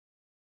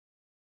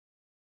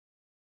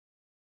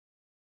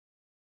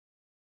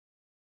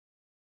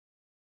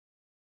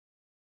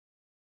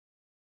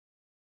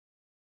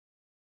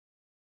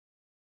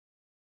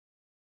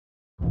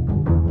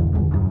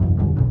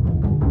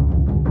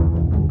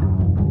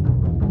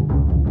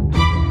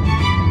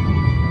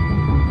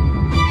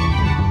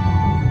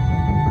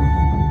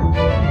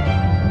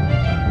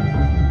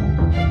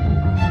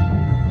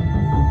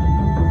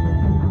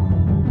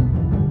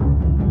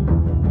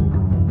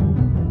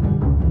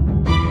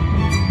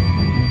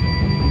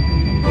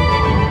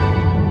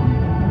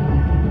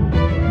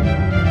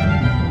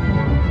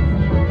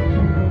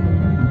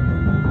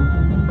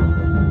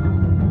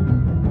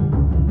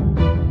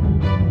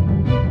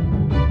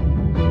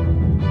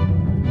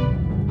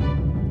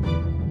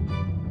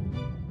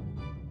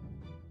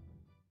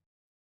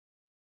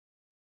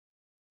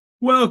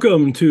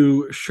Welcome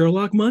to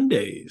Sherlock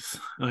Mondays.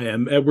 I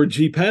am Edward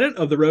G. Pettit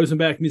of the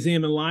Rosenbach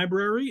Museum and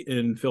Library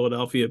in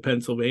Philadelphia,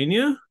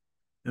 Pennsylvania,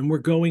 and we're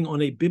going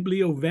on a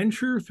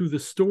biblioventure through the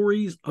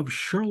stories of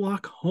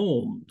Sherlock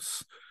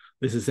Holmes.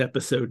 This is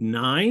episode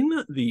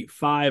 9, The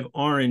Five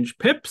Orange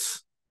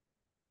Pips,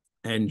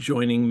 and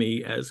joining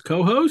me as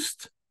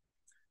co-host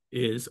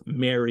is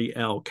Mary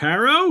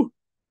Alcaro.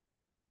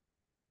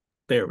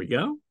 There we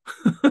go.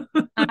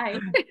 Hi.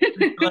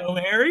 Hello,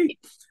 Mary.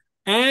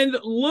 And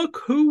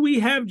look who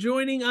we have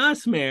joining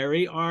us,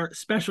 Mary. Our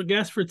special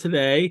guest for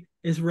today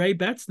is Ray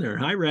Betzner.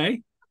 Hi,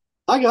 Ray.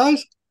 Hi,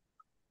 guys.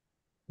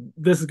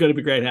 This is going to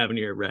be great having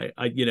you here, Ray.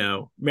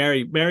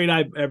 Mary and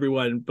I,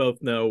 everyone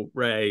both know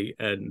Ray,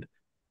 and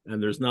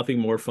there's nothing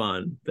more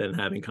fun than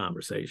having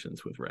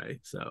conversations with Ray.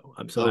 So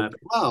I'm so happy.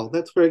 Wow,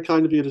 that's very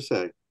kind of you to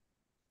say.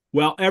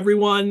 Well,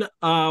 everyone,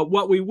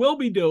 what we will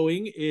be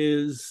doing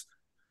is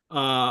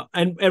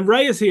and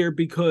Ray is here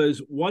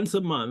because once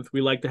a month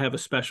we like to have a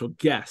special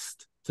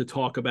guest to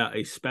talk about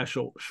a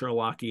special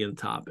Sherlockian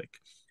topic.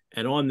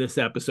 And on this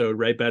episode,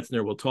 Ray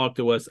Betzner will talk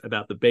to us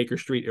about the Baker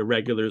Street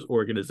Irregulars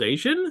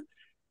organization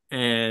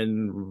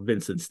and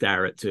Vincent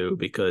Starrett too,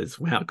 because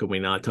how can we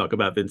not talk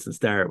about Vincent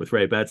Starrett with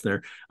Ray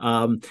Betzner?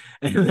 And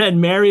then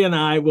Mary and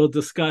I will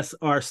discuss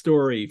our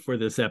story for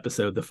this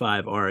episode, The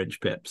Five Orange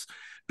Pips,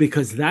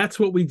 because that's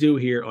what we do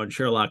here on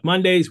Sherlock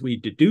Mondays. We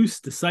deduce,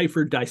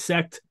 decipher,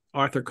 dissect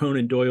Arthur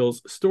Conan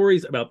Doyle's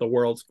stories about the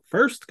world's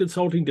first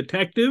consulting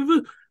detective,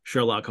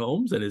 Sherlock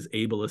Holmes, and his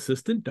able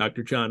assistant,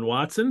 Dr. John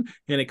Watson,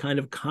 in a kind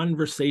of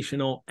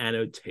conversational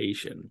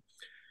annotation.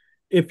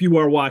 If you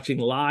are watching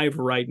live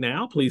right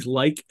now, please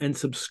like and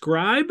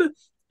subscribe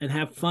and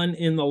have fun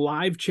in the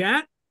live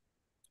chat.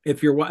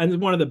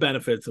 And one of the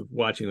benefits of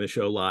watching the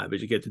show live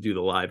is you get to do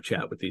the live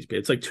chat with these people.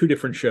 It's like two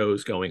different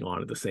shows going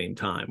on at the same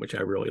time, which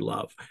I really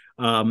love.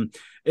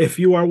 If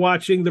you are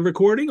watching the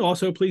recording,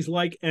 also please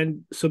like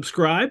and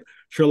subscribe.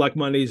 Sherlock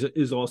Mondays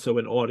is also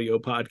an audio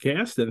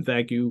podcast, and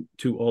thank you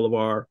to all of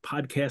our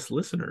podcast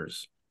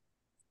listeners.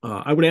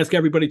 I would ask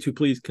everybody to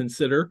please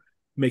consider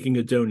making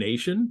a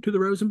donation to the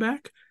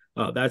Rosenbach.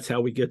 That's how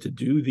we get to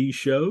do these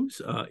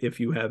shows. If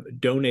you have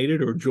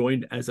donated or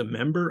joined as a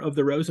member of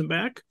the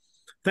Rosenbach,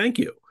 thank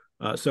you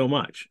so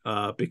much,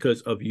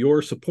 because of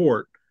your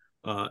support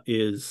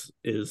is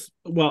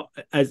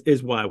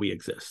why we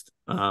exist.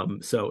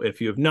 So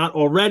if you have not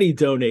already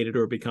donated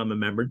or become a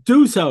member,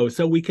 do so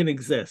we can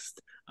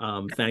exist.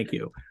 Thank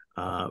you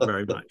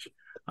very much.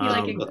 You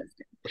like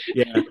existing.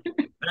 Yeah,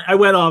 I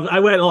went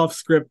off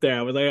script there.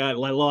 I was like, I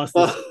lost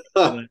this.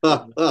 It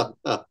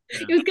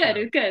was good.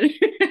 It was good.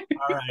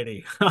 All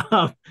righty.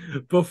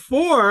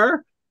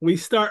 Before we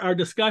start our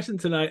discussion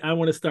tonight, I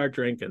want to start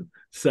drinking.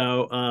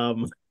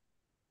 So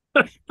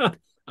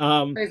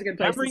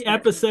every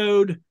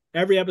episode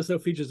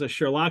features a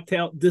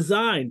Sher-locktail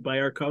designed by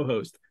our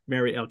co-host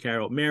Mary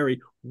Alcaro.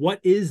 Mary, what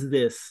is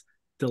this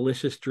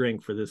delicious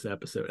drink for this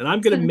episode? And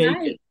I'm going to make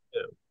it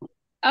too.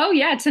 Oh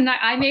yeah, tonight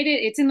I made it.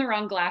 It's in the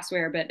wrong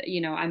glassware, but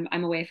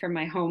I'm away from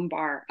my home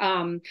bar.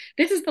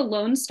 This is the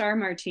Lone Star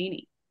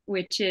Martini,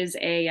 which is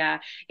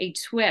a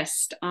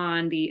twist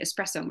on the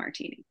espresso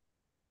martini.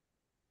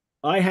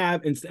 I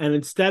have, and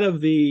instead of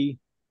the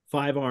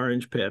 5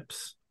 orange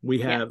pips,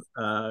 we have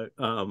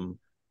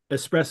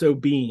espresso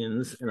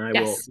beans, and I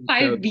will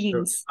 5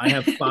 beans. I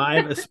have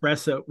 5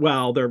 espresso.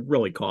 Well, they're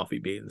really coffee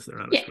beans. They're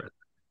not espresso.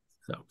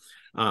 So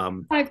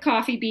 5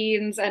 coffee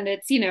beans, and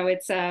it's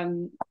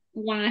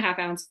 1.5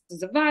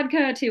 ounces of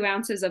vodka, 2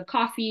 ounces of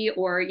coffee,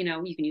 or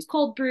you can use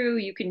cold brew.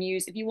 You can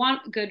use, if you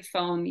want good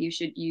foam, you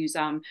should use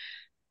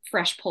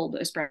fresh pulled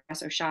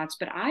espresso shots.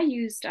 But I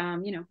used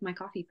my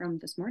coffee from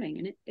this morning,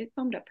 and it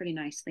foamed up pretty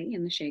nicely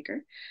in the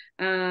shaker.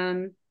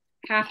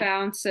 Half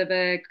ounce of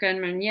a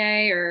Grand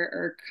Marnier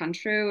or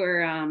Cointreau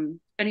or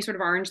any sort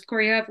of orange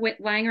liqueur you have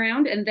lying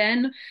around, and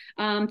then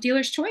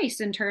dealer's choice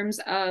in terms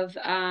of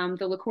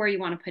the liqueur you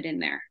want to put in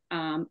there.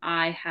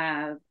 I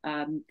have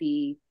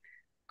the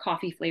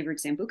coffee flavored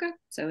Sambuca,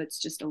 so it's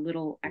just a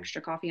little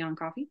extra coffee on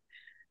coffee.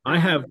 I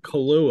have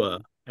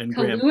Kahlua, and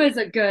Kahlua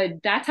is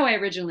that's how I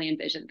originally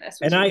envisioned this.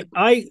 And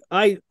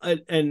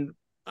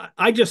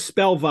I just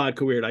spell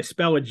vodka weird. I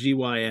spell it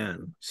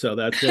GYN, so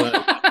that's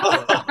what.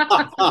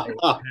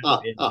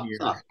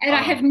 And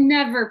I have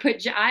never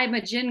put. I'm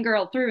a gin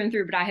girl through and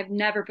through, but I have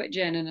never put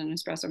gin in an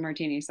espresso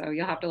martini. So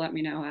you'll have to let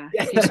me know.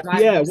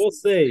 Yeah, we'll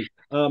see.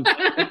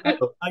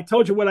 I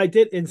told you what I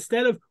did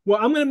instead of. Well,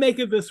 I'm going to make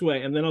it this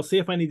way, and then I'll see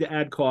if I need to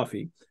add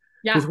coffee.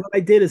 Yeah. Because what I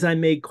did is I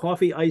made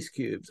coffee ice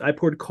cubes. I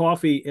poured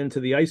coffee into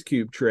the ice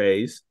cube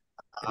trays,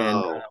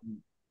 and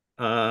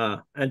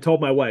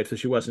told my wife, so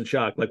she wasn't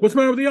shocked. Like, what's the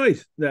matter with the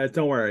ice? No,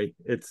 don't worry,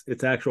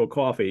 it's actual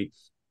coffee.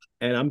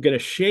 And I'm going to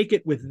shake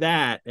it with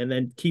that and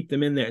then keep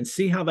them in there and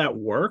see how that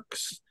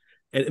works.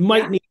 And it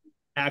might need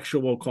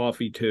actual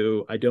coffee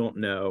too. I don't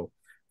know.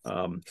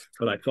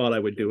 But I thought I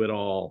would do it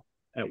all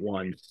at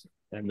once.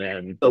 And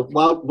then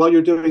while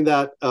you're doing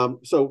that,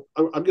 so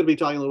I'm going to be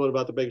talking a little bit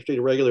about the Baker Street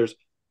Irregulars.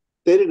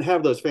 They didn't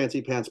have those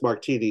fancy pants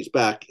martinis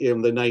back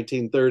in the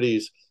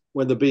 1930s.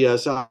 when the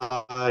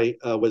BSI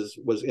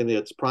was in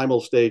its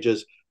primal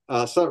stages.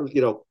 So,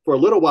 for a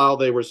little while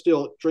they were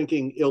still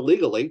drinking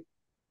illegally.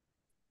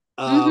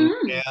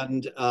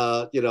 And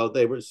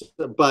they were,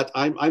 but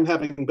I'm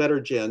having better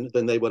gin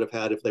than they would have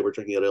had if they were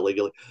drinking it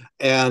illegally.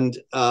 And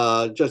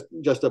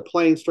just a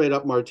plain straight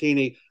up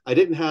martini. I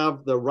didn't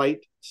have the right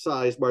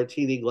size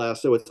martini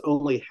glass, so it's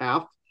only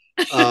half.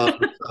 So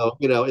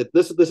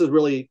this is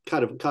really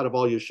kind of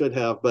all you should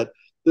have. But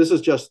this is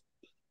just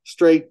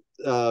straight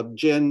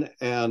gin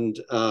and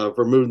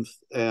vermouth,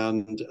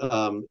 and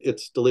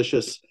it's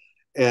delicious.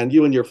 And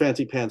you and your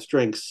fancy pants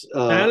drinks.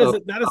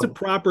 That is a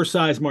proper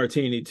size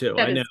martini too.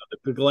 I know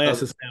the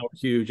glasses now are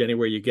huge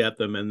anywhere you get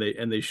them, and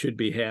they should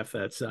be half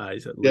that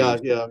size at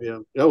least. Yeah.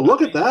 Oh,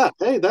 look at that!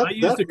 Hey, I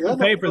used a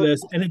coupe for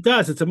this, and it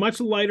does. It's a much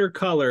lighter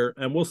color,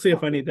 and we'll see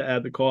if I need to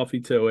add the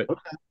coffee to it.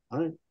 Okay, all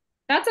right.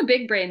 That's a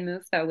big brain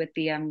move though with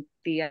the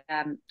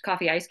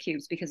coffee ice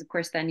cubes, because of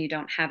course then you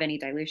don't have any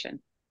dilution.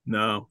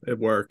 No, it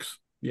works.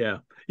 Yeah.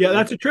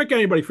 That's a trick,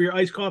 anybody, for your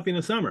iced coffee in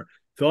the summer.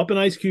 Fill up an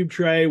ice cube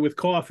tray with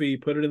coffee,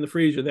 put it in the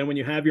freezer. Then when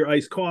you have your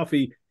iced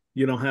coffee,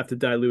 you don't have to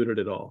dilute it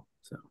at all.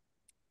 So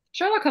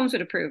Sherlock Holmes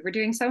would approve. We're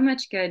doing so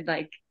much good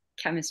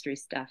chemistry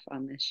stuff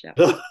on this show.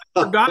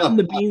 Forgotten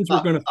the beans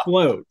were going to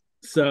float.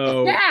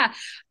 So yeah.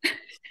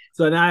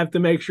 So now I have to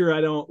make sure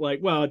I don't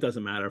it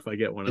doesn't matter if I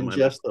get one of my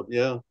ingest them.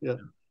 Yeah.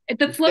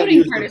 The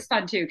floating part is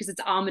fun too, because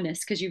it's ominous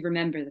because you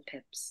remember the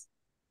pips.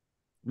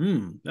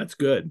 That's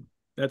good.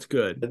 That's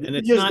good. And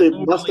it's use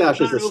the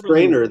mustache as a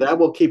strainer. That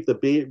will keep the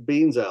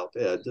beans out,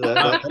 Ed.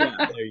 Yeah,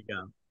 there you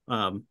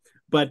go.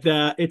 But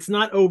it's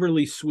not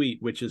overly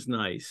sweet, which is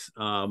nice.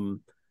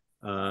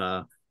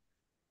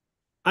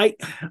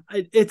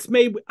 It's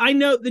made. I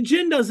know the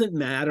gin doesn't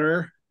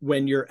matter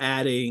when you're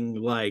adding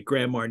like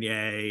Grand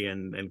Marnier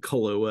and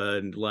Kahlua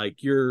and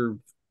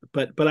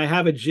but I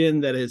have a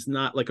gin that is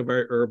not like a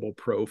very herbal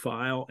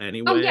profile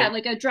anyway. Oh yeah,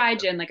 like a dry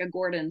gin, like a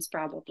Gordon's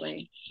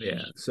probably.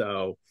 Yeah,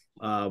 so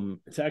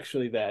it's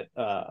actually that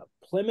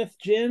Plymouth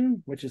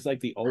gin, which is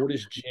like the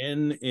oldest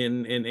gin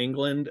in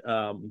England.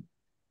 And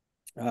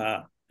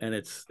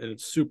it's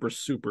super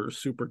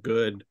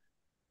good,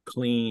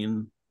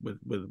 clean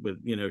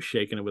with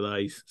shaking it with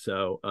ice.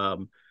 So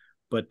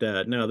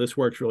no, this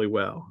works really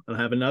well. I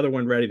have another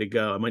one ready to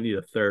go. I might need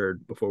a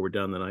third before we're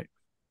done tonight.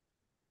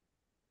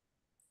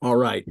 All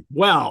right.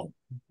 Well,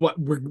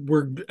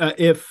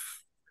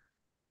 if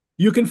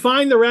you can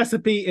find the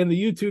recipe in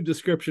the YouTube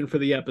description for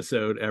the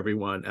episode,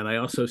 everyone. And I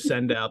also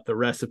send out the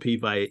recipe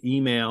via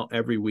email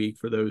every week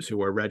for those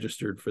who are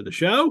registered for the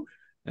show.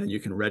 And you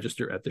can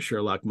register at the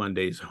Sherlock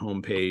Mondays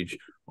homepage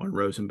on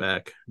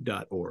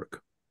rosenbach.org.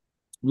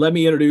 Let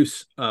me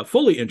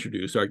fully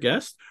introduce our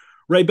guest.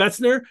 Ray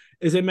Betzner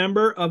is a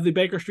member of the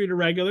Baker Street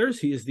Irregulars.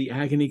 He is the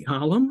Agony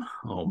column.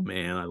 Oh,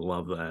 man, I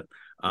love that.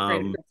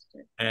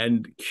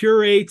 And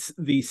curates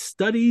the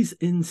Studies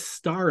in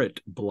Starret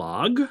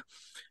blog.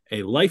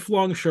 A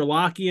lifelong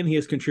Sherlockian, he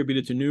has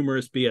contributed to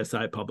numerous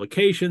BSI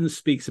publications,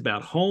 speaks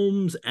about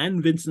Holmes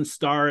and Vincent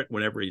Starret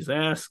whenever he's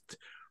asked.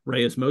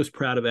 Ray is most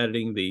proud of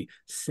editing the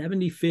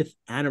 75th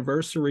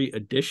anniversary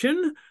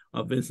edition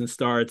of Vincent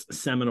Starret's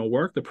seminal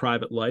work, The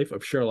Private Life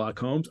of Sherlock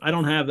Holmes. I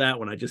don't have that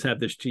one. I just have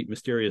this cheap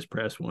Mysterious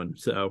Press one.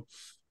 So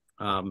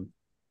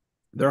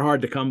they're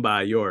hard to come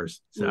by,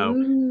 yours. So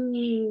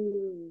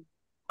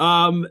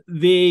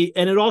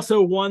and it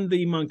also won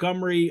the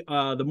Morley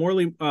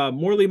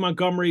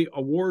Montgomery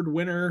Award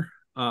winner.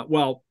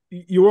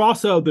 You were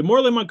also the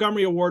Morley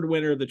Montgomery Award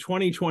winner, the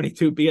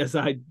 2022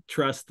 BSI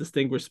Trust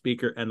Distinguished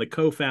Speaker, and the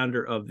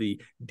co-founder of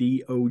the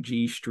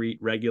DOG Street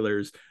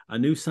Regulars, a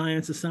new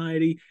science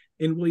society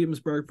in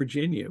Williamsburg,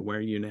 Virginia,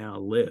 where you now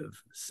live.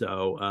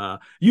 So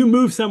you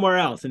moved somewhere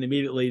else and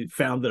immediately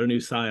founded a new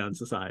science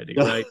society,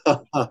 right?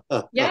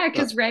 Yeah,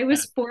 because Ray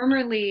was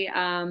formerly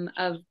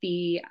of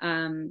the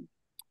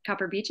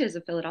Copper Beaches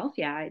of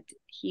Philadelphia.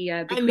 He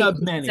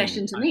bequeathed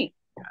possession to me.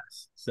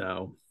 Yes.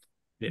 So,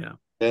 yeah.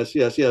 Yes.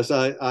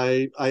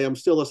 I am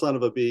still a son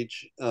of a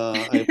beach.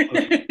 I'm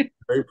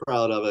very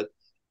proud of it.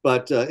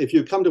 But if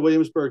you come to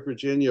Williamsburg,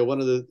 Virginia, one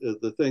of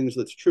the things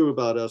that's true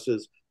about us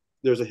is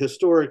there's a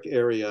historic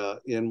area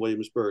in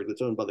Williamsburg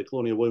that's owned by the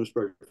Colonial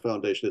Williamsburg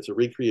Foundation. It's a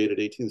recreated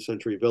 18th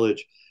century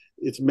village.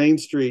 Its main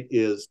street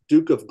is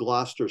Duke of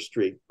Gloucester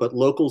Street, but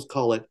locals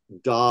call it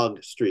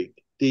Dog Street,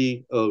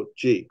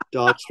 D-O-G,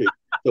 Dog Street.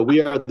 So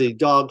we are the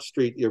Dog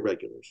Street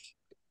Irregulars.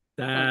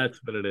 That's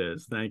what it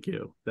is. Thank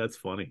you. That's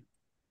funny.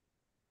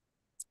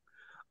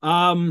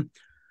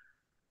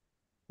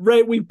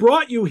 Ray, we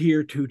brought you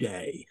here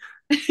today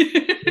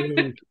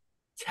to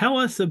tell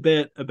us a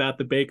bit about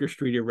the Baker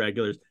Street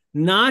Irregulars,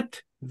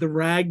 not the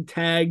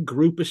ragtag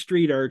group of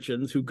street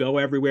urchins who go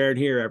everywhere and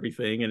hear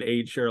everything and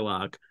aid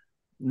Sherlock.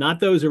 Not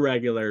those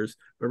irregulars,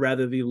 but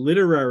rather the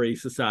literary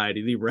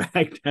society, the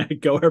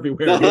ragtag go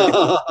everywhere and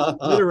hear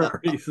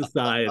literary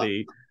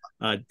society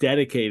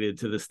dedicated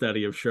to the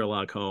study of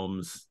Sherlock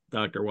Holmes,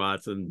 Dr.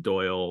 Watson,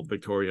 Doyle,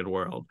 Victorian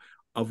world.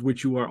 of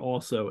which you are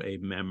also a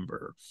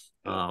member.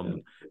 Yeah.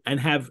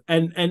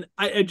 And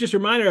I just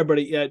remind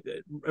everybody,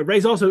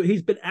 Ray's also,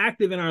 he's been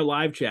active in our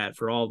live chat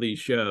for all these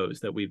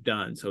shows that we've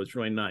done. So it's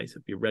really nice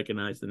if you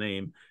recognize the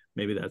name.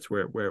 Maybe that's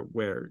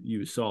where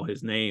you saw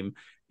his name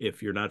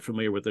if you're not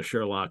familiar with the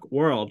Sherlock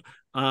world.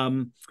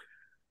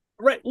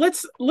 Right,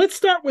 let's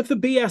start with the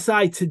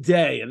BSI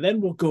today, and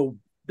then we'll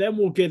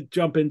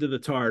jump into the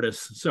TARDIS.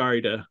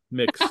 Sorry to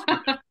mix.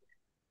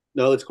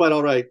 No, it's quite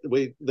all right.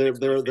 There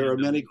are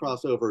many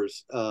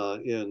crossovers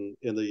in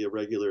the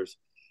irregulars.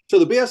 So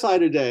the BSI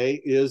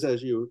today is,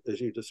 as you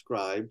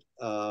described,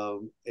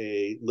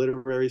 a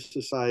literary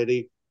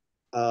society,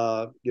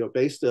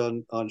 based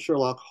on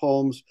Sherlock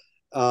Holmes.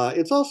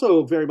 It's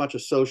also very much a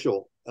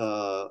social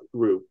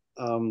group.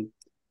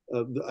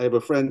 I have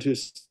a friend who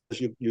says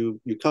you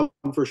come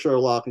for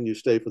Sherlock and you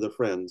stay for the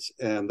friends,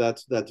 and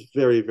that's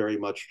very, very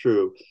much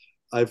true.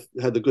 I've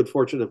had the good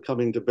fortune of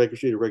coming to Baker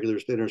Street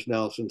Irregulars dinners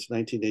now since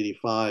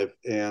 1985,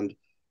 and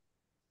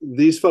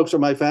these folks are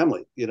my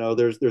family.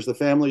 There's the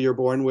family you're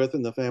born with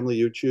and the family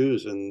you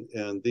choose,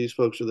 and these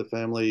folks are the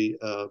family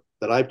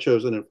that I've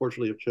chosen and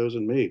fortunately have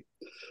chosen me.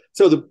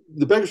 So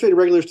the Baker Street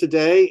Irregulars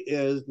today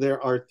there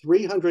are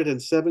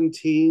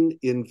 317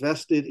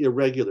 invested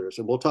irregulars,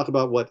 and we'll talk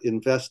about what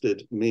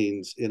invested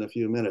means in a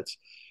few minutes.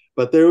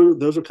 But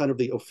those are kind of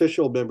the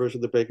official members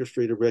of the Baker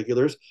Street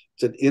Irregulars.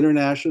 It's an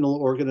international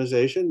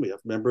organization. We have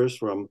members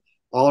from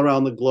all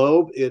around the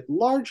globe. It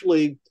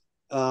largely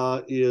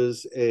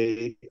is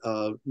a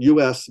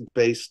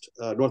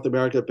U.S.-based, North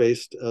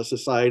America-based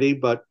society,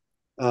 but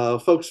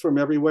folks from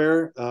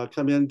everywhere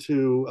come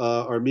into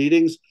our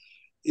meetings.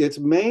 Its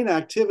main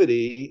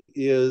activity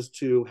is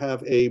to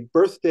have a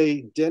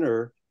birthday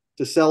dinner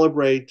to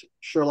celebrate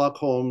Sherlock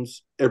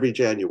Holmes every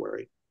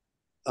January.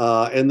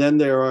 And then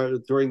there are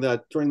during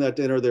that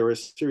dinner there are a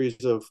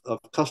series of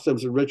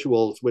customs and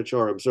rituals which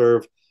are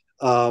observed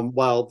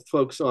while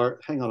folks are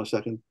hang on a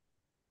second.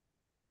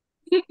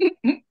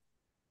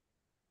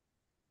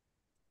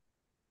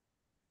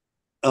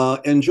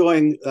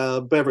 Enjoying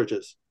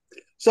beverages.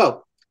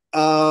 So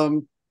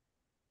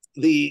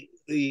the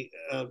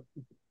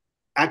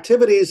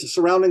activities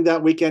surrounding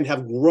that weekend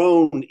have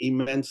grown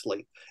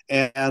immensely,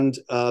 and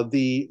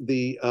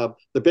the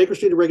Baker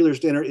Street Irregulars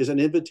dinner is an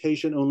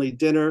invitation-only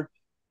dinner.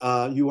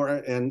 You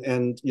are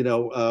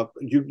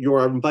you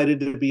are invited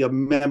to be a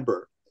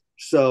member.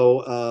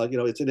 So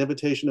it's an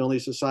invitation-only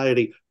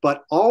society.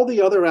 But all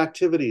the other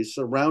activities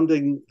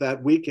surrounding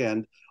that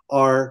weekend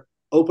are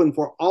open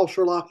for all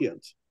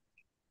Sherlockians.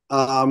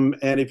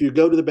 And if you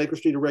go to the Baker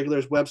Street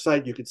Irregulars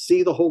website, you can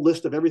see the whole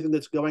list of everything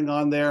that's going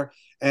on there.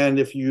 And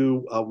if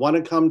you want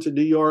to come to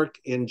New York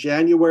in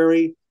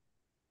January,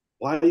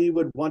 why you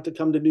would want to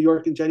come to New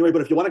York in January?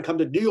 But if you want to come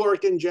to New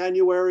York in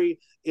January,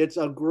 it's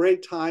a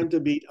great time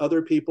to meet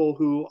other people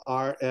who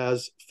are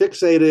as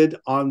fixated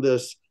on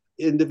this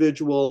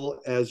individual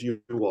as you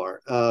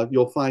are.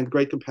 You'll find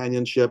great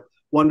companionship,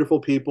 wonderful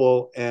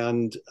people,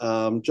 and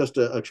just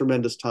a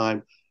tremendous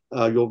time.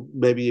 You'll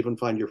maybe even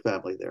find your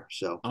family there.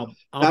 So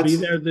I'll be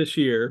there this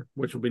year,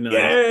 which will be nice.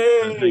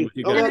 Yay!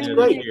 You guys that's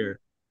great. This year.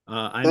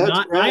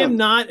 I am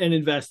not an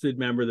invested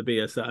member of the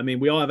BSI. I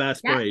mean, we all have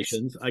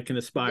aspirations. Yes. I can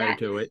aspire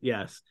to it.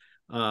 Yes.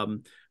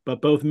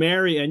 But both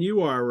Mary and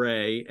you are,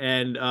 Ray,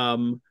 and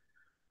now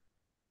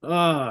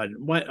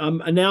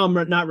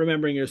I'm not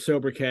remembering your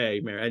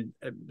sobriquet, Mary.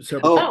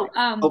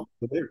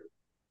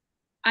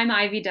 I'm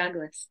Ivy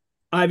Douglas.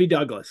 Ivy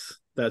Douglas.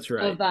 That's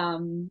right. Of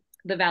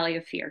the Valley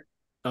of Fear.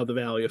 Of the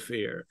Valley of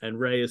Fear, and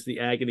Ray is the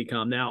Agony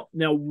Com. Now,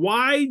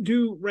 why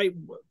do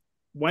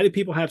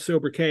people have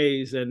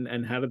sobriquets,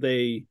 and how do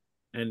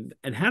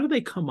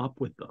they come up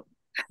with them?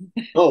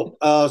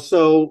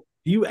 So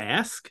do you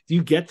ask? Do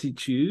you get to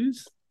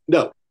choose?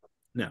 No.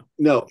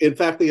 In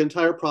fact, the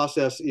entire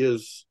process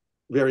is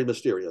very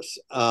mysterious.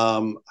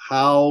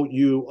 How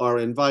you are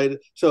invited.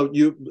 So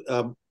you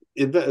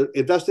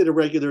invested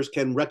irregulars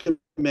can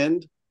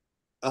recommend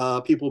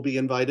people be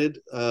invited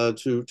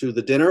to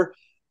the dinner.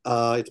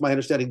 It's my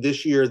understanding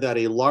this year that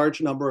a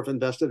large number of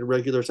invested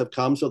irregulars have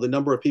come, so the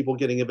number of people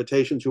getting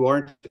invitations who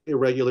aren't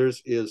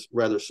irregulars is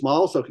rather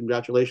small. So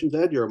congratulations,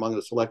 Ed, you're among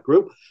the select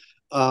group.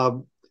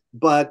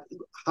 But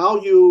how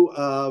you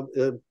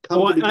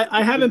come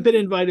I haven't been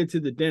invited to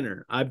the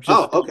dinner. I've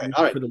just all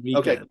right, for the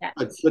weekend.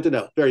 Okay, good to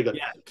know. Very good.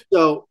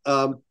 So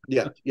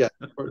right,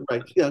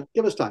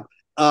 give us time.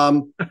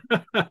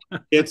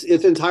 It's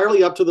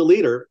entirely up to the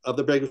leader of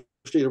the Baker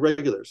Street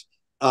Irregulars.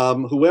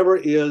 Whoever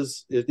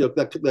is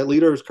that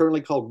leader is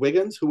currently called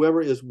Wiggins.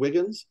 Whoever is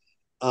Wiggins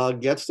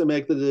gets to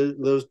make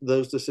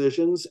those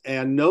decisions,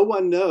 and no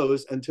one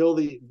knows until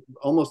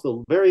almost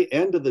the very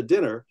end of the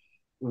dinner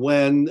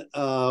when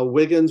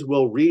Wiggins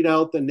will read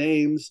out the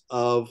names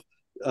of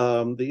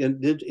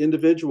the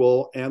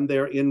individual and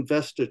their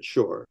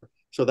investiture.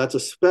 So that's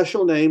a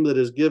special name that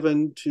is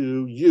given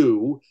to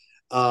you,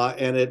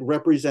 and it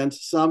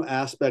represents some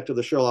aspect of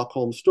the Sherlock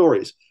Holmes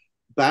stories.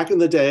 Back in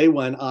the day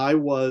when I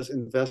was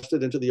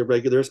invested into the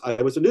irregulars, I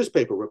was a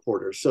newspaper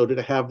reporter. So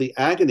to have the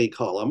agony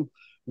column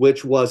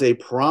which was a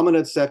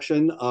prominent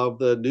section of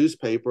the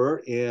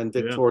newspaper in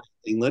Victorian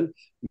England,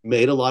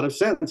 made a lot of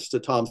sense to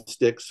Tom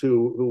Sticks,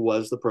 who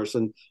was the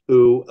person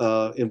who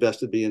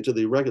invested me into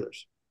the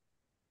Irregulars.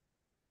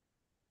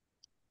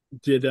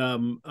 Did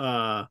and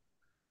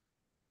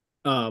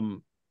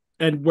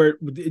where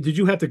did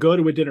you have to go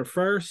to a dinner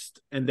first,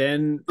 and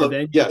then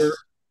yes.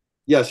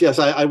 Yes,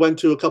 I went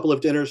to a couple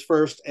of dinners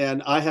first,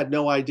 and I had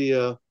no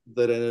idea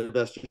that an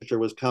investiture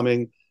was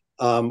coming.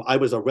 I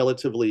was a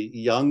relatively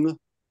young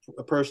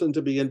person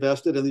to be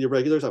invested in the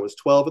Irregulars. I was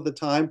 12 at the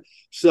time.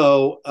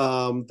 So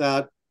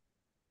that,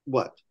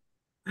 what?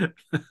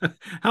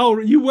 How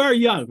old, you were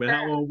young, but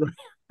how old were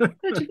you?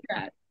 Such a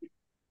brat.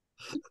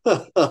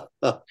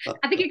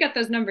 I think you got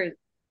those numbers.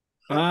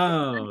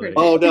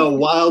 Oh no,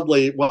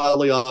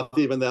 wildly off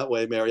even that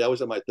way, Mary. I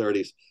was in my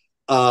 30s.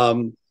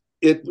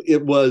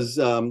 It was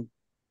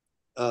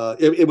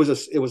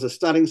it was a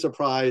stunning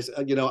surprise.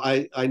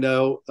 I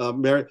know,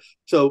 Mary.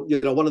 So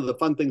one of the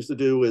fun things to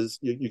do is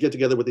you get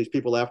together with these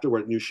people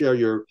afterward and you share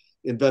your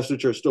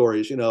investiture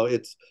stories.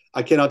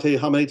 I cannot tell you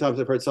how many times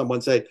I've heard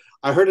someone say,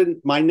 I heard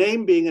my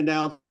name being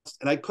announced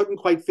and I couldn't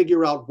quite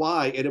figure out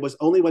why. And it was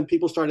only when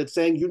people started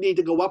saying, you need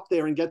to go up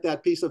there and get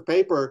that piece of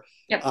paper,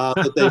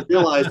 that they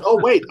realized, oh,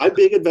 wait, I'm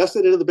being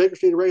invested into the Baker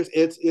Street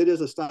Irregulars. It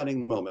is a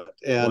stunning moment.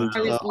 And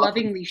I was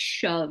lovingly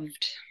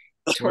shoved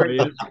toward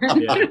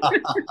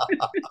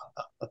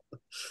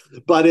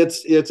but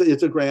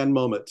it's a grand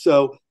moment.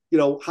 So,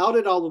 how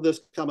did all of this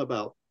come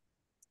about?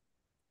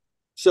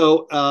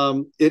 So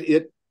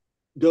it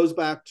goes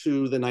back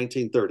to the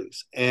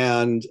 1930s.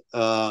 And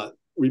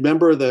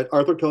remember that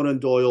Arthur Conan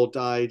Doyle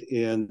died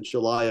in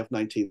July of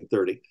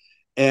 1930.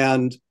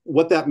 And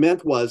what that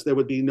meant was there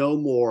would be no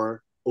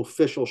more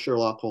official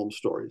Sherlock Holmes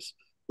stories.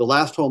 The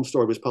last Holmes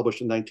story was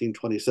published in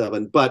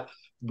 1927, but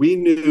we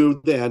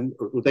knew then,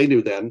 or they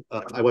knew then,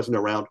 I wasn't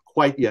around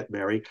quite yet,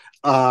 Mary,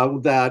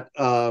 that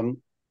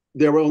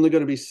there were only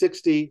going to be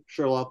 60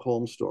 Sherlock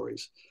Holmes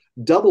stories.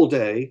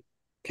 Doubleday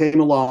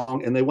came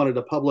along and they wanted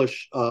to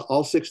publish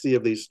all 60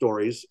 of these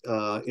stories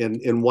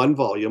in one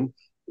volume,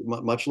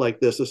 much like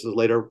this. This is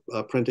later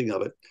printing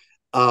of it.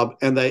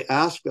 And they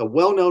asked a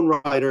well-known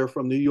writer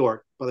from New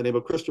York by the name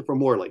of Christopher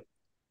Morley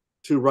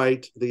to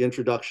write the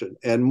introduction.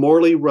 And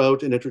Morley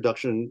wrote an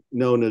introduction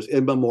known as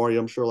In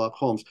Memoriam Sherlock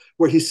Holmes,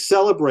 where he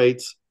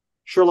celebrates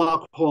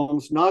Sherlock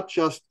Holmes not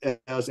just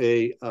as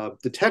a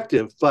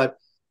detective, but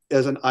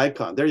as an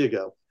icon. There you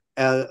go.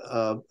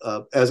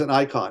 As an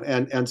icon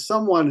and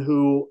someone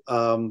who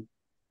had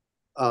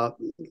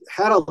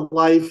a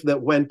life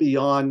that went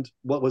beyond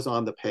what was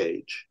on the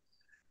page.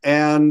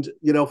 And,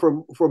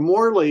 for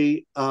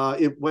Morley,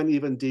 it went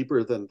even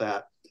deeper than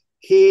that.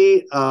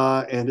 He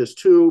and his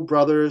two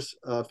brothers,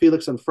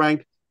 Felix and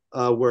Frank,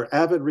 were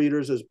avid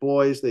readers as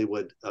boys. They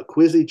would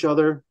quiz each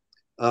other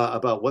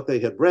about what they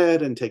had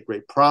read and take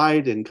great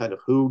pride in kind of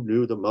who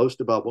knew the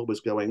most about what was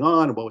going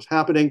on and what was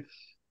happening.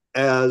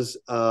 As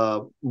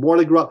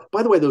Morley grew up,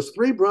 by the way, those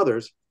three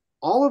brothers,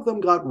 all of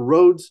them got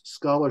Rhodes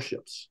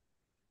scholarships.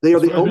 They are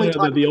the only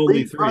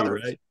three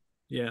brothers, right?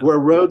 Yeah, were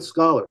Rhodes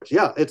scholars.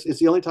 Yeah, it's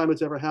the only time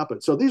it's ever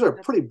happened. So these are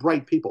pretty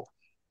bright people,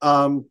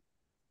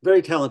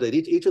 very talented.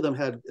 Each of them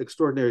had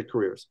extraordinary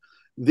careers.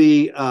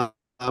 The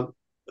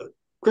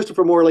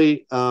Christopher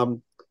Morley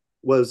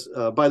was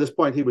by this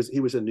point he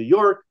was in New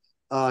York.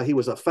 He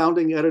was a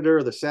founding editor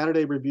of the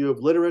Saturday Review of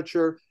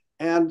Literature,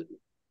 and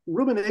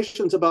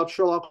ruminations about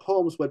Sherlock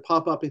Holmes would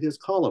pop up in his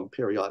column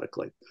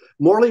periodically.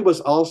 Morley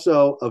was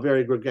also a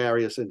very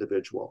gregarious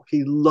individual.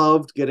 He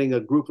loved getting a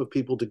group of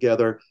people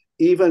together,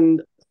 even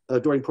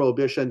during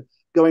Prohibition,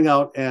 going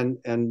out and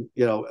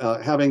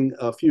having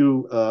a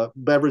few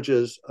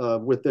beverages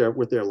with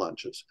their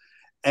lunches.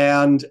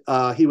 And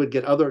he would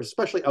get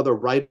especially other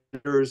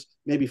writers,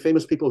 maybe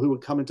famous people who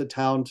would come into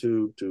town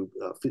to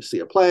see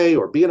a play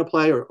or be in a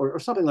play or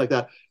something like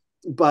that.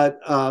 But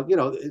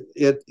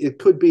it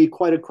could be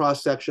quite a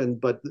cross section.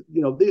 But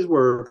these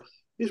were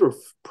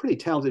pretty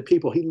talented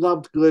people. He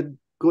loved good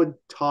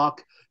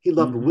talk. He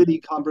loved witty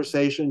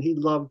conversation. He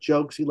loved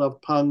jokes. He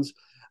loved puns.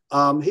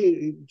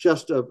 He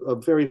just a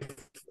very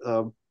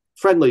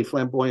friendly,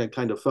 flamboyant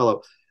kind of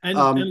fellow. And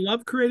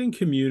loved creating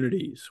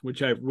communities,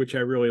 which I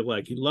really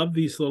like. He loved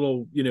these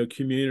little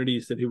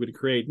communities that he would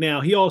create.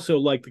 Now he also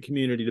liked the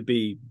community to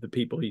be the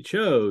people he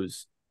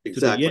chose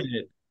to be in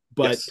it.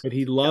 But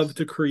he loved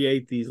to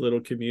create these little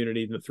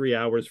communities, the 3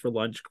 hours for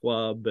lunch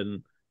club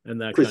and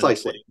that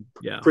precisely kind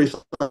of thing. Yeah,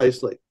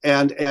 precisely.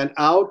 And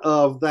out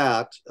of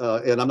that,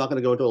 and I'm not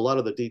going to go into a lot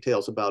of the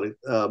details about it,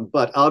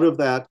 but out of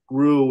that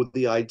grew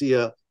the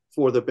idea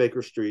for the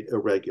Baker Street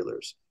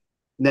Irregulars.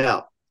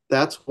 Now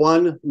that's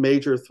one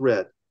major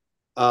thread,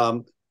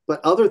 but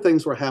other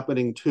things were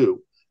happening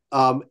too.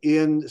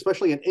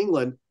 Especially in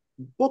England,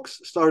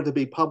 books started to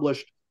be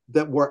published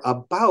that were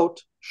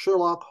about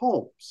Sherlock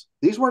Holmes.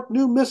 These weren't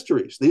new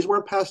mysteries. These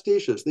weren't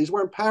pastiches. These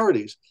weren't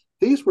parodies.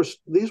 These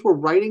were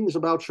writings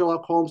about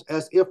Sherlock Holmes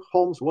as if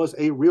Holmes was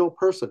a real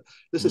person.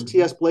 This is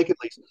T.S.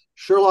 Blakeney's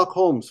Sherlock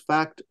Holmes,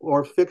 Fact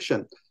or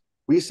Fiction.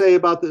 We say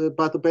about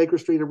the Baker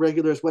Street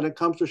Irregulars, when it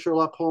comes to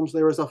Sherlock Holmes,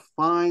 there is a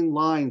fine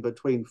line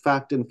between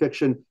fact and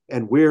fiction,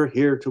 and we're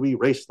here to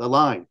erase the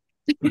line.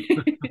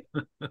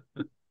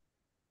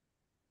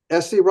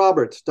 S.C.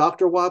 Roberts,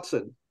 Dr.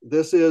 Watson.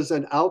 This is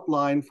an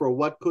outline for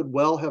what could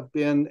well have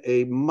been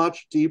a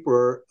much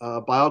deeper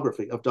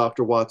biography of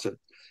Dr. Watson.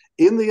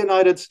 In the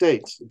United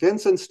States,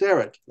 Vincent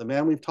Sterrett, the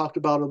man we've talked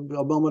about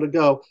a moment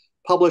ago,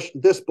 published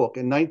this book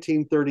in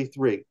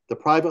 1933, The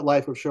Private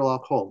Life of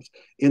Sherlock Holmes.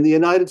 In the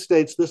United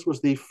States, this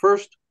was the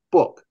first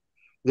book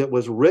that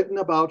was written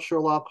about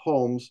Sherlock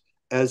Holmes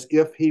as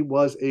if he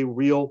was a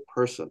real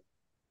person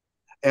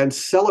and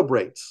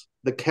celebrates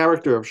the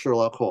character of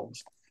Sherlock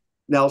Holmes.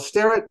 Now,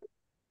 Sterrett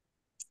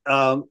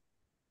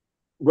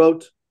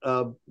wrote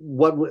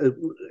what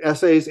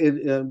essays.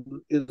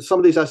 Some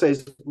of these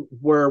essays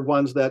were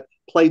ones that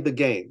played the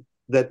game,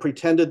 that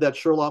pretended that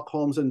Sherlock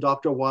Holmes and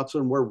Dr.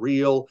 Watson were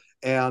real,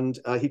 and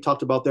he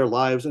talked about their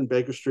lives in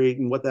Baker Street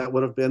and what that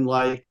would have been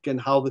like,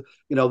 and how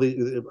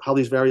how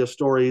these various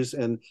stories,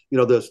 and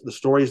the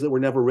stories that were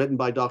never written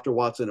by Dr.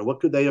 Watson, and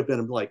what could they have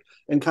been like,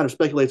 and kind of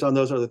speculates on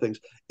those other things.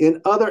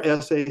 In other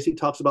essays, he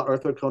talks about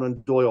Arthur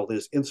Conan Doyle,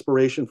 his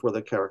inspiration for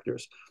the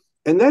characters,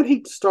 and then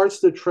he starts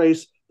to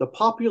trace the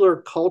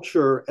popular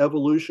culture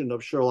evolution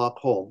of Sherlock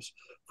Holmes.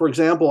 For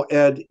example,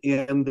 Ed,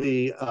 in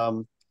the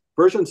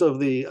versions of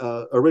the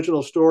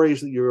original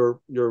stories that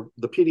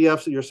the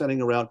PDFs that you're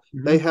sending around,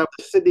 they have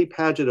the Sidney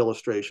Paget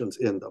illustrations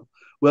in them.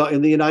 Well,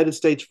 in the United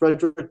States,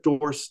 Frederick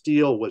Dorr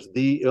Steele was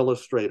the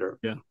illustrator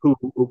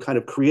who kind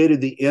of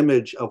created the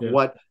image of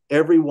what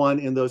everyone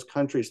in those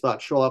countries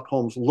thought Sherlock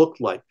Holmes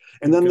looked like.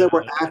 And then there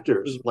were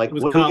actors like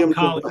William.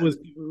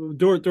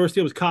 Dorr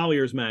Steele was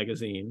Collier's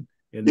magazine.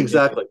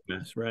 Exactly.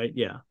 Right.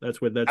 Yeah. That's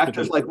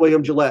actors like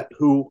William Gillette,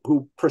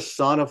 who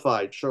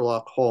personified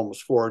Sherlock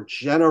Holmes for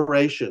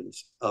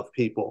generations of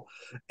people.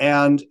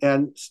 And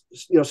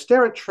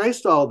Sterrett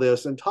traced all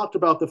this and talked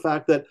about the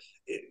fact that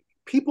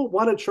people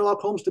wanted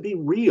Sherlock Holmes to be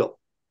real.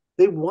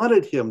 They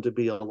wanted him to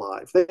be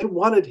alive. They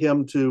wanted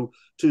him to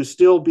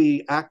still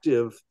be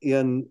active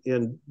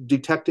in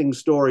detecting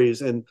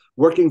stories and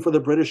working for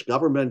the British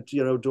government,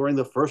 during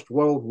the First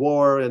World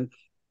War,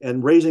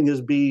 and raising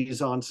his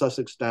bees on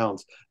Sussex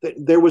Downs.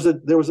 There was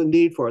a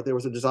need for it. There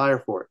was a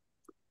desire for it.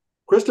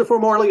 Christopher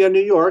Morley in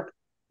New York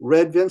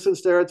read Vincent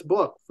Sterrett's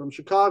book from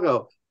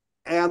Chicago,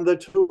 and the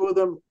two of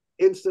them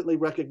instantly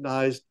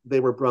recognized they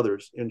were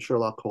brothers in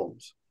Sherlock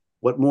Holmes,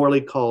 what Morley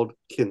called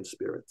kin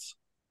spirits.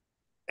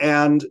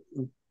 And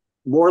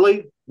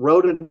Morley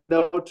wrote a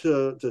note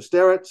to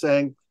Sterrett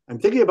saying, "I'm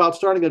thinking about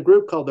starting a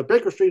group called the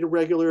Baker Street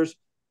Irregulars.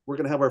 We're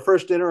going to have our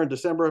first dinner in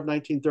December of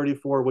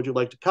 1934. Would you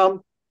like to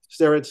come?"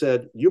 Sterrett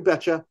said, "You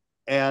betcha."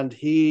 And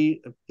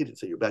he didn't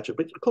say "you betcha,"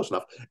 but close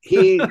enough.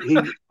 He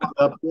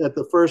up at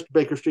the first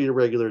Baker Street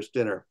Irregulars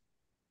dinner.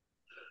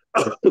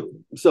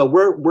 So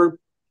we're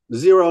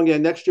zeroing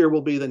in. Next year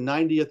will be the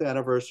 90th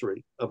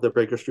anniversary of the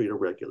Baker Street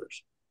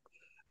Irregulars.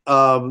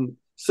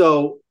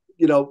 So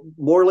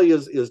Morley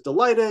is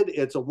delighted.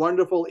 It's a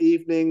wonderful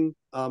evening.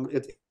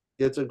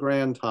 It's a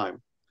grand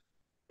time.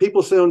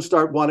 People soon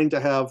start wanting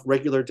to have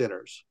regular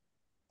dinners,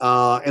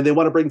 and they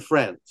want to bring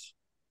friends.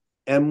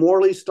 And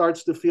Morley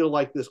starts to feel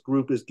like this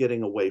group is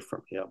getting away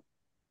from him,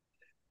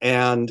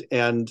 and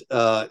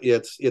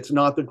it's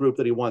not the group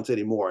that he wants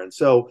anymore. And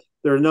so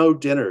there are no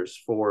dinners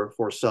for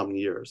some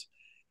years,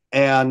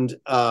 and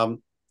a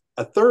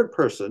third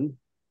person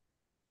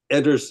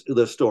enters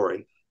the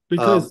story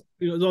because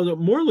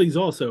Morley's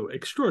also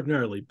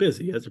extraordinarily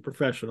busy as a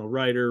professional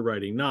writer,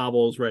 writing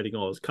novels, writing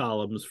all his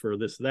columns for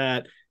this,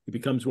 that. He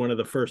becomes one of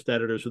the first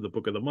editors of the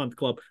Book of the Month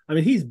Club. I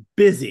mean, he's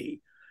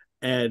busy,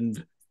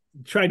 and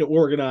trying to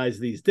organize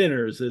these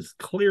dinners is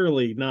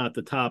clearly not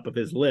the top of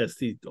his list.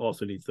 He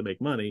also needs to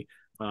make money.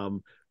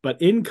 But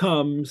in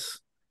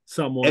comes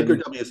someone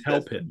to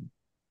help him.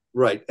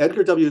 Right.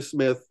 Edgar W.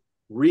 Smith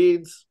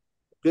reads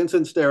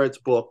Vincent Sterrett's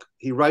book.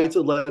 He writes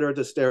a letter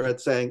to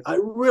Sterrett saying, "I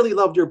really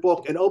loved your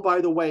book. And oh,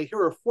 by the way,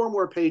 here are 4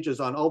 more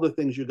pages on all the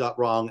things you got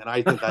wrong. And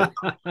I think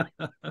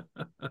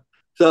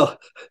So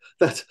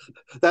that's,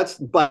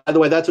 by the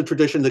way, that's a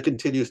tradition that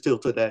continues till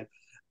today.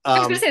 I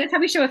was going to say, that's how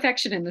we show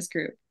affection in this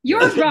group.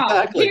 You're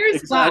wrong.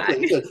 Here's why.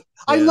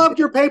 I loved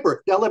your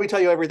paper. Now let me tell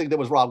you everything that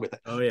was wrong with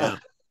it. Oh, yeah.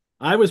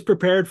 I was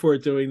prepared for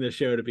it doing the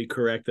show to be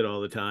corrected all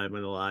the time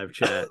in the live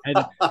chat,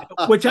 and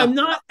which I'm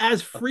not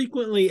as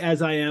frequently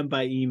as I am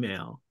by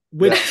email,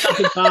 which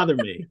doesn't bother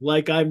me.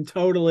 Like, I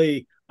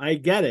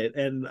get it,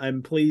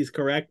 and please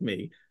correct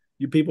me.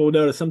 You people will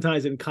notice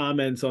sometimes in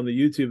comments on the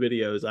YouTube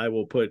videos, I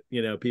will put,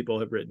 people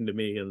have written to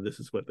me and this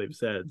is what they've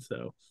said.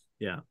 So,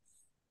 yeah.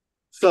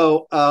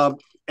 So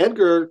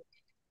Sterrett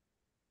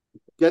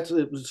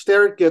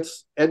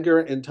gets Edgar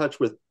in touch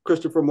with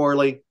Christopher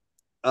Morley,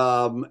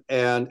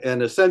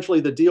 and essentially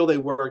the deal they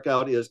work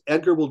out is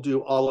Edgar will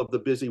do all of the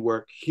busy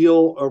work.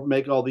 He'll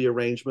make all the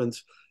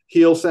arrangements.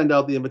 He'll send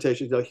out the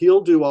invitations.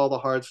 He'll do all the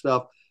hard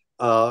stuff.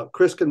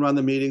 Chris can run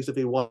the meetings if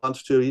he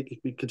wants to. He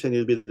can continue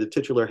to be the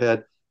titular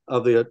head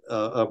of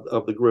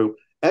the group.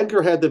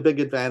 Edgar had the big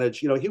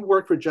advantage. You know, he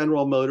worked for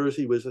General Motors.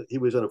 He was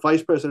a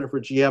vice president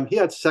for GM. He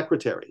had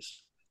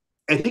secretaries,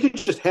 and he could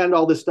just hand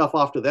all this stuff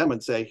off to them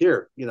and say,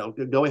 "Here, you know,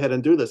 go ahead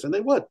and do this," and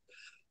they would.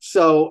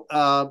 So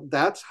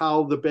that's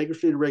how the Baker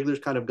Street Irregulars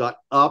kind of got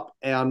up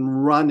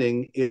and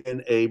running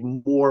in a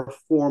more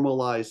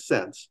formalized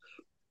sense.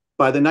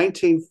 By the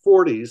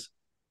 1940s,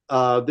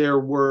 there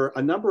were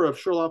a number of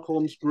Sherlock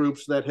Holmes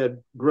groups that had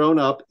grown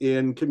up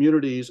in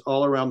communities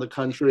all around the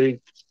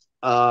country.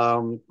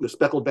 The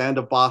Speckled Band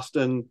of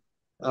Boston,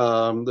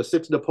 the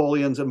Six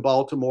Napoleons in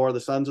Baltimore, the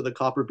Sons of the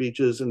Copper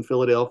Beeches in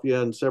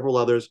Philadelphia, and several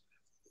others.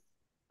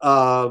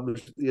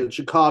 In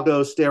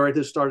Chicago, Sterrett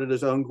has started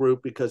his own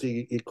group because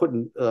he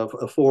couldn't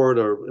afford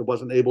or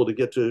wasn't able to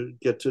get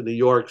to New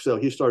York, so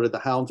he started the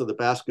Hounds of the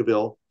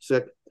Baskerville.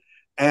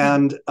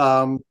 And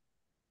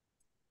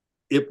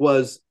it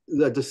was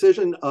the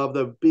decision of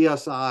the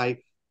BSI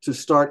to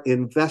start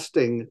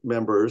investing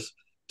members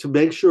to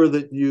make sure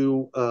that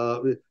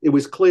it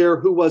was clear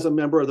who was a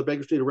member of the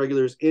Baker Street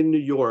Irregulars in New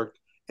York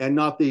and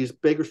not these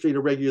Baker Street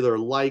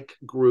Irregular-like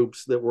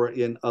groups that were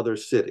in other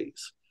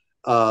cities.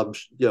 You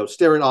know,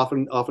 Sterrett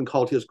often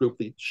called his group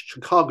the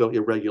Chicago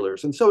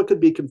Irregulars, and so it could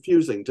be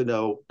confusing to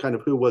know kind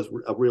of who was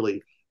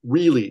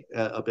really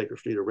a Baker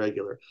Street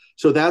Irregular.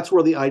 So that's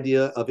where the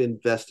idea of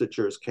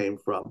investitures came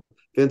from.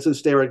 Vincent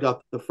Sterrett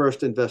got the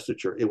first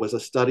investiture. It was A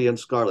Study in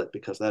Scarlet,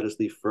 because that is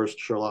the first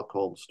Sherlock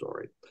Holmes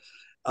story.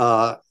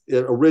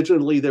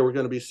 Originally, there were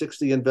going to be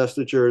 60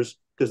 investitures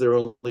because there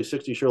were only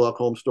 60 Sherlock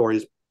Holmes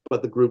stories,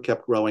 but the group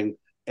kept growing.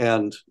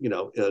 And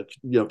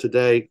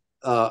today,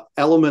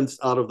 elements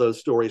out of those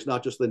stories,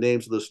 not just the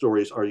names of the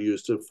stories, are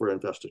used for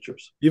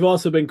investitures. You've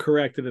also been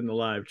corrected in the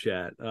live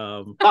chat.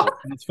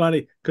 It's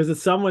funny because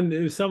it's someone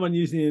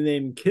using the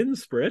name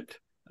Kinsprit.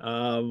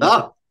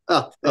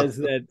 Says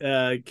that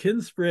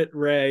Kinsprit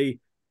Ray,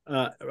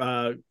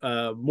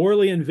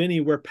 Morley and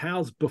Vinny were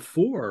pals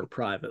before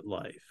Private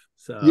Life.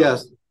 So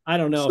yes, I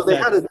don't know. So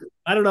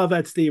I don't know if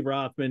that's Steve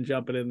Rothman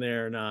jumping in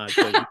there or not.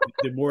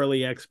 The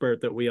Morley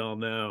expert that we all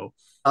know.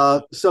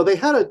 So they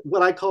had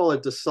what I call a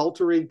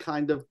desultory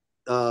kind of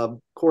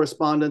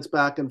correspondence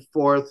back and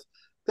forth.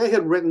 They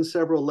had written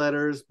several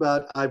letters,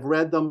 but I've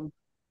read them.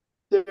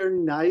 They're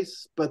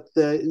nice, but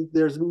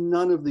there's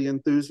none of the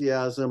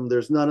enthusiasm.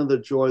 There's none of the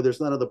joy.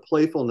 There's none of the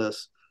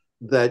playfulness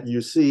that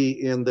you see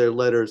in their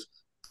letters.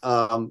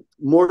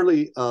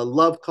 Morley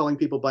loved calling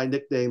people by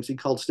nicknames. He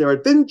called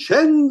Sterrett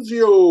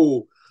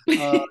Vincenzo.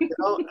 That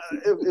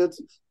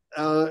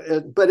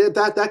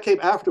came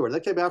afterward.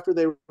 That came after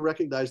they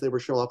recognized they were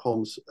Sherlock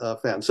Holmes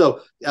fans.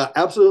 So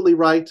absolutely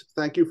right.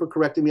 Thank you for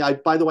correcting me. I,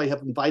 by the way,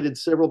 have invited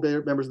several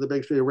members of the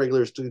Baker Street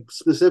Irregulars to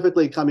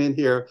specifically come in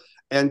here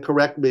and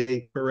correct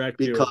me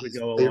because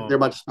they're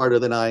much smarter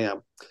than I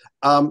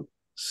am.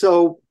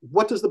 So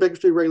what does the Baker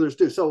Street Irregulars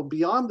do? So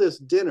beyond this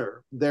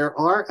dinner, there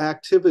are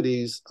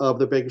activities of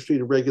the Baker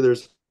Street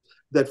Irregulars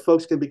that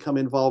folks can become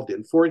involved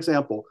in. For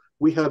example,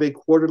 we have a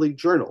quarterly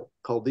journal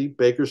called the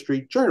Baker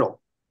Street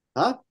Journal.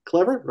 Huh?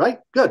 Clever, right?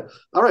 Good.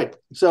 All right.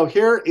 So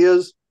here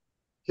is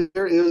an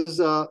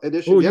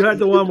issue. Oh, you had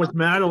the one with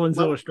Madeline's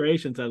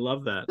illustrations. I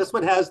love that. This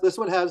one has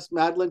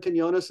Madeline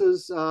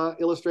Quinonas's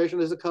illustration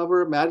as a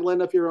cover.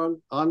 Madeline, if you're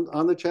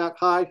on the chat,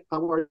 hi,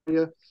 how are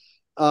you?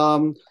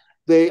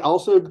 They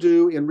also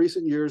do in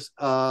recent years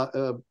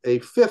a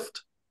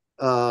fifth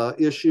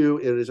issue.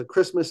 It is a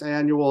Christmas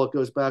annual. It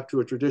goes back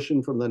to a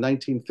tradition from the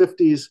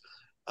 1950s.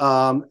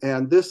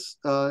 And this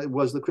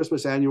was the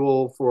Christmas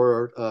annual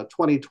for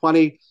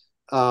 2020.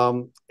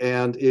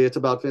 And it's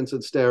about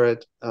Vincent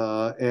Sterrett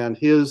and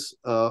his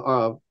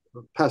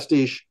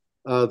pastiche,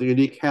 The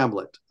Unique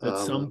Hamlet. That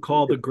some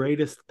call the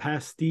greatest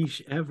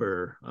pastiche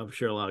ever of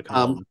Sherlock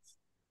Holmes.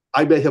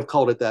 I may have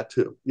called it that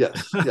too.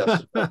 Yes,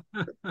 yes.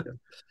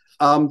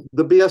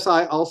 The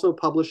BSI also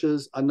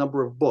publishes a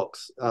number of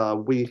books.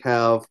 We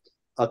have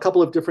a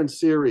couple of different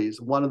series.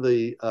 One of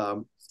the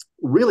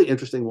really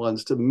interesting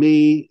ones to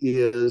me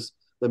is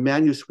the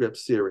manuscript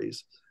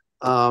series.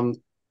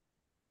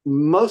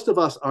 Most of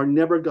us are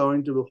never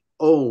going to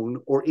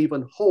own or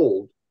even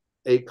hold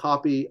a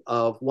copy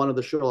of one of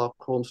the Sherlock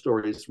Holmes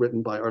stories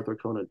written by Arthur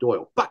Conan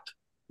Doyle, but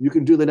you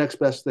can do the next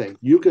best thing.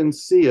 You can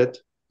see it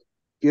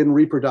in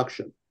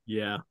reproduction.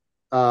 Yeah.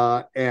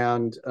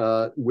 And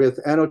with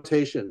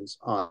annotations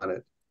on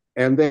it.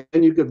 And then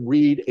you could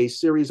read a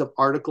series of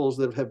articles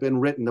that have been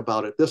written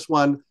about it. This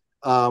one,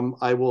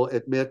 I will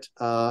admit,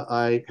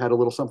 I had a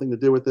little something to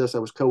do with this. I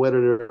was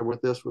co-editor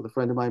with this with a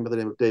friend of mine by the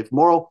name of Dave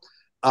Morrill.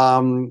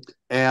 And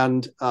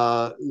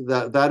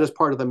that is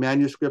part of the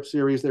manuscript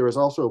series. There is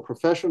also a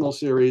professional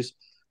series.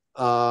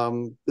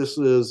 This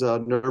is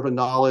Nerve and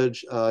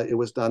Knowledge. It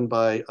was done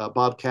by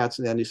Bob Katz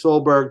and Andy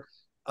Solberg.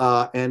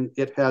 And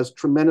it has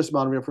tremendous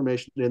amount of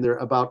information in there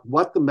about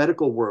what the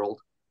medical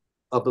world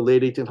of the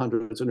late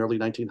 1800s and early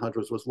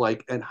 1900s was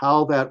like and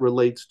how that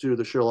relates to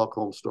the Sherlock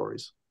Holmes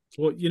stories.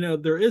 Well, you know,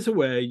 there is a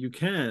way you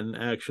can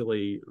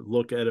actually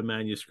look at a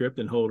manuscript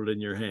and hold it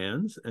in your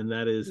hands, and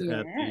that is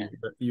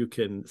you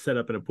can set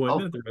up an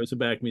appointment at the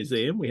Rosenbach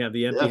Museum. We have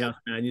the Empty House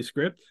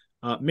manuscript.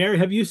 Mary,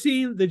 did you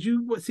see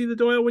the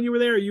Doyle when you were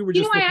there, or you were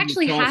You know, just I looking at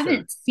actually Chaucer?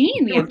 haven't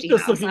seen The You were Empty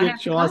just House. looking I at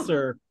have to go.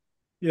 Chaucer,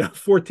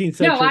 14th No,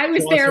 century Chaucer I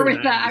was there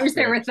with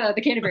manuscripts.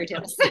 the Canterbury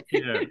Tales.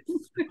 Yeah.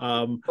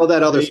 All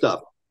that other the,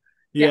 stuff.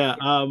 yeah.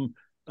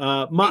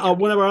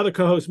 One of our other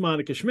co-hosts,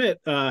 Monica Schmidt,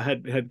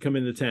 had come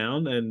into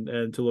town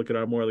and to look at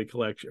our Morley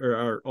collection,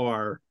 or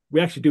our we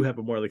actually do have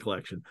a Morley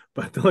collection,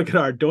 but to look at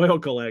our Doyle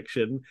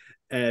collection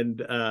and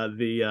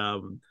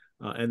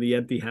the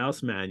Empty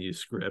House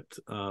manuscript.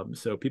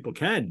 So people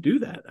can do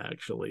that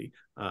actually,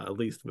 at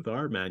least with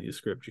our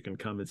manuscript. You can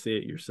come and see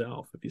it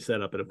yourself if you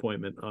set up an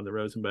appointment on the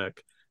Rosenbach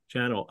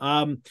channel.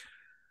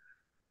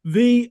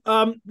 The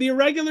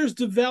Irregulars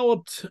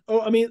developed.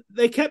 Oh, I mean,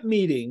 they kept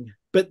meeting,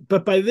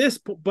 but by this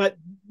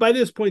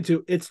point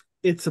too,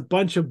 it's a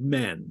bunch of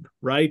men,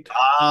 right?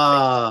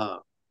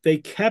 They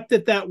kept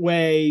it that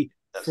way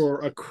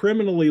for a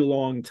criminally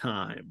long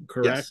time,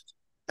 correct? Yes,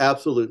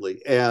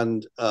 absolutely.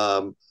 And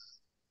so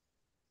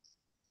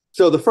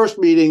the first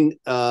meeting,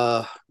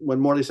 when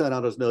Morley sent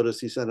out his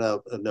notice, he sent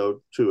out a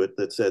note to it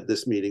that said,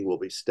 "This meeting will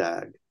be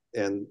stag."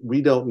 And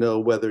we don't know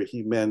whether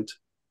he meant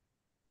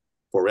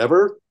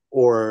forever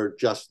or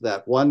just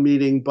that one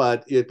meeting,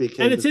 but it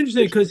became. And it's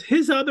interesting because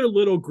his other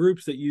little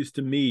groups that used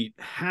to meet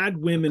had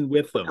women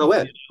with them,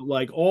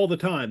 like all the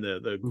time.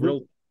 The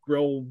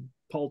grill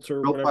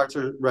Pulitzer,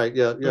 whatever. Right?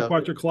 Yeah.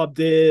 Pulitzer Club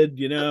did.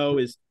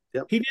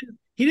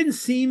 He didn't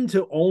seem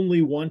to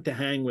only want to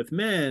hang with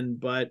men,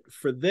 but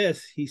for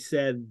this, he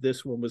said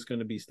this one was going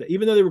to be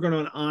even though they were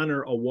going to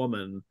honor a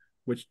woman,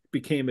 which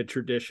became a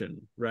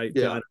tradition, right?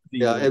 Yeah,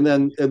 and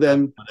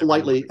then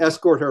politely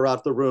escort her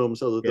out the room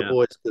so that the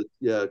boys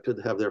could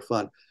have their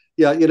fun.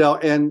 Yeah,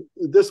 and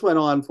this went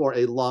on for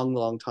a long,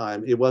 long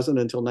time. It wasn't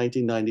until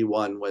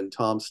 1991 when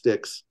Tom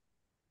Sticks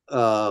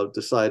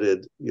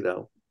decided,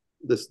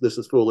 this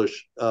is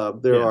foolish.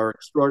 There are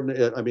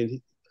extraordinary. I mean,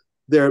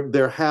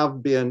 there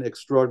have been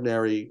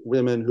extraordinary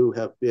women who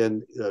have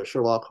been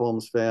Sherlock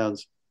Holmes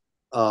fans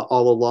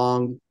all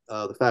along.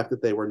 The fact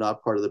that they were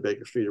not part of the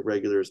Baker Street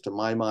Irregulars, to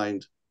my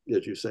mind,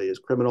 as you say, is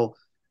criminal,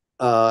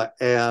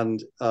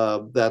 and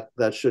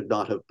that should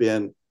not have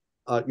been.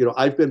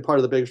 I've been part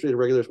of the Baker Street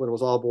Irregulars when it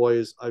was all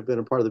boys. I've been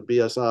a part of the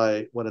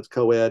BSI when it's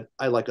co-ed.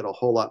 I like it a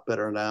whole lot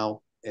better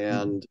now,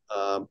 and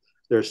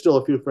there's still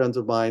a few friends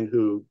of mine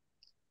who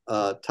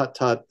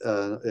tut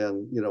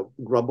and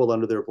grumble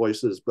under their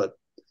voices, but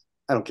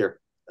I don't care.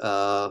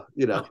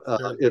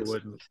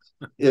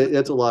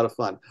 It's a lot of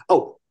fun.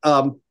 Oh,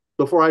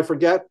 before I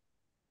forget,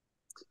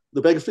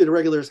 the Baker Street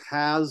Irregulars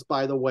has,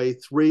 by the way,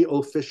 3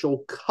 official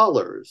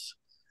colors,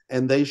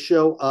 and they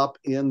show up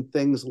in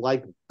things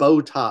like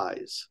bow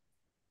ties.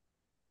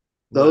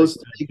 Those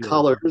 3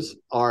 colors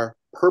are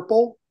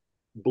purple,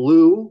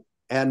 blue,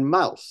 and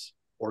mouse,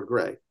 or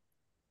gray.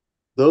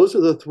 Those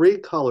are the 3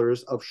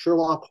 colors of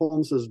Sherlock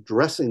Holmes's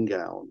dressing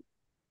gown,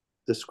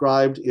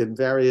 described in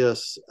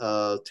various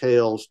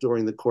tales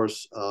during the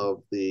course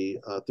of the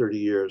 30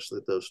 years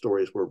that those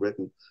stories were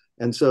written.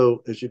 And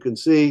so, as you can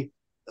see,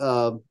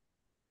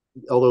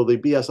 although the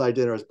BSI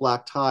dinner is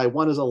black tie,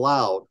 one is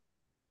allowed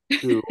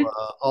to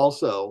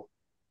also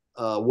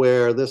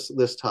wear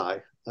this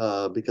tie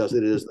because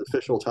it is the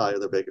official tie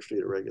of the Baker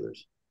Street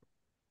Irregulars.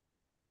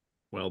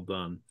 Well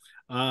done.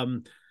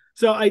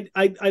 So I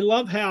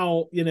love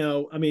how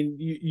I mean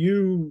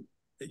you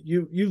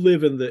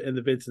live in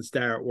the Vincent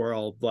Starrett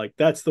world, like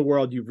that's the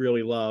world you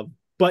really love,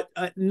 but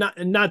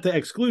not to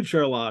exclude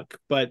Sherlock,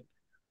 but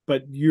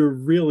you're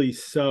really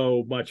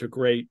so much a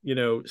great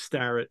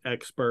Starrett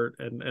expert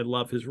and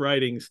love his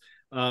writings,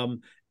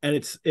 and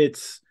it's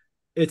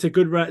a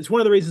good it's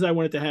one of the reasons I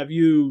wanted to have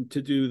you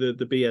to do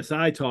the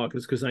BSI talk,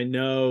 is because I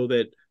know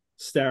that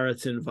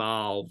Starrett's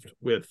involved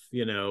with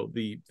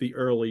the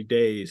early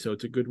days, so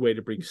it's a good way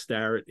to bring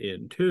Starrett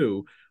in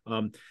too.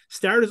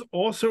 Starrett is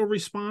also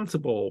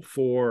responsible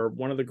for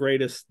one of the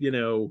greatest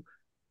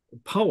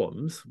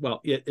poems,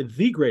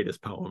 the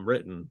greatest poem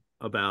written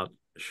about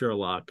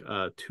Sherlock,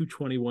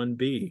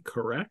 221B,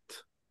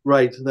 correct?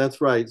 Right,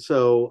 that's right.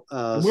 So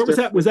where was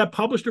that? Was that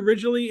published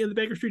originally in the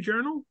Baker Street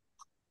Journal?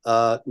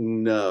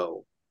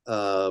 No.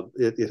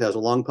 It has a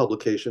long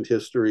publication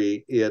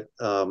history. It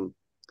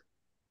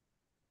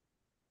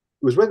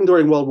was written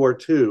during World War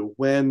II,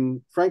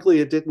 when, frankly,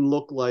 it didn't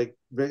look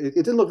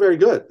very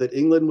good that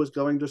England was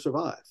going to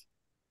survive.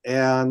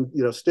 And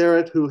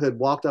Starrett, who had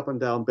walked up and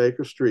down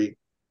Baker Street,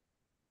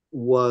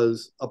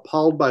 was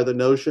appalled by the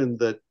notion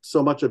that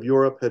so much of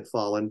Europe had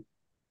fallen,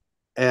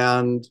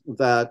 and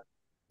that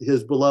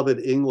his beloved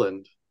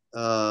England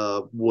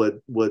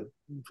would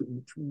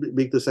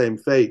meet the same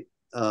fate.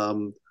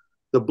 The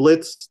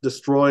Blitz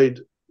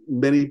destroyed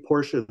many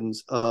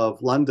portions of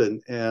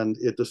London, and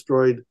it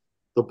destroyed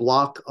the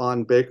block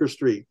on Baker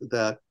Street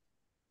that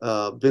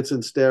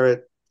Vincent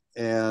Starrett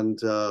and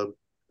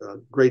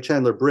Gray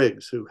Chandler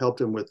Briggs, who helped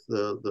him with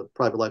the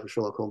Private Life of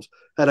Sherlock Holmes,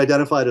 had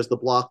identified as the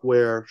block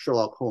where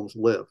Sherlock Holmes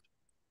lived.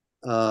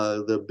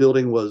 The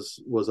building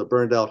was a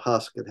burned out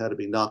husk and had to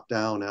be knocked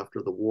down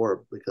after the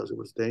war because it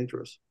was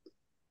dangerous.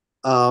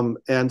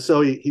 And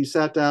so he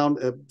sat down.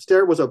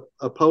 Starrett was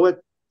a poet.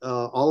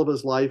 all of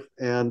his life,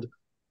 and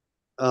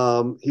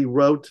he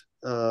wrote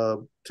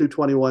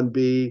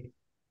 221B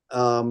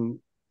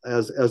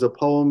as a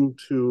poem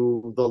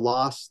to the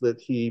loss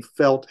that he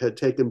felt had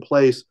taken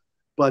place,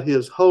 but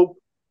his hope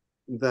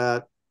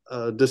that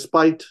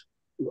despite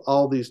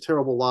all these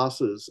terrible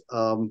losses,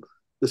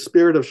 the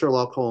spirit of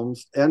Sherlock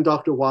Holmes and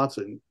Dr.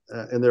 Watson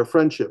and their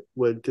friendship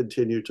would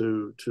continue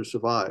to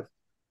survive.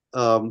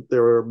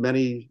 There are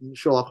many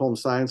Sherlock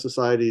Holmes Science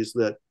Societies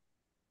that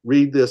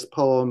read this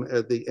poem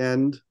at the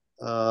end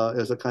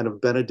as a kind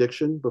of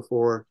benediction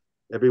before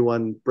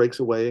everyone breaks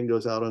away and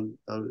goes out on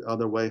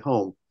their way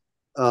home.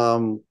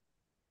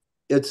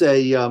 It's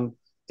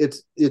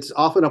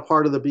often a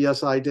part of the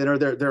BSI dinner.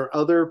 There are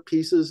other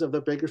pieces of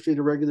the Baker Street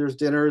Irregulars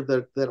dinner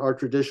that are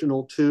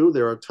traditional too.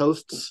 There are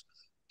toasts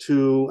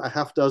to a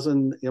half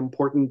dozen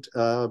important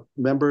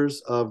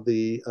members of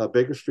the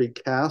Baker Street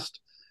cast.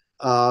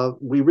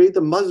 We read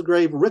the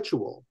Musgrave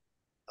Ritual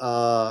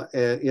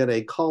in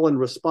a call and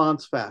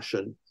response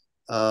fashion.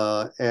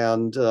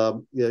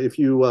 If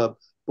you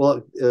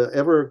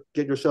ever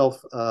get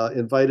yourself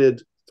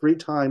invited 3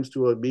 times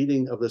to a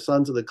meeting of the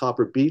Sons of the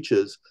Copper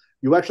Beeches,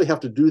 you actually have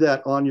to do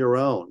that on your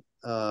own,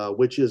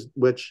 which as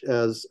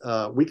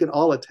we can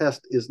all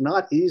attest is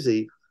not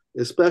easy,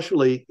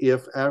 especially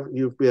if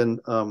you've been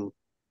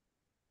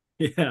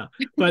yeah,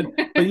 but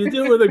you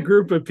do it with a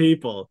group of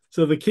people.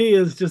 So the key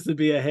is just to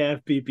be a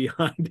half beat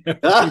behind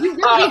everybody.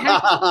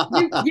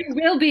 You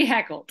will be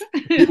heckled.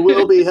 You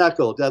will be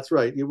heckled. That's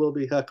right. You will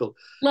be heckled.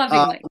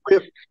 Lovingly.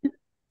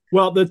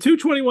 Well, the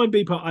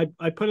 221B poem,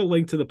 I put a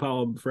link to the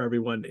poem for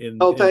everyone in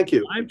thank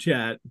you. live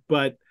chat,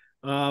 but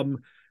I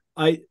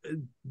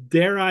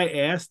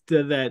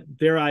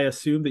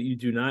assume that you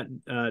do not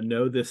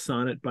know this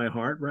sonnet by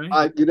heart,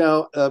 right?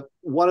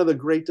 One of the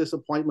great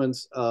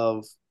disappointments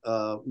of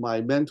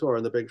my mentor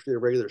in the Baker Street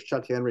Irregulars,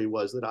 Chuck Henry,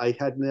 was that I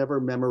had never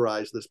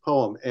memorized this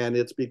poem, and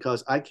it's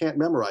because I can't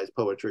memorize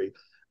poetry.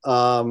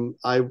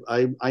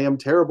 I am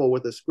terrible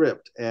with a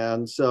script,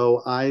 and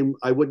so I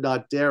would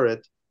not dare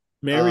it.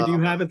 Mary, do you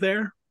have it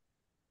there?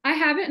 I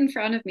have it in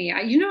front of me.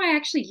 I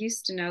actually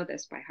used to know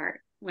this by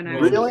heart when I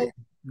was really.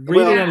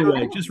 Read it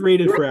anyway. Just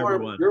read it for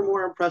everyone. You're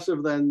more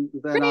impressive than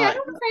Brittany, I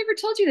don't know if I ever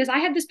told you this. I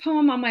had this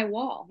poem on my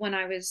wall when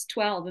I was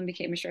 12 and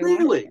became a Sherlock.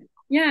 Really?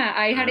 Yeah,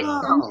 I had it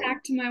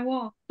tacked to my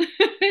wall.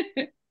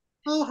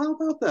 Oh, how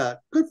about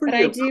that? Good for but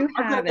you. I do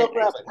have it.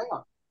 Grab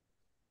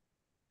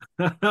it.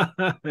 Hang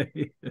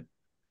on.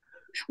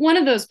 One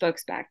of those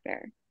books back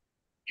there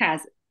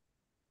has it.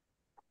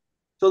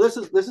 So this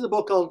is a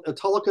book called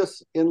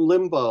Autolycus in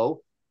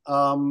Limbo.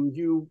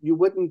 You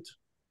wouldn't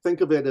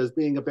think of it as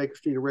being a Baker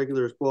Street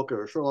Irregulars book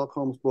or a Sherlock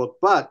Holmes book,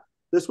 but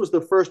this was the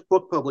first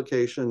book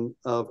publication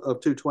of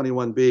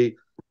 221B.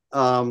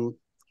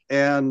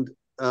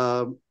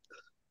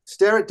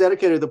 Starrett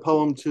dedicated the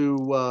poem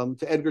to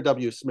Edgar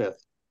W.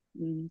 Smith.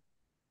 Can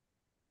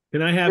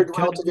I have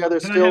together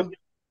still?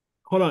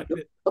 Hold on.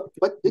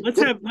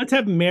 Let's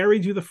have Mary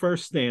do the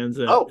first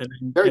stanza. Oh,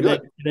 very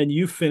good. And then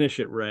you finish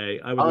it, Ray.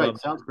 I would All right, love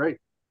sounds great.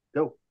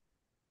 Go.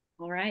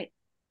 All right.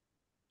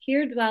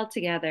 Here dwell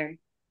together,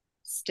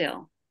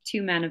 still,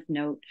 2 men of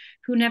note,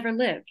 who never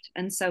lived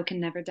and so can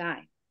never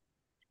die.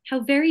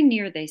 How very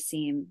near they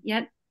seem,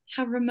 yet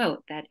how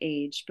remote that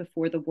age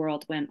before the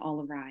world went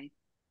all awry.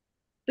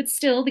 But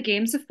still the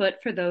game's afoot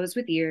for those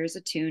with ears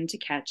attuned to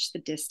catch the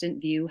distant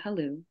view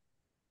halloo.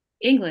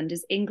 England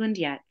is England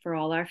yet for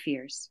all our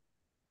fears.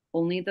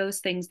 Only those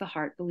things the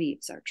heart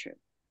believes are true.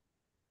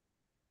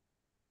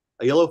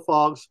 A yellow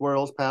fog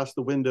swirls past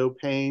the window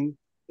pane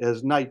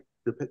as night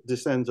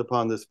descends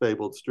upon this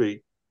fabled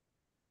street.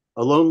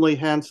 A lonely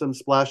hansom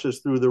splashes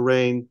through the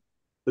rain.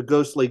 The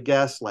ghostly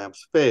gas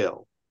lamps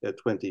fail at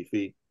 20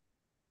 feet.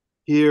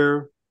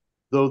 Here,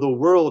 though the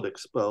world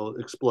explode,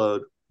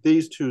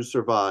 these 2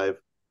 survive,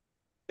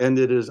 and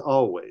it is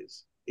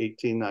always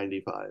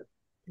 1895.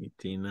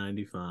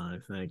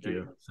 1895. Thank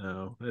you.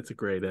 So that's a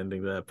great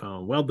ending to that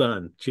poem. Well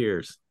done.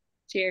 Cheers.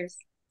 Cheers.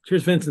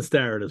 Cheers, Vincent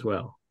Starrett, as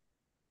well.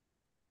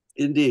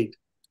 Indeed.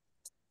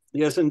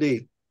 Yes,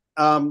 indeed.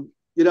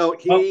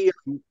 He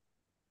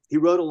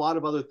wrote a lot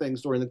of other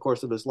things during the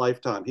course of his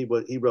lifetime. He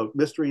wrote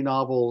mystery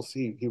novels.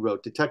 He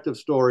wrote detective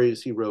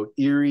stories. He wrote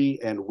eerie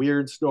and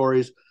weird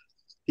stories.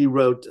 He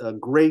wrote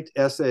great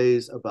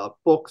essays about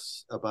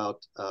books,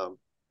 about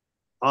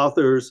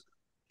authors.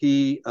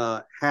 He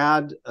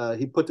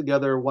put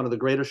together one of the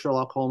greatest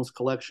Sherlock Holmes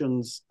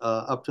collections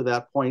up to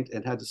that point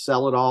and had to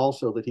sell it all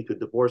so that he could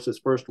divorce his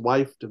first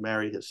wife to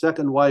marry his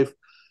second wife.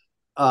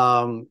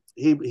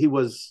 He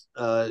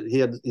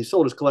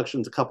sold his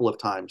collections a couple of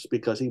times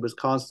because he was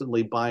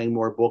constantly buying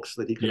more books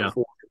that he could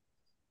afford.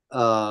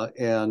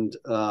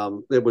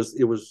 It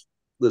was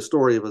the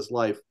story of his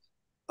life.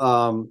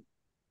 Now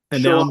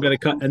I'm going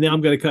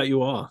to cut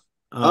you off.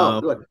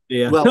 Good.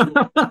 Yeah.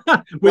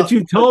 Which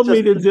you told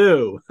me to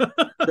do.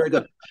 Very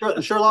good.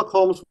 Sherlock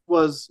Holmes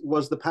was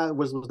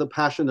the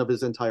passion of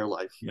his entire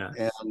life. Yes.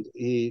 And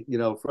he,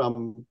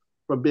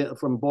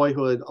 from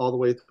boyhood all the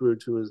way through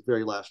to his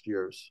very last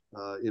years,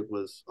 it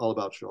was all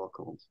about Sherlock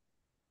Holmes.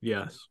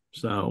 Yes.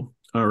 So,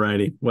 all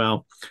righty.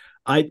 Well,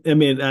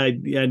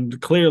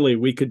 And clearly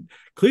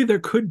there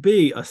could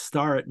be a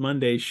star at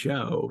Monday's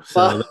show.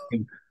 So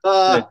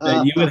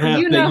that you would have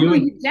You know who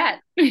you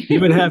get. you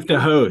would have to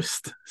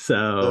host.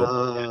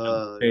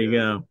 So there you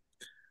Yeah.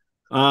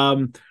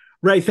 go.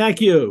 Ray, thank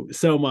you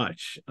so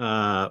much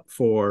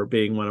for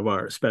being one of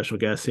our special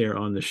guests here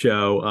on the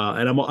show.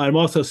 And I'm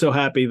also so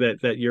happy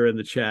that you're in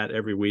the chat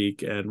every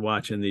week and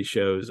watching these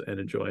shows and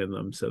enjoying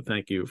them. So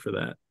thank you for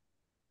that.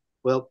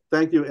 Well,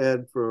 thank you,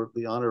 Ed, for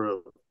the honor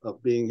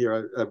of being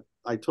here.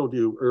 I told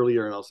you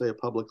earlier, and I'll say it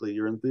publicly,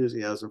 your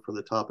enthusiasm for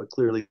the topic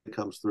clearly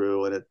comes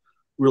through, and it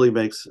really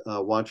makes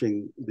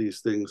watching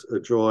these things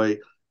a joy.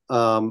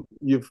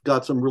 You've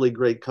got some really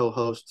great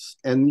co-hosts,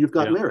 and you've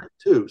got Mary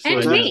too. So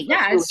and me,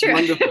 yeah, it's true.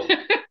 Wonderful.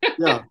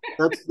 Yeah,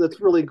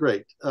 that's really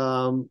great.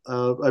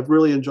 I've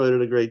really enjoyed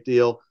it a great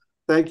deal.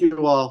 Thank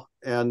you all,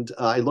 and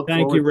I look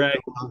forward Ray.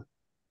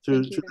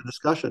 to the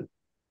discussion.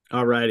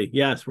 All righty.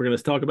 Yes, we're going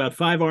to talk about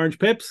 5 orange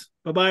pips.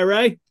 Bye-bye,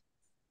 Ray.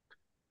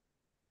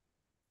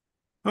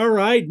 All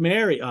right,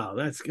 Mary. Oh,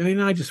 that's.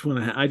 I just want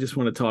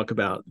to talk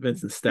about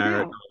Vincent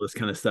Starrett and all this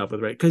kind of stuff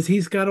with Ray, because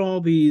he's got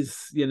all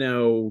these, he's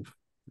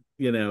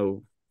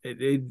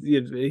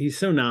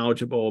so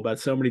knowledgeable about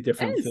so many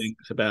different things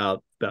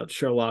about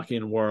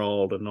Sherlockian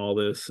world and all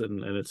this,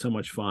 and it's so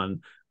much fun.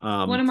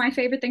 One of my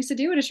favorite things to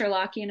do at a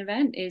Sherlockian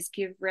event is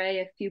give Ray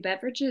a few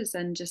beverages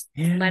and just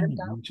let him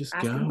go,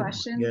 ask him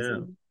questions. Yeah.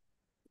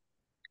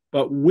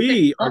 But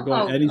we are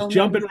going, and he's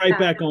jumping right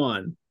back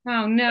on.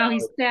 Oh no,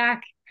 he's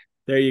back.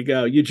 There you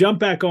go. You jump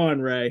back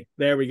on, Ray.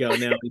 There we go.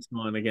 Now he's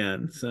on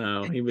again.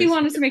 So he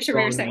wanted to make sure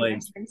we were saying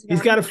nice things.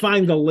 He's got to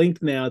find the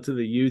link now to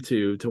the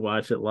YouTube to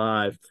watch it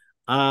live.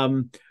 But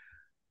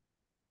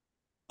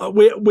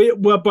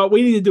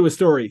we need to do a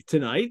story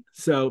tonight.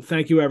 So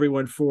thank you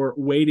everyone for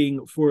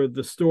waiting for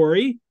the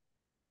story.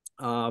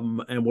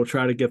 And we'll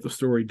try to get the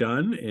story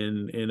done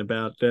in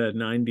about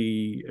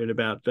 90.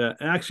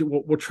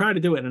 Actually, we'll try to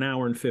do it in an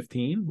hour and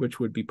 15, which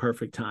would be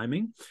perfect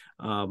timing.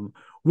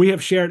 We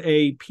have shared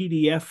a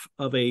PDF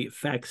of a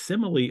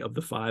facsimile of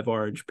the 5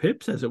 Orange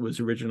Pips as it was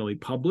originally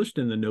published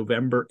in the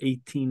November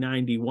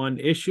 1891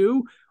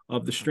 issue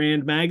of the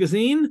Strand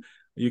Magazine.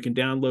 You can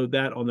download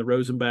that on the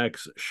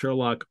Rosenbach's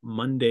Sherlock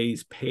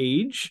Mondays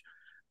page.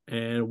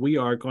 And we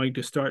are going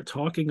to start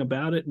talking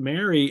about it,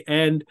 Mary.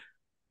 And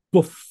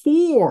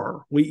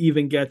before we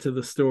even get to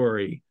the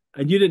story,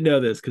 and you didn't know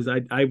this because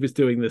I was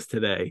doing this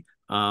today,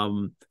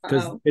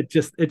 because it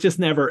just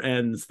never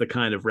ends, the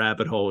kind of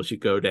rabbit holes you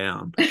go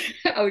down.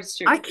 Oh, it's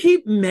true. I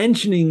keep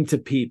mentioning to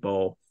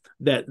people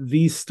that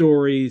these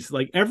stories,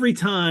 like every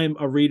time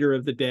a reader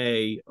of the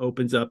day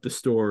opens up the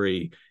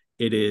story,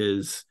 it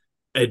is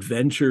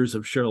Adventures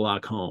of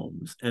Sherlock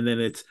Holmes, and then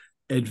it's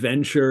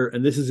adventure,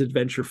 and this is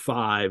adventure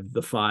 5,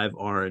 the 5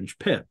 Orange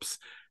Pips.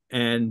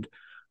 And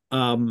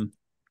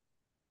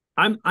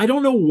I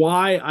don't know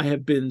why I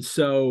have been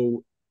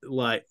so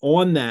like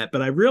on that,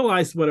 but I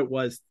realized what it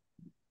was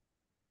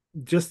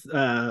just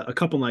a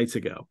couple nights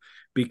ago,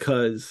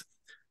 because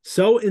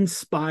so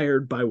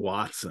inspired by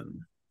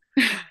Watson.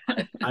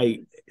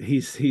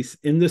 He's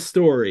in the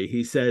story.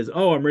 He says,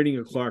 "Oh, I'm reading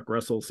a Clark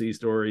Russell sea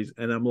stories,"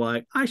 and I'm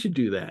like, I should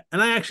do that.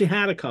 And I actually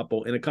had a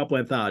couple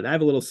anthologies. I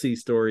have a little sea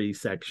story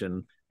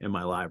section in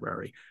my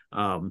library,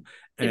 and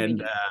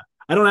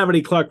I don't have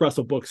any Clark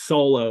Russell books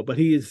solo, but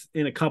he is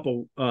in a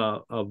couple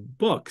of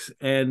books,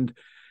 and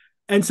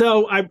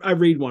so I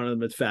read one of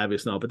them. It's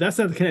fabulous, but that's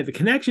not the connection. The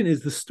connection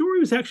is the story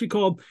was actually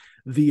called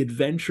 "The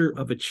Adventure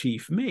of a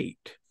Chief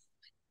Mate,"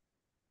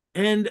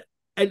 and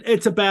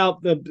it's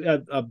about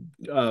a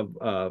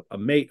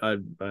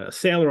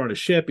sailor on a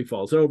ship. He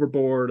falls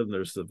overboard, and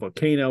there's the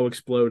volcano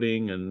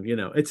exploding, and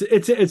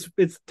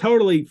it's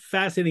totally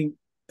fascinating,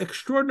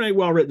 extraordinarily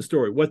well written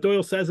story. What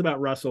Doyle says about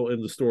Russell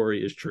in the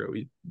story is true.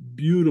 He's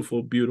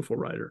beautiful, beautiful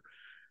writer.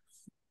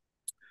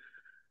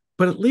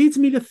 But it leads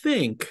me to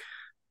think,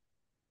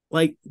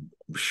 like,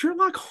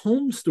 Sherlock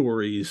Holmes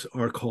stories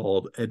are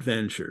called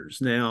adventures.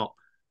 Now,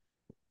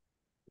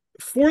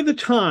 for the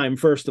time,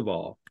 first of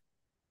all,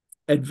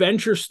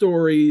 adventure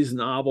stories,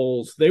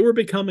 novels, they were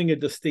becoming a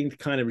distinct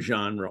kind of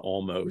genre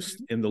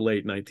almost in the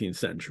late 19th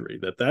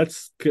century.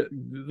 That's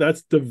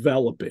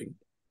developing.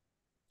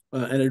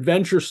 An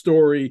adventure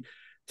story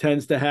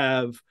tends to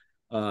have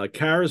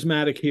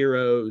charismatic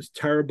heroes,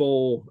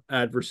 terrible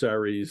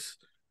adversaries,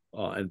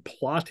 and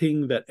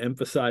plotting that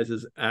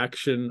emphasizes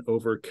action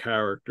over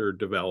character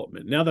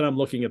development. Now that I'm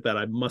looking at that,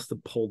 I must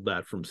have pulled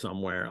that from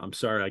somewhere. I'm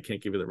sorry, I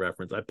can't give you the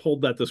reference. I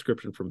pulled that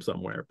description from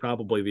somewhere,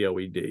 probably the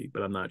OED,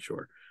 but I'm not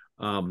sure.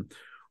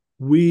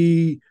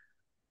 We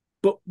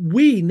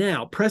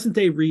now, present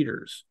day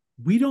readers,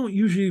 we don't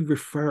usually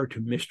refer to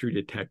mystery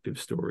detective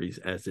stories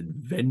as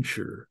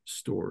adventure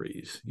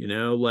stories.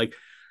 Like,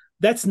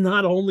 that's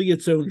not only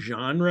its own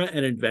genre,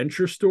 an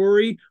adventure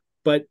story,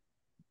 but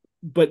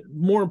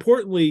more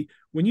importantly,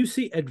 when you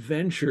see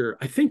adventure,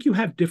 I think you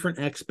have different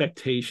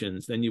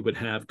expectations than you would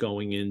have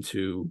going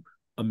into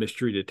a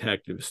mystery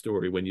detective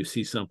story when you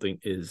see something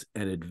is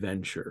an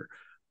adventure.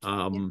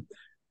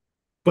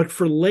 But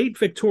for late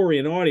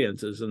Victorian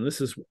audiences, and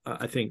this is,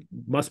 I think,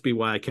 must be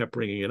why I kept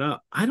bringing it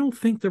up, I don't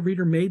think the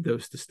reader made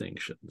those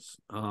distinctions.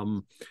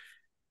 In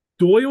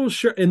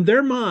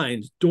their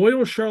minds,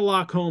 Doyle's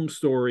Sherlock Holmes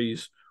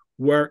stories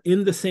were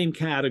in the same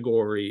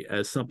category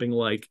as something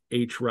like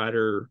H.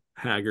 Rider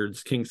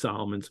Haggard's King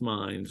Solomon's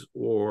Mines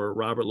or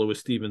Robert Louis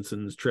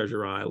Stevenson's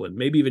Treasure Island,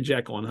 maybe even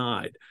Jekyll and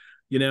Hyde,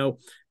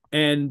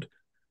 and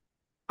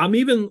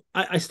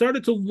I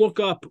started to look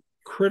up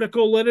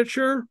critical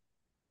literature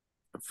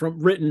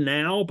written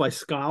now by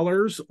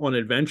scholars on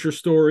adventure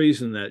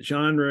stories and that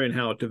genre and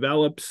how it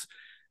develops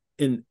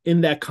in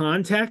that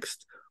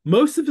context.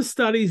 Most of the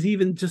studies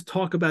even just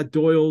talk about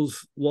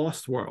Doyle's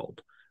Lost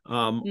World,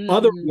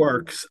 other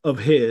works of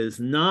his,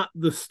 not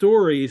the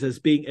stories as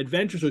being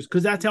adventure stories,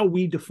 because that's how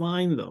we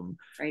define them.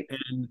 Right.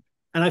 And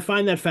I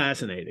find that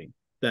fascinating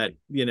that,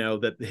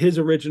 that his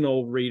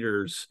original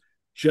readers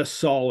just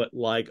saw it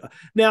like.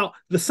 Now,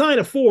 The Sign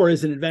of Four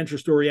is an adventure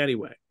story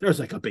anyway. There's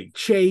like a big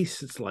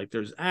chase. It's like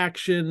there's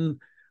action.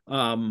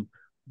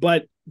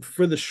 But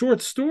for the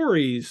short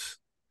stories,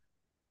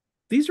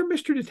 these are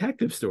mystery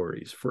detective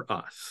stories for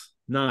us,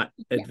 not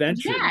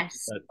adventure.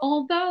 Yes. But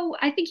although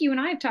I think you and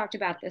I have talked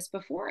about this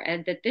before,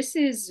 Ed, that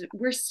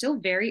we're still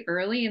very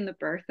early in the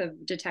birth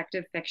of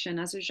detective fiction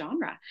as a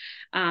genre.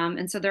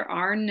 And so there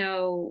are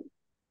no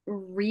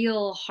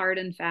real hard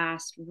and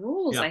fast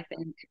rules, I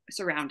think,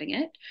 surrounding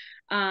it.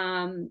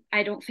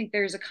 I don't think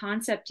there's a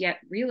concept yet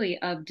really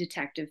of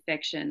detective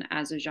fiction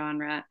as a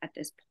genre at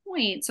this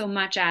point, so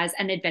much as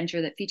an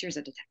adventure that features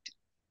a detective.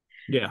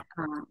 Yeah.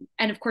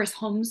 And of course,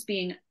 Holmes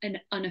being an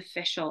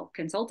unofficial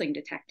consulting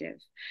detective,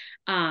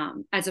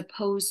 as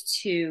opposed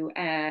to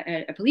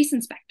a police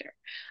inspector,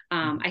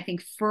 I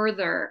think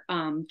further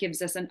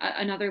gives us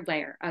another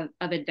layer of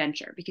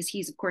adventure, because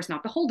he's, of course,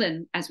 not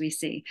beholden, as we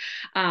see,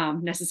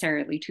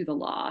 necessarily to the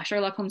law.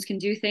 Sherlock Holmes can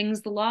do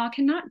things the law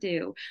cannot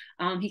do.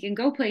 He can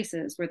go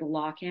places where the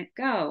law can't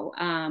go.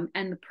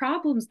 And the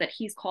problems that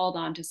he's called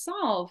on to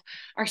solve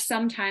are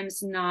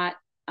sometimes not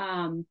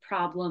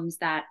problems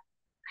that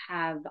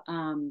have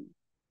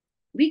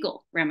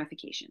legal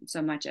ramifications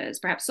so much as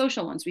perhaps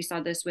social ones. We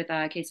saw this with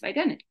a Case of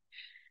Identity.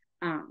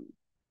 And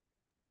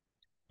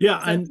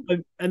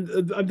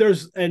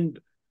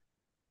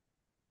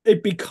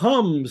it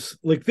becomes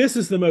like, this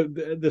is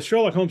the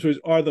Sherlock Holmes stories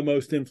are the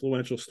most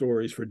influential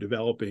stories for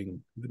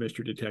developing the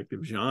mystery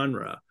detective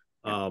genre.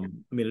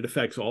 It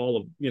affects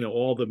all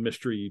the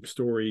mystery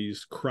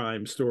stories,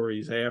 crime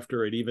stories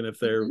after it, even if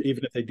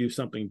they do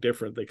something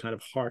different, they kind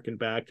of harken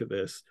back to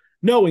this,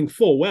 knowing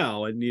full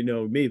well, and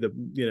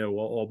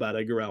all about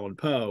Edgar Allan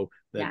Poe,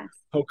 that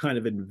Poe kind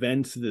of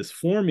invents this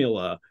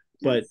formula,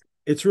 but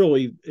it's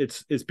really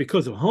it's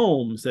because of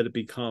Holmes that it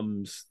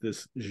becomes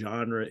this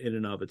genre in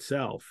and of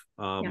itself.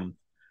 But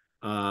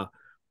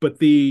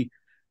the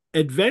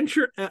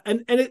adventure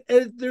and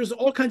there's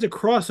all kinds of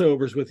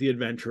crossovers with the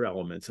adventure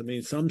elements. I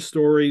mean, some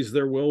stories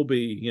there will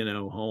be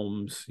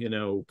Holmes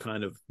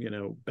kind of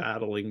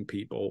battling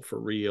people for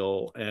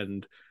real,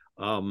 and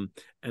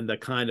the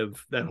kind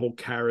of that whole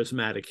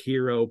charismatic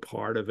hero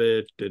part of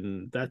it,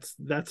 and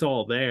that's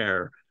all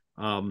there.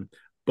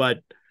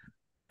 But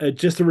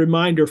just a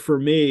reminder for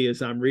me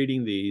as I'm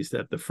reading these,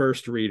 that the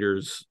first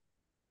readers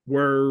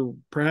were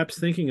perhaps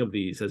thinking of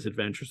these as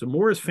adventures, and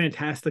more as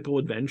fantastical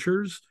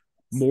adventures,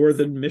 more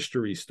than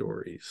mystery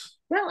stories.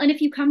 Well, and if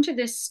you come to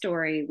this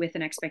story with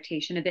an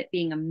expectation of it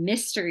being a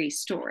mystery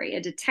story,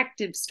 a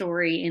detective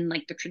story in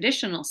like the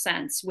traditional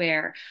sense,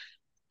 where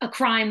a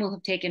crime will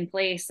have taken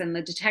place and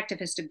the detective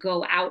has to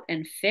go out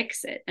and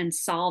fix it and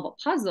solve a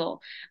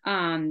puzzle,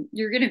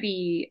 you're going to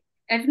be,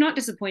 if not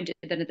disappointed,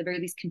 then at the very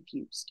least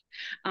confused.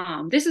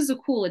 This is a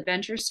cool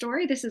adventure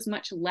story. This is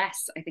much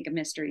less, I think, a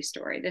mystery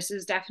story. This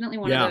is definitely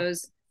one of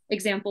those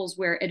examples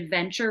where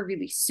adventure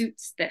really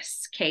suits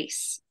this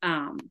case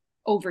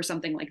over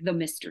something like the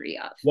mystery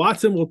of.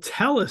 Watson will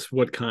tell us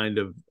what kind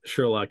of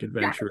Sherlock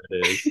adventure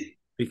it is,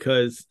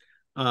 because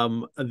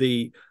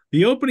the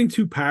opening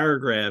two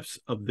paragraphs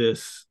of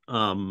this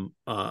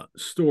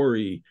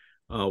story,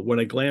 when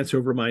I glance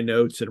over my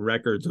notes and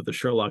records of the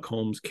Sherlock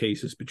Holmes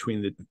cases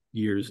between the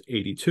years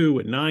 82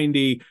 and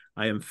 90,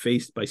 I am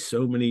faced by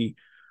so many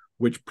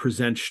which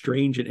present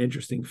strange and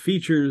interesting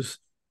features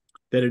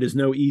that it is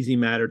no easy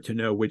matter to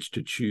know which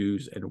to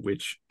choose and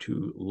which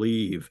to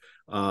leave.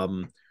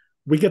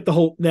 We get the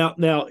whole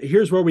now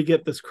here's where we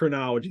get this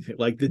chronology thing,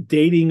 like the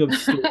dating of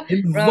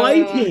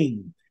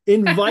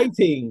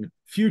inviting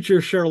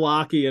future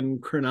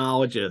Sherlockian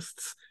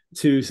chronologists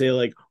to say,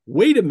 like,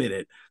 wait a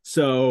minute,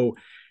 so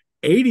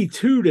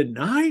 82 to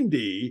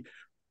 90,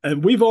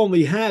 and we've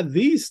only had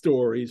these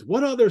stories.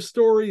 What other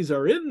stories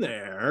are in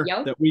there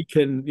that we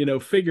can,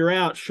 figure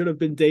out should have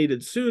been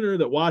dated sooner,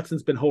 that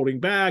Watson's been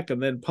holding back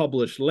and then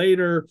published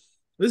later?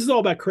 This is all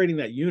about creating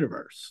that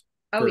universe.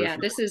 Oh yeah,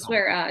 this is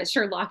where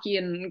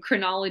Sherlockian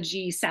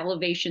chronology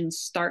salivation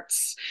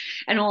starts,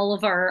 and all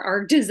of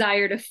our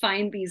desire to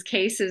find these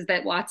cases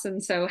that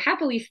Watson so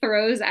happily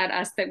throws at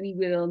us that we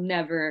will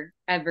never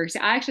ever see.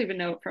 I actually have a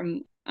note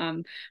from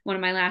one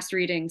of my last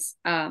readings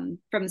from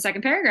the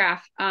second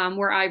paragraph,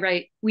 where I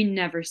write, "We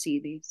never see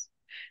these."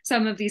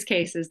 Some of these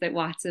cases that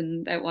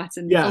Watson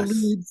Yes.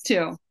 alludes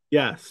to.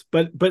 Yes,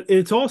 but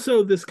it's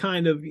also this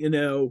kind of,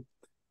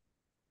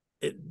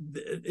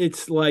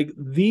 it's like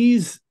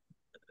these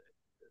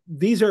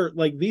are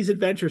like these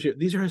adventures here.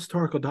 These are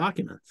historical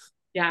documents.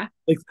 Yeah.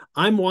 Like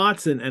I'm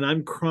Watson and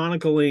I'm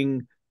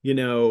chronicling,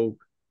 these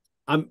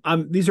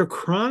are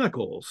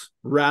chronicles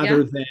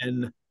rather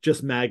than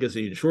just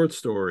magazine short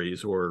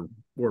stories or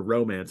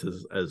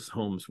romances, as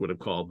Holmes would have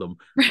called them,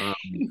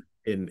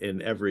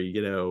 in every,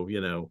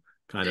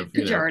 kind of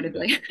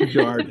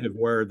pejorative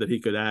word that he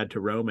could add to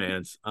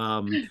romance.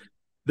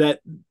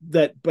 But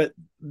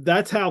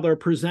that's how they're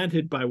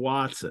presented by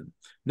Watson.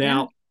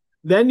 Now,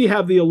 then you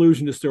have the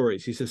allusion to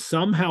stories. He says,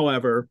 some,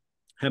 however,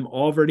 have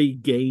already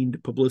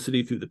gained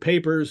publicity through the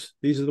papers.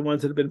 These are the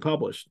ones that have been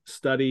published: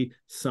 Study,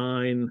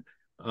 Sign,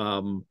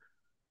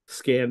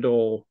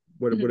 Scandal,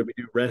 what did we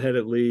do?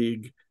 Redheaded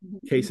League,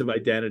 Case of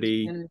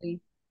Identity,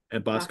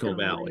 and Boscombe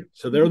Valley.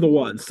 So they're the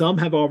ones. Some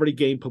have already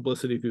gained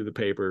publicity through the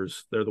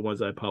papers. They're the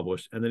ones I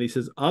published. And then he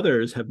says,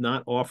 others have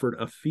not offered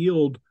a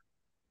field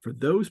for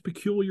those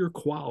peculiar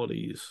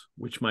qualities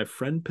which my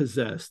friend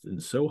possessed in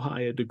so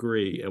high a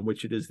degree, and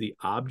which it is the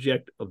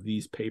object of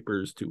these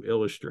papers to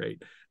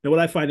illustrate. Now, what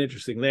I find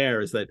interesting there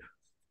is that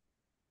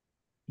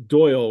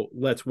Doyle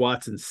lets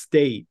Watson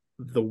state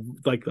no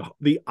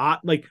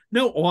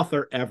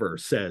author ever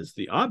says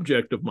the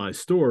object of my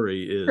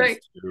story is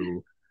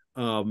to,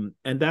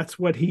 and that's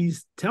what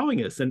he's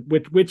telling us, and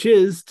which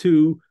is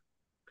to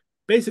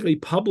basically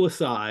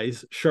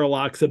publicize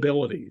Sherlock's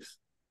abilities.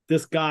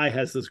 This guy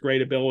has this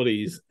great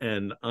abilities,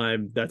 and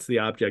that's the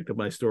object of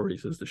my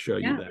stories, is to show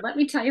you that. Let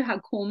me tell you how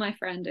cool my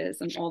friend is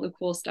and all the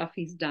cool stuff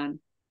he's done.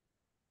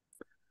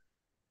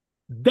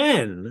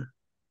 Then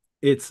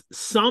it's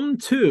some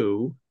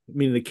too, I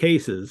mean the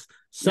cases,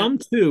 some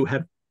too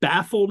have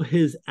baffled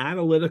his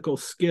analytical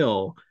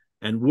skill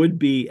and would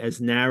be as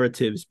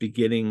narratives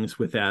beginnings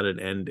without an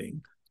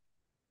ending.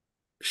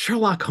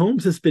 Sherlock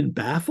Holmes has been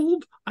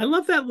baffled? I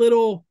love that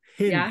little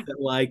hint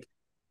that like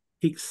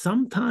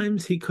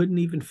sometimes he couldn't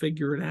even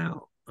figure it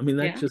out. I mean,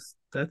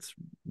 that's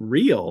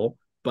real,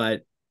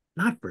 but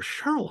not for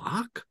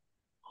Sherlock.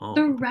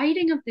 The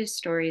writing of this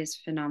story is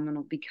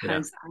phenomenal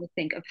because I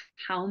think of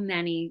how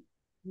many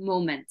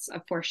moments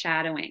of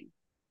foreshadowing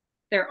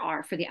there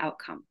are for the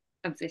outcome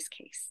of this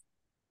case.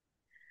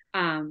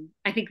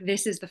 I think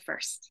this is the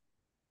first.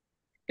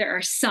 There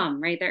are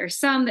some, right? There are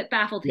some that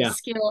baffled his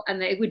skill,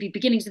 and it would be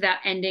beginnings without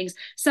endings.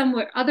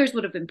 Others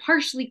would have been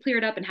partially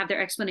cleared up and have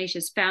their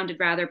explanations founded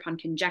rather upon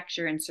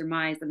conjecture and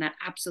surmise than that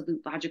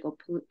absolute logical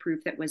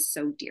proof that was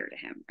so dear to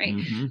him, right?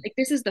 Like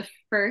this is the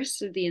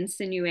first of the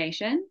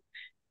insinuation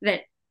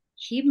that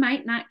he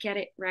might not get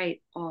it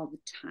right all the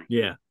time.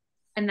 Yeah.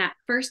 And that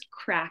first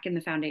crack in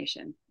the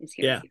foundation is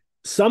here. Yeah.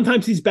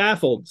 Sometimes he's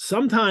baffled.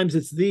 Sometimes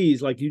it's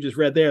these, like you just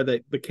read there,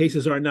 that the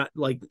cases are not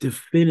like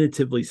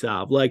definitively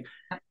solved. Like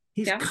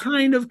he's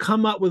kind of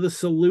come up with a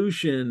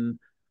solution,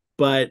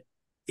 but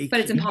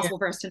it's impossible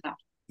for us to know.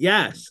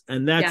 Yes.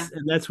 And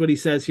that's what he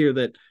says here,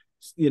 that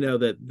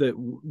that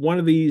one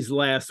of these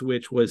last,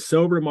 which was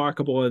so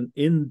remarkable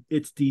in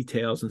its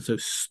details and so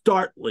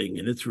startling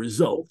in its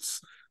results,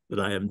 that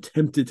I am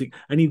tempted to,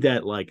 I need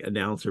that like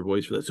announcer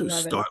voice for that. So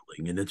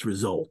startling in its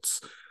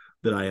results,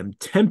 that I am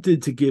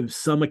tempted to give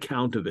some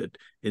account of it,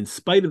 in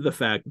spite of the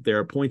fact that there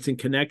are points in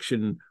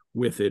connection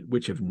with it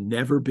which have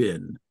never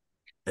been,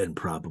 and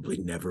probably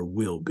never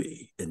will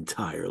be,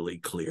 entirely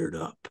cleared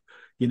up.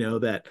 And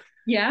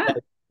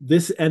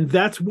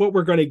that's what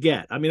we're going to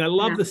get. I mean, I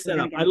love the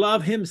setup. I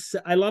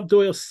love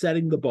Doyle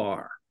setting the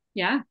bar.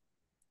 Yeah.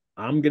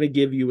 I'm going to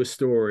give you a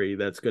story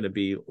that's going to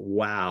be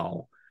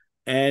wow.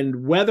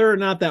 And whether or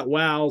not that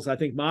wows, I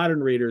think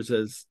modern readers,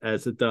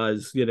 as it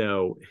does,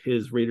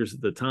 his readers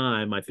at the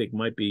time, I think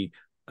might be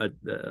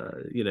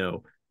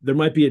there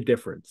might be a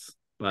difference.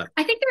 But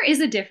I think there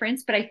is a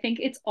difference, but I think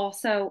it's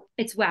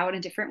wow in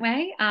a different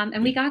way.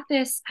 And we got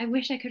this, I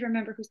wish I could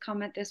remember whose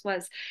comment this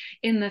was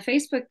in the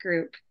Facebook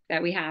group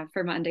that we have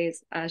for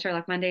Mondays,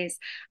 Sherlock Mondays.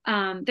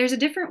 There's a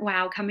different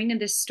wow coming to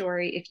this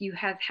story if you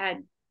have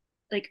had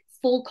like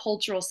full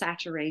cultural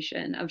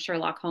saturation of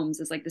Sherlock Holmes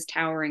as like this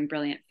towering,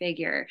 brilliant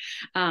figure.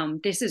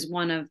 This is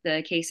one of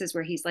the cases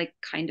where he's like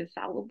kind of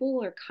fallible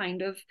or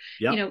kind of,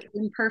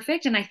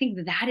 imperfect. And I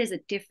think that is a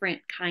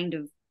different kind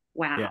of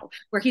wow,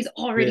 where he's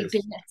already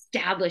been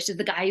established as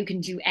the guy who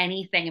can do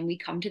anything. And we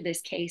come to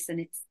this case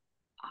and it's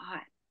odd.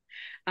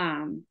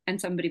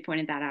 And somebody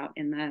pointed that out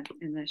in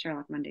the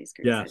Sherlock Mondays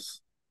group. Yes.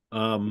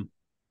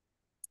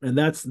 And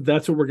that's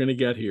what we're going to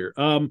get here.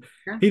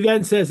 He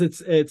then says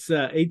it's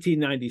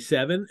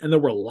 1897, and there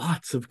were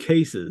lots of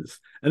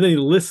cases, and then he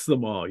lists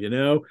them all.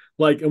 And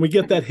we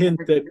get that hint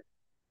that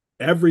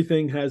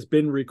everything has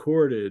been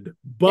recorded,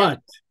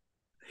 but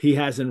he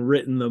hasn't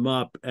written them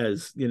up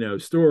as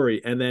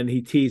story. And then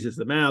he teases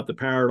them out: the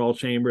Paradol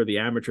Chamber, the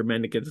Amateur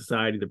Mendicant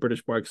Society, the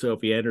British Bark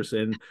Sophie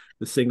Anderson,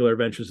 the Singular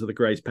Adventures of the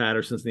Grace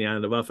Pattersons, the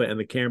Island of Uffa, and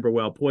the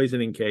Camberwell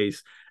poisoning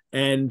case,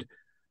 and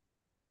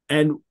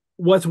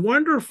what's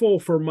wonderful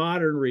for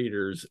modern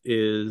readers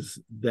is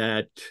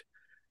that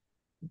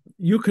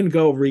you can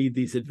go read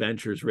these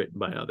adventures written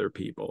by other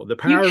people. The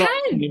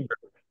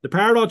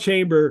Paradox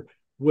Chamber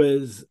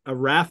was a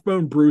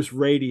Rathbone Bruce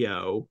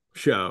radio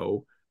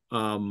show,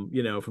 from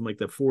like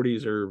the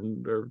 40s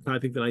or I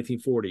think the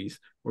 1940s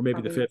or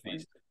maybe the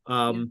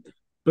 50s.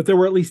 But there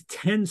were at least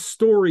 10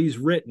 stories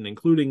written,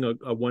 including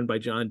a one by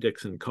John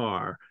Dixon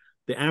Carr.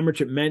 The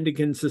Amerchant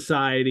Mendicant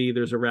Society,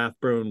 there's a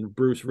Rathbone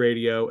Bruce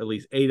radio, at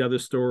least 8 other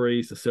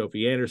stories. The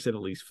Sophie Anderson,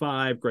 at least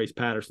 5. Grace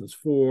Patterson's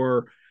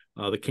 4.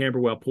 The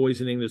Camberwell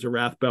Poisoning, there's a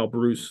Rathbone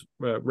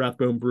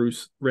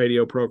Bruce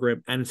radio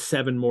program, and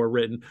 7 more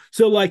written.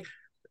 So like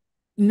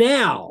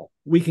now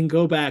we can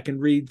go back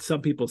and read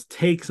some people's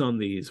takes on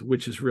these,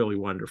 which is really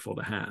wonderful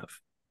to have.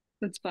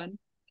 That's fun.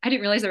 I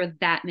didn't realize there were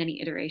that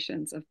many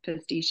iterations of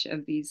pastiche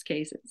of these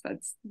cases.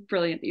 That's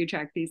brilliant that you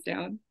tracked these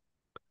down.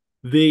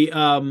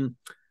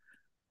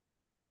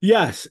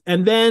 Yes,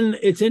 and then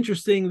it's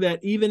interesting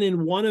that even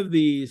in one of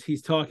these,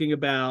 he's talking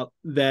about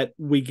that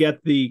we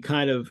get the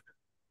kind of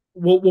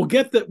we'll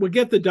get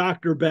the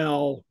Dr.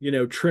 Bell,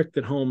 trick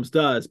that Holmes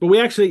does, but we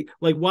actually,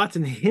 like,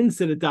 Watson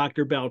hints at a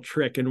Dr. Bell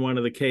trick in one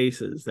of the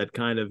cases, that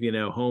kind of,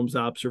 Holmes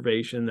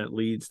observation that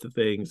leads to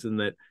things,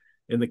 and that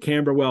in the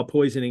Camberwell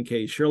poisoning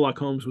case, Sherlock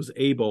Holmes was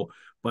able,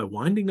 by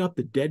winding up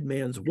the dead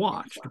man's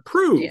watch, to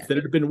prove that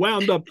it had been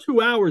wound up 2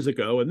 hours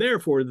ago, and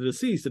therefore the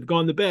deceased had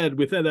gone to bed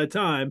within that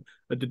time,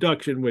 a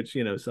deduction which,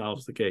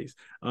 solves the case.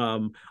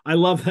 I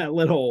love that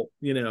little,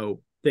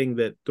 thing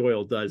that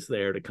Doyle does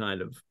there to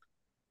kind of,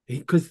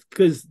 because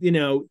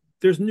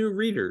there's new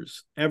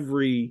readers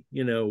every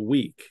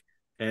week,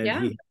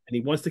 and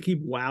he wants to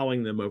keep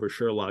wowing them over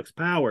Sherlock's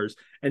powers.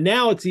 And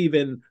now it's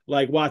even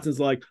like Watson's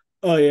like,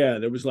 oh yeah,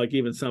 there was like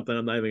even something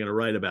I'm not even going to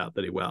write about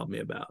that he wowed me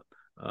about.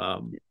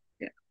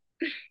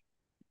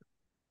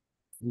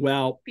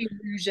 Well, the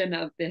illusion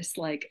of this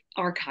like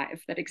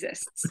archive that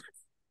exists,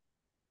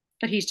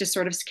 that he's just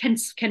sort of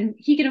can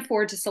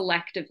afford to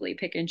selectively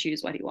pick and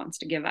choose what he wants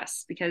to give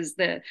us, because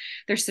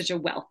there's such a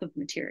wealth of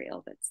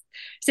material that's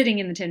sitting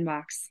in the tin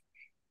box.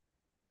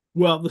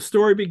 Well, the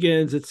story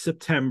begins, it's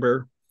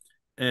September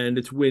and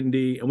it's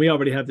windy, and we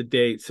already have the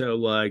date, so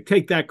like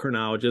take that,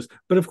 chronologist.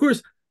 But of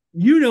course,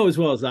 as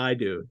well as I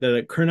do that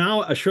a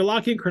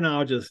Sherlockian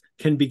chronologist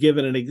can be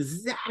given an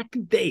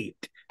exact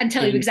date and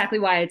tell you exactly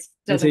why it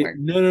doesn't work.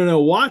 No.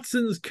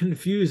 Watson's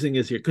confusing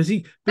us here because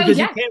he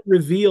can't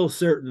reveal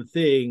certain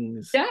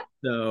things. Yeah.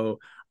 So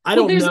I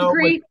don't know.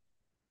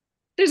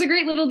 There's a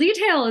great little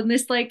detail in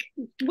this, like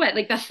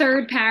the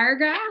third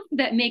paragraph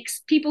that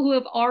makes people who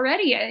have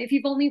already, if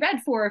you've only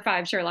read 4 or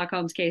 5 Sherlock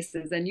Holmes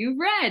cases and you've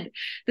read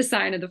The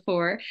Sign of the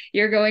Four,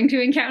 you're going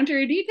to encounter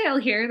a detail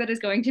here that is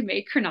going to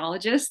make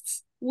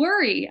chronologists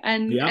worry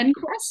and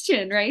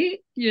question, right?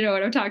 You know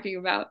what I'm talking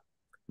about.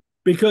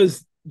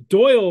 Because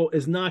Doyle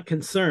is not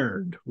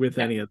concerned with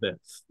any of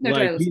this.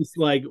 No, he's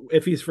like,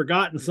 if he's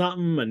forgotten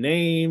something, a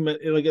name,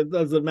 like it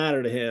doesn't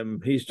matter to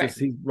him. He's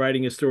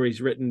writing a story. He's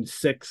written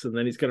 6, and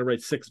then he's going to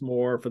write 6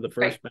 more for the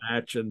first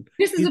batch. And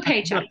this is a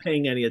paycheck. Not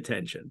paying any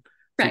attention.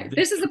 Right.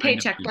 This is a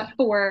paycheck, but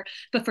for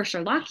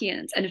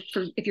Sherlockians, and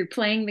if you're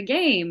playing the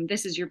game,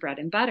 this is your bread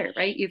and butter,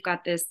 right? You've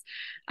got this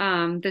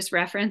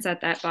reference at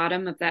that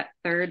bottom of that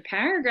third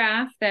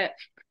paragraph that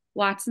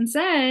Watson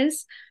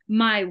says,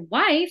 my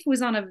wife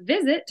was on a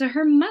visit to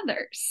her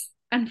mother's,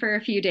 and for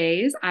a few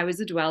days I was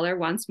a dweller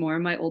once more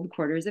in my old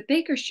quarters at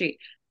Baker Street.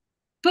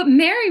 But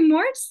Mary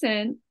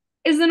Morton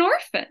is an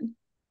orphan.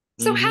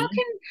 So how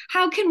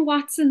can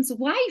Watson's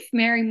wife,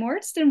 Mary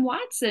Morton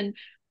Watson,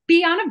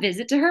 be on a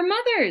visit to her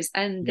mother's?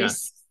 And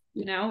this,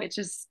 it's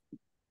just.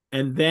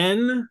 And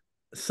then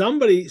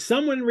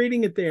someone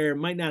reading it there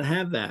might not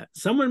have that.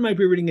 Someone might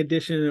be reading an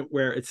edition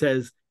where it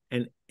says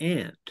an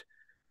aunt,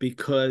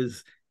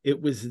 because it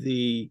was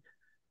the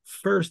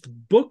first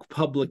book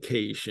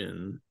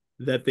publication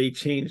that they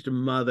changed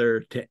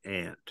mother to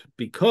aunt,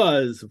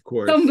 because of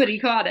course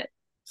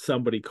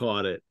somebody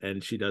caught it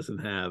and she doesn't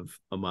have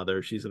a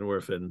mother, she's an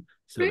orphan,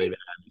 so they've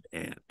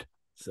added aunt.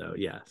 So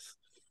yes,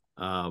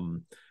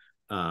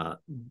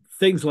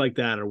 things like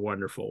that are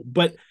wonderful.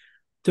 But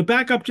to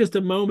back up just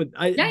a moment,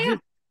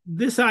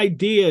 this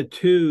idea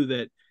too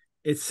that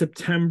it's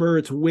September,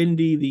 it's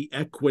windy,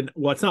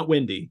 it's not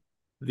windy,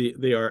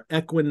 they are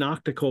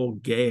equinoctial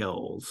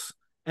gales.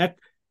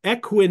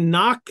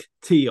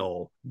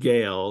 Equinoctial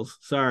gales,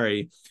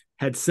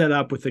 had set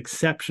up with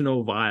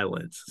exceptional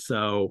violence.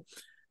 So,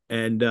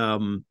 and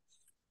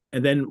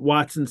then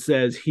Watson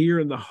says, here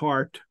in the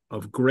heart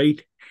of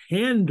great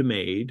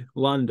handmaid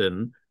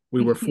London,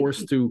 we were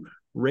forced to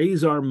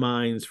raise our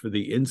minds for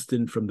the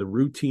instant from the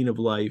routine of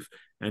life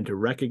and to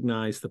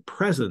recognize the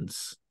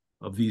presence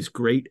of these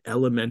great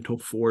elemental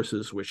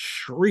forces which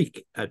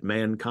shriek at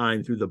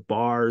mankind through the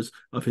bars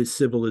of his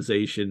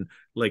civilization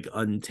like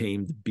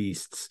untamed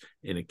beasts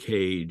in a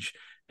cage.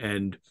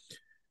 And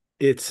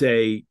it's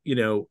a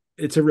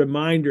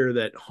reminder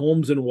that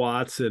Holmes and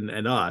Watson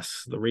and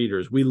us, the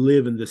readers, we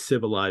live in the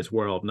civilized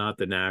world, not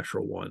the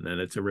natural one. And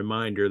it's a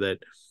reminder that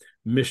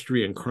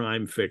mystery and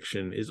crime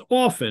fiction is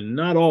often,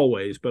 not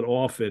always, but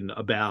often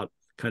about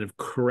kind of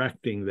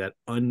correcting that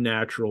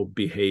unnatural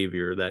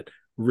behavior, that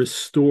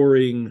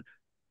restoring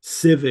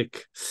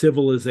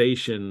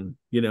civilization,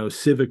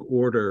 civic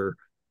order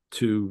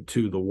to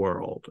the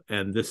world.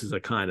 And this is a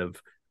kind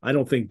of, I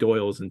don't think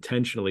Doyle is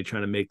intentionally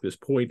trying to make this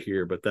point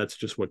here, but that's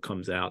just what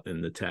comes out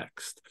in the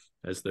text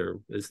as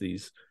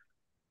these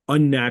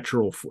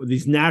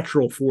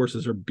natural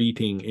forces are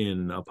beating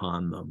in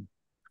upon them.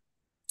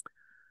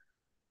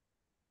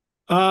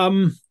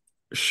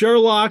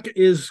 Sherlock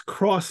is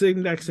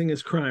cross-indexing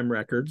his crime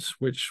records,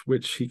 which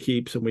he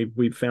keeps, and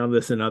we've found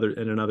this in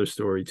another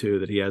story too,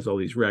 that he has all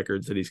these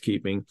records that he's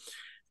keeping.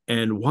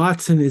 And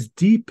Watson is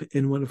deep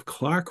in one of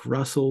Clark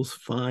Russell's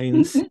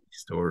fine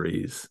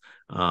stories,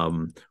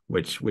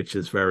 which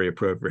is very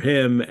appropriate for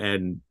him.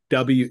 And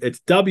it's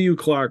W.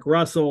 Clark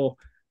Russell.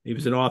 He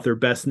was an author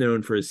best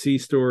known for his sea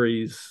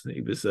stories. He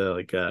was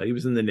he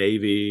was in the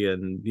Navy,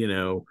 and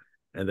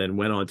and then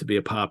went on to be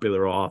a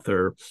popular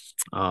author.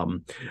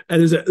 And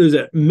there's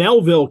a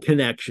Melville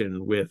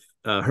connection with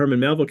Herman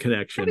Melville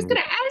connection. I was going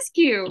to ask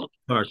you,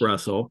 Clark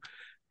Russell,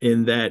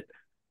 in that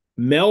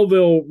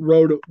Melville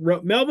wrote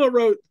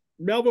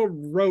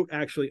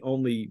actually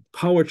only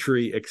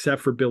poetry,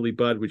 except for Billy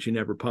Budd, which he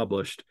never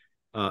published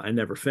and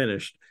never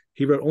finished.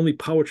 He wrote only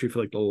poetry for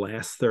like the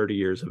last 30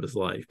 years of his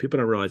life. People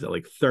don't realize that,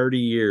 like 30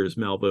 years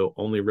Melville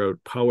only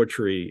wrote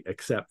poetry,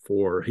 except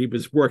for he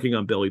was working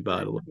on Billy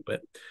Budd a little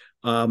bit.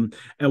 And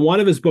one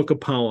of his book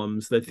of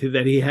poems that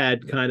he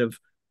had kind of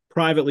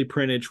privately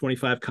printed,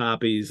 25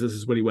 copies, this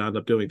is what he wound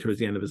up doing towards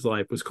the end of his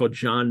life, was called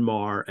John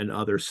Marr and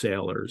Other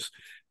Sailors.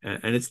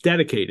 And it's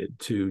dedicated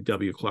to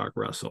W. Clark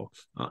Russell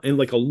in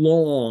like a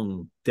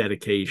long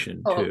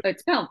dedication. Oh,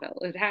 it's Melville.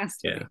 It has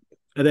to be.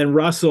 And then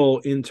Russell,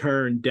 in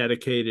turn,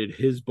 dedicated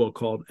his book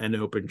called An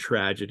Open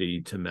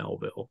Tragedy to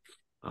Melville.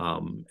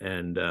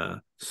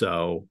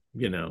 So,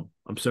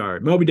 I'm sorry.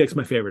 Moby Dick's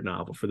my favorite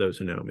novel, for those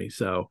who know me.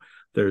 So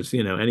there's,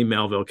 any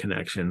Melville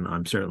connection,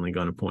 I'm certainly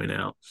going to point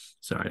out.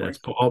 Sorry,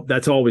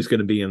 that's always going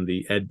to be in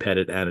the Ed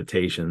Pettit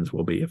annotations,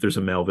 will be if there's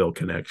a Melville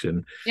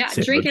connection. Yeah,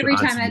 drink every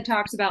time Ed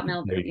talks about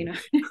Melville,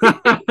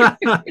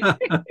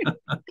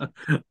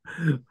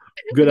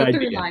 Good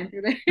idea.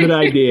 Good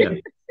idea.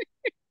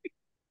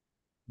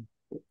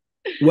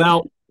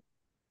 Well,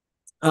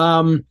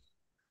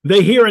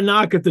 they hear a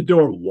knock at the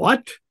door.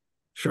 What?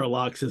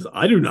 Sherlock says,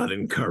 I do not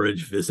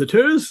encourage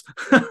visitors.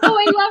 Oh,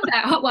 I love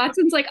that.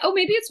 Watson's like, oh,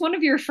 maybe it's one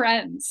of your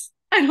friends.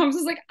 And Holmes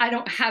is like, I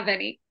don't have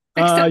any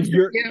except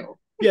for you.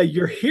 Yeah,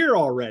 you're here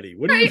already.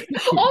 What do you think?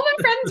 All my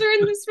friends are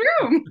in this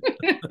room.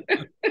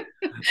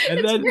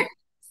 And then,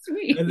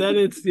 sweet. And then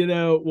it's,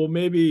 well,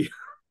 maybe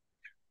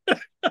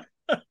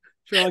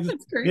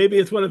maybe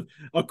it's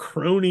a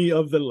crony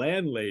of the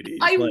landlady.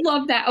 I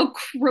love that. A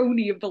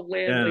crony of the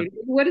landlady.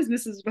 Yeah. What is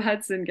Mrs.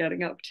 Hudson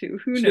getting up to?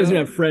 Who knows? She doesn't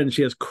have friends.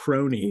 She has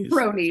cronies.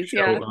 Cronies,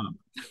 yeah.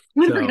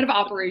 What kind of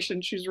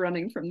operation she's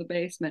running from the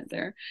basement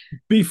there.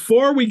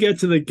 Before we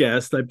get to the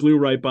guest, I blew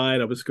right by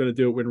it. I was going to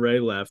do it when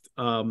Ray left.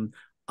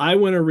 I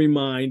want to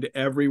remind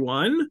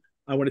everyone,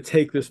 I want to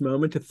take this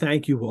moment to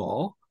thank you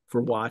all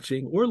for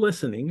watching or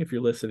listening, if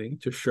you're listening,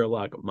 to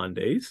Sherlock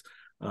Mondays.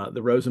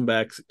 The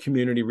Rosenbach's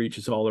community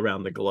reaches all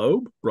around the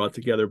globe, brought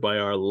together by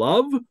our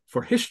love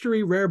for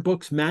history, rare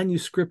books,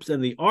 manuscripts,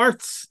 and the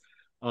arts.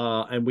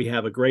 And we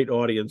have a great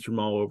audience from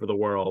all over the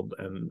world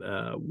and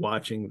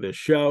watching this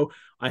show.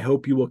 I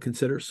hope you will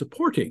consider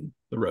supporting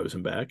the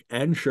Rosenbach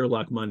and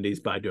Sherlock Mondays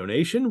by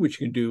donation, which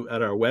you can do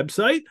at our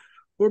website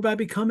or by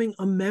becoming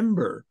a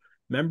member.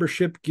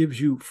 Membership gives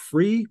you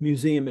free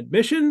museum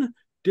admission,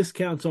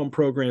 discounts on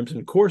programs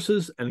and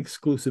courses, and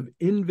exclusive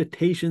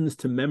invitations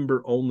to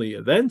member-only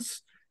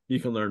events. You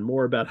can learn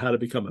more about how to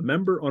become a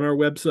member on our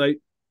website.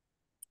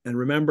 And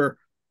remember,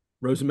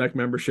 Rosenbach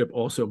membership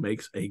also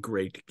makes a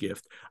great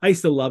gift. I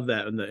used to love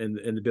that in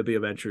the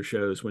Biblioventure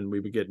shows when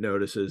we would get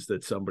notices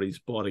that somebody's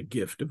bought a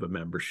gift of a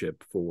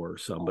membership for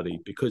somebody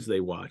because they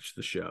watched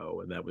the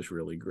show, and that was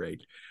really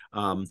great.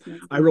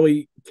 I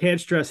really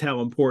can't stress how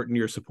important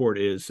your support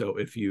is. So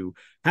if you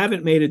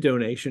haven't made a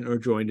donation or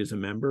joined as a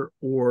member,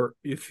 or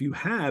if you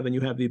have and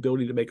you have the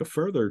ability to make a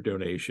further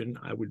donation,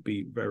 I would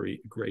be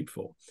very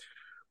grateful.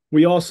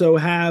 We also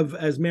have,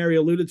 as Mary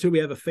alluded to, we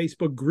have a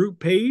Facebook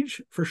group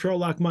page for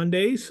Sherlock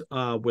Mondays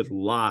with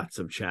lots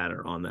of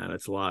chatter on that.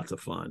 It's lots of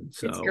fun.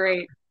 So it's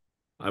great.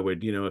 I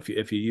would,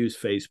 if you use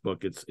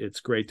Facebook, it's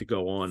great to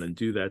go on and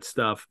do that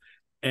stuff.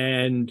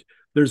 And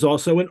there's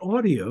also an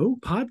audio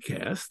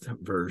podcast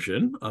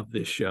version of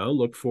this show.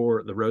 Look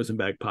for the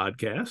Rosenbach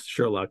podcast,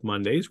 Sherlock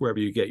Mondays, wherever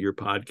you get your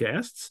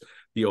podcasts.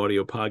 The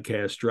audio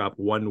podcasts drop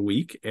 1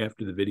 week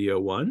after the video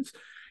ones.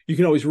 You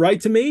can always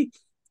write to me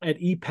at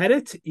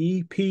epettit,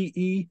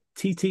 E-P-E-T-T-I-T,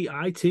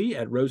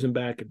 at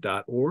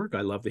rosenbach.org.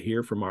 I love to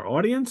hear from our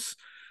audience.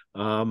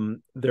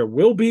 There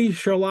will be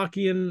Sherlock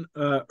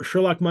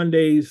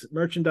Mondays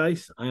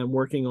merchandise. I am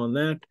working on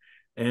that.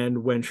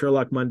 And when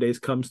Sherlock Mondays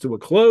comes to a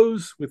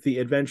close with the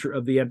Adventure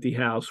of the Empty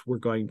House, we're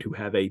going to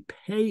have a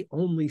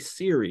pay-only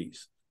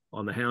series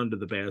on the Hound of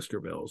the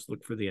Baskervilles.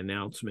 Look for the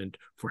announcement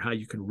for how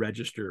you can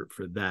register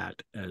for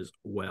that as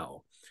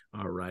well.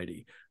 All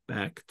righty,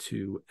 back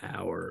to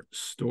our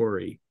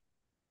story.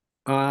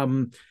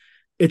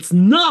 It's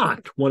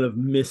not one of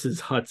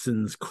Mrs.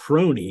 Hudson's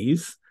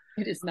cronies.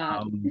 It is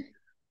not.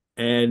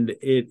 And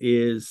it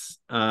is,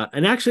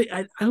 and actually,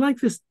 I like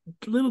this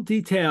little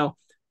detail.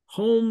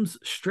 Holmes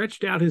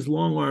stretched out his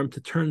long arm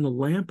to turn the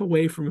lamp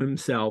away from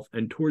himself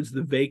and towards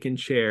the vacant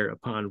chair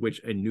upon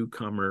which a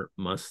newcomer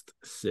must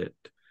sit.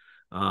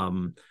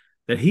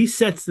 That he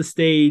sets the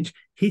stage.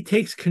 He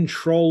takes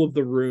control of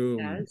the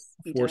room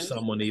before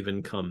someone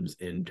even comes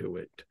into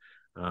it.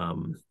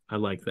 I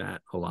like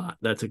that a lot.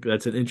 That's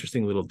an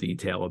interesting little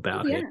detail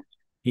about it.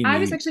 I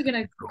was actually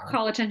going to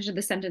call attention to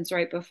the sentence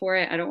right before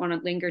it. I don't want to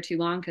linger too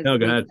long because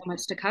there's so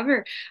much to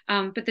cover.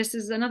 But this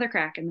is another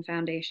crack in the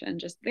foundation,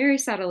 just very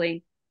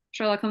subtly.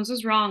 Sherlock Holmes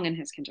was wrong in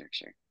his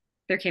conjecture.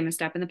 There came a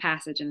step in the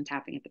passage and a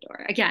tapping at the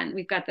door. Again,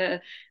 we've got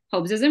the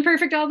Holmes isn't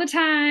perfect all the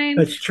time.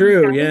 That's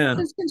true, yeah.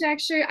 His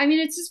conjecture. I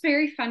mean, it's just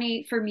very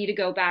funny for me to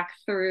go back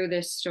through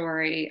this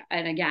story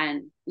and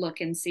again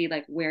look and see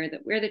like where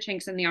the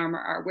chinks in the armor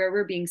are, where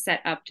we're being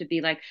set up to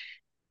be like,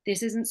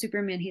 this isn't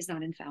Superman. He's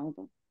not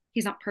infallible.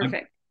 He's not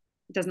perfect.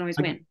 He doesn't always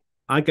win.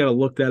 I got to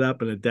look that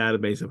up in a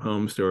database of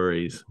Holmes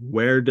stories.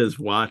 Where does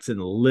Watson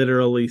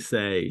literally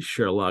say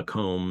Sherlock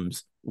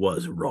Holmes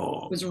was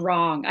wrong? Was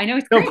wrong. I know.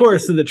 It's of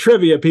course, in the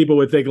trivia, people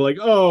would think like,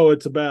 oh,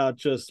 it's about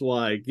just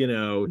like, you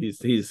know,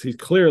 he's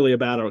clearly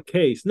about a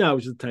case. No,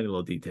 it's just a tiny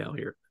little detail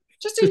here.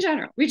 Just in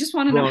general, we just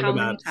want to know how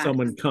about many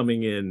someone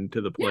coming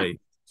into the place.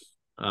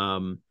 Yeah.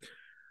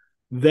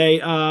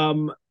 They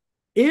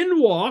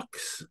in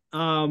walks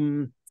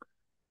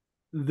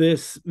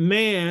this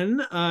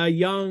man,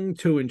 young,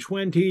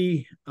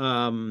 22,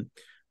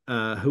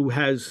 who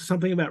has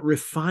something about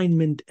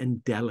refinement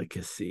and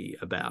delicacy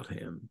about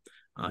him.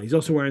 He's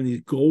also wearing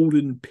these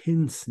golden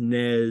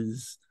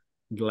pince-nez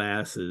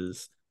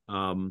glasses,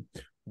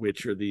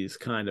 which are these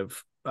kind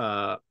of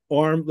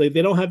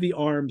they don't have the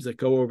arms that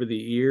go over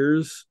the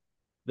ears,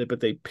 but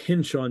they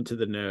pinch onto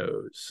the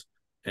nose.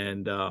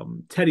 And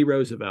Teddy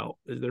Roosevelt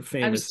is their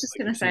famous. I was just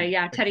going to say,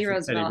 Teddy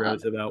Roosevelt. Teddy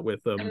Roosevelt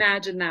with them.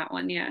 Imagine that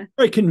one, yeah.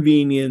 Very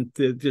convenient,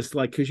 just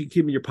like because you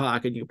keep them in your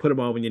pocket, you can put them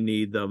on when you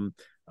need them.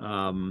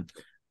 But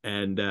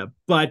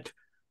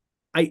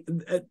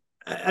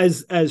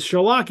as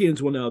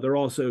Sherlockians will know, they're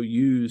also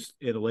used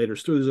in a later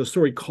story. There's a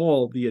story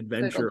called "The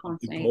Adventure of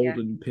the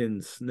Golden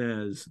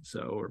Pince-Nez,"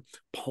 or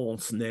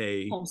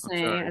pince-nez.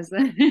 Pince-nez,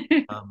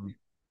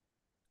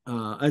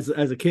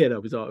 as a kid, I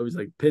was always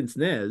like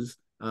pince-nez.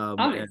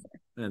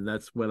 And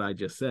that's what I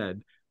just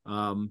said.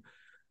 In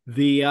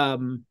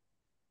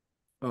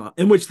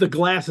which the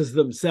glasses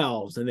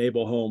themselves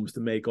enable Holmes to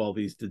make all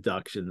these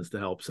deductions to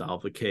help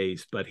solve the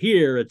case. But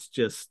here it's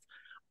just,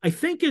 I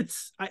think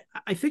it's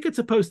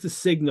supposed to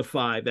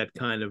signify that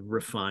kind of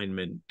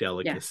refinement,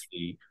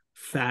 delicacy,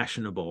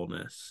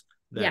 fashionableness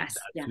that's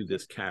who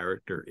this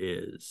character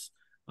is.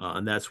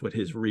 And that's what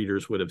his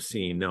readers would have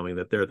seen, knowing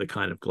that they're the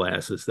kind of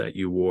glasses that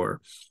you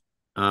wore.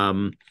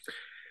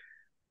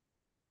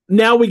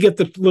 Now we get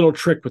the little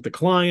trick with the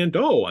client.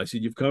 Oh, I see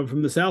you've come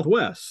from the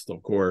Southwest,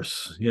 of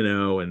course, you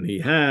know, and he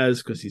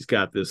has, because he's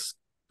got this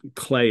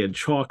clay and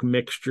chalk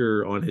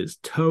mixture on his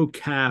toe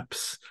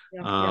caps.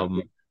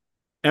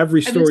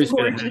 Every story's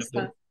going to have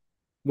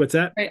what's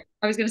that? Right.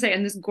 I was going to say,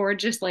 and this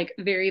gorgeous, like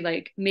very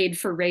like made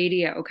for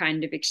radio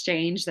kind of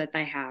exchange that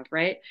they have,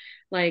 right?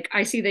 Like,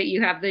 I see that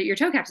you have your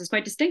toe caps is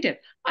quite distinctive.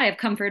 I have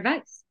come for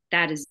advice.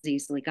 That is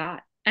easily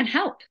got, and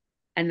help.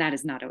 And that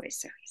is not always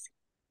so easy.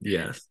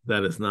 Yes,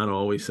 that is not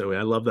always so.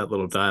 I love that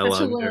little dialogue.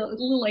 Such a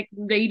little like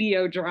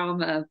radio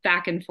drama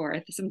back and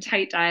forth. Some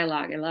tight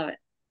dialogue. I love it.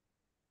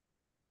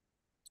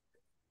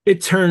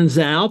 It turns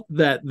out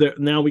that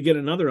now we get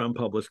another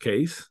unpublished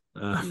case.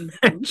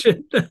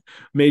 Major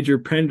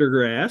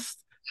Pendergrast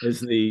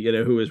is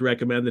the who has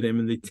recommended him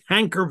in the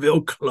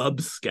Tankerville Club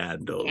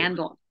scandal.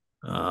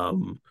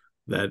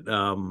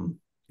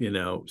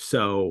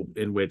 So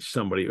in which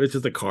somebody, it's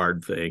just a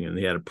card thing, and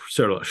he had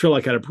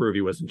Sherlock had to prove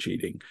he wasn't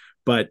cheating,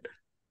 but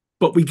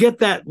we get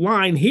that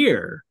line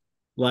here,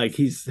 like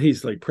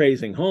he's like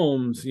praising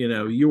Holmes.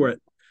 You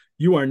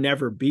are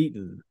never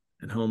beaten,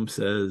 and Holmes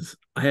says,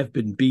 I have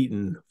been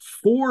beaten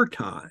 4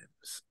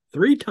 times,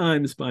 3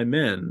 times by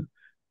men,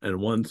 and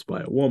once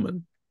by a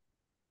woman.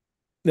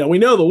 Now we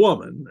know the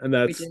woman, and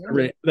that's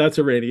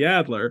Irene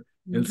Adler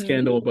in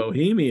Scandal of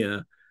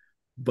Bohemia,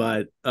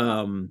 but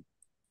and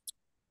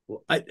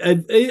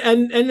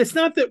it's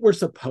not that we're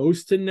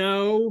supposed to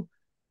know,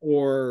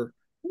 or.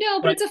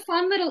 No, but it's a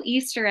fun little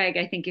Easter egg,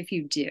 I think, if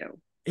you do.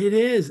 It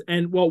is.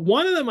 And well,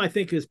 one of them I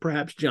think is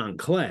perhaps John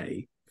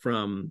Clay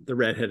from the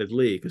Red-Headed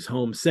League, because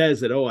Holmes says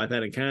that, I've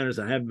had encounters,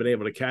 I haven't been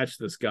able to catch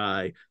this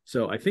guy.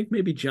 So I think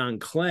maybe John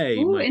Clay.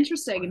 Oh,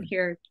 interesting. And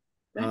here,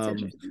 that's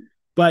interesting.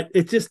 But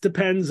it just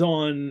depends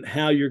on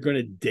how you're going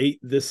to date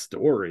this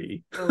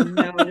story. Oh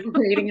no,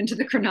 wading into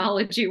the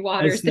chronology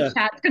waters. The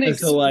chat's going to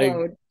explode.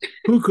 Like,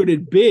 who could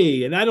it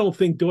be? And I don't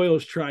think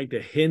Doyle's trying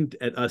to hint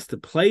at us to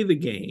play the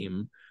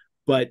game.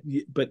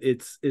 but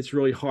it's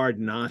really hard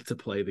not to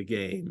play the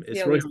game.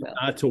 It's really hard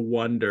not to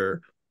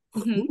wonder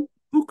who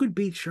could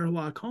beat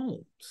Sherlock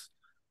Holmes.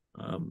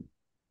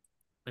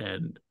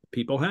 And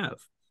people have.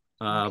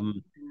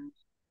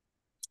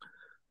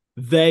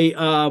 They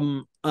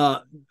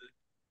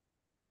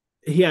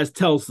he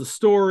tells the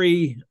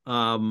story.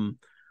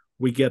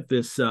 We get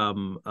this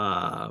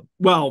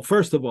well,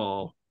 first of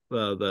all,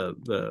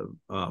 the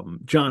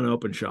John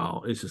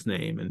Openshaw is his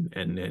name,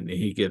 and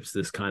he gives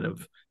this kind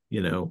of,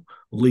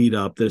 lead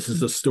up. This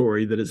is a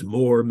story that is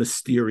more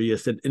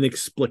mysterious and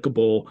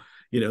inexplicable,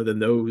 than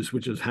those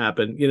which have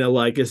happened.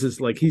 Like this is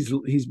like he's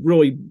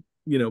really,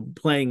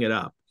 playing it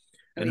up.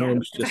 And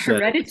Holmes just said,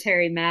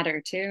 hereditary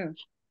matter too.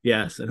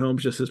 Yes, and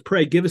Holmes just says,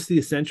 "Pray give us the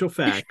essential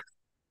facts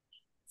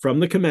from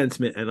the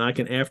commencement, and I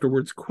can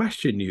afterwards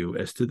question you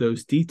as to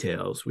those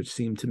details which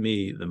seem to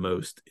me the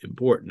most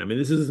important." I mean,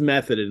 this is his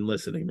method in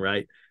listening,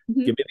 right?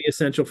 Give me the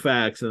essential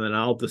facts, and then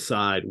I'll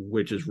decide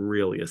which is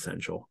really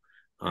essential.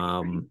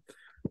 And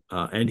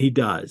he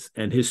does.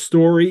 And his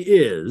story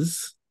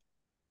is,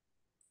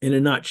 in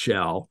a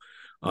nutshell,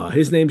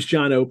 his name's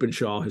John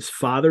Openshaw. His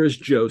father is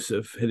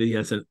Joseph, and he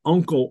has an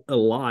uncle,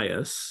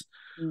 Elias.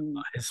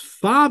 His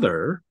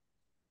father...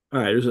 All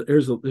right,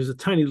 there's a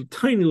tiny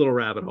little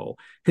rabbit hole.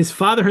 His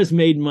father has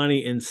made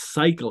money in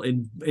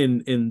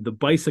the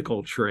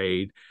bicycle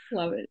trade.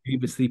 Love it. He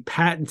was the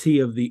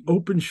patentee of the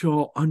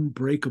Openshaw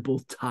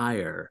unbreakable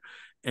tire.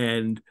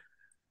 And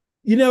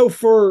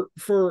for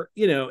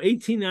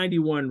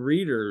 1891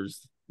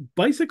 readers,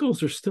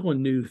 bicycles are still a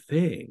new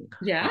thing.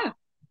 Yeah.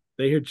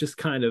 They had just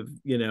kind of,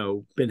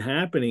 been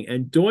happening.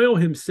 And Doyle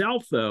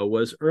himself, though,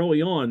 was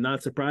early on,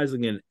 not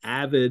surprisingly, an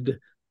avid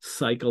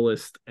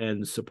cyclist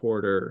and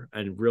supporter,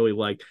 and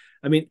really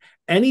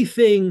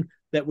anything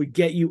that would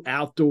get you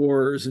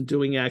outdoors and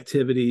doing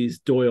activities.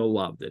 Doyle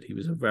loved it. He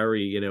was a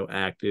very,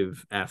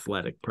 active,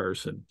 athletic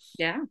person.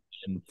 Yeah.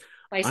 And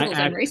bicycles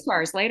and race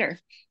cars later.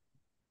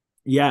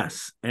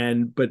 Yes.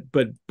 And but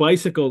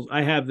bicycles,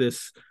 I have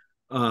this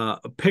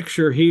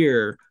picture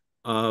here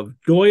of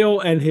Doyle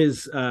and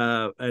his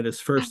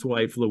first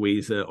wife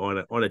Louisa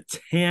on a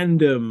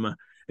tandem.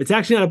 It's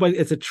actually not a bike,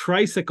 it's a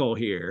tricycle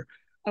here.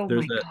 Oh,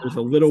 there's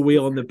a little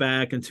wheel in the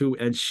back, and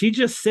she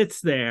just sits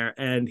there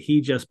and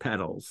he just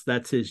pedals.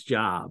 That's his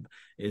job,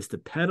 is to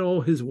pedal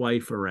his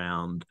wife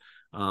around,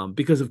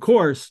 because of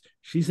course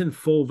she's in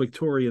full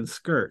Victorian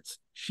skirts.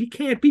 She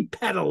can't be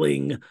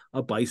pedaling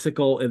a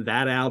bicycle in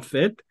that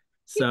outfit.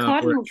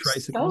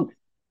 So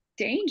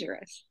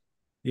dangerous.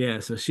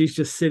 Yeah, so she's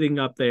just sitting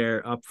up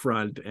there up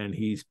front, and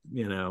he's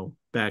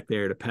back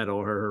there to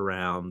pedal her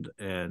around.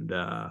 And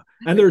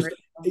there's,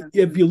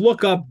 if you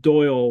look up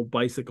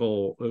Arthur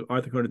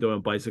Conan Doyle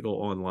bicycle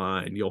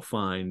online, you'll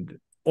find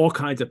all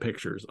kinds of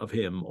pictures of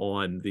him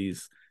on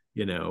these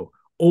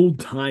old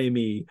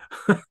timey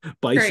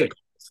bicycles.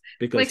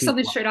 Because like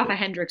something straight off a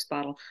Hendrix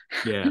bottle.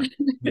 Yeah,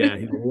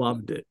 he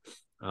loved it.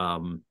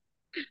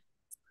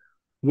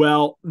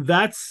 Well,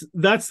 that's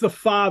the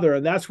father,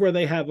 and that's where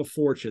they have a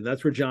fortune.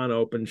 That's where John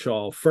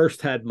Openshaw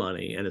first had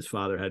money, and his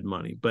father had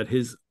money. But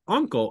his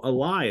uncle,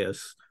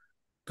 Elias,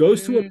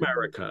 goes to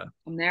America,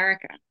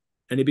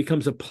 and he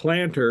becomes a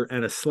planter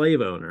and a slave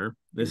owner.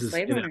 This is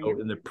in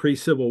the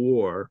pre-Civil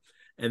War.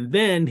 And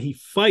then he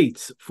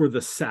fights for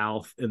the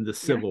South in the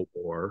Civil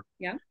War.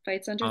 Yeah,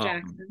 fights under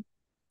Jackson.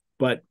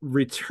 But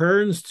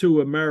returns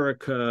to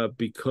America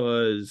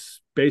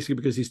because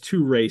he's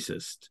too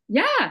racist.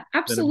 Yeah,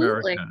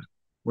 absolutely.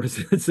 What does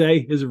it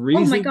say? His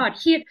reason? Oh my God.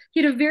 He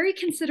had a very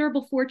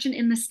considerable fortune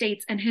in the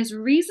States, and his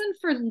reason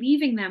for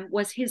leaving them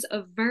was his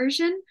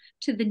aversion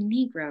to the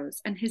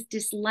Negroes and his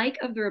dislike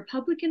of the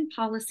Republican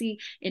policy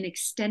in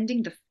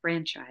extending the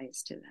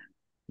franchise to them.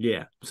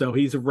 Yeah. So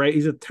he's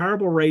a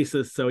terrible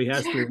racist, so he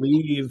has to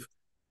leave.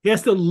 He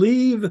has to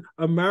leave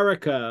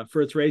America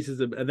for its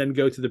racism and then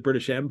go to the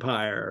British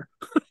Empire.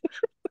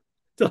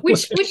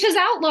 which has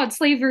outlawed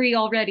slavery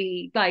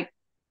already,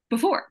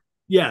 before.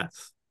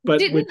 Yes. But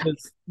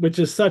which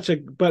is such a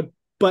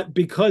but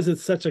because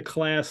it's such a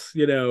class,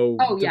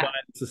 divided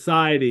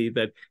society,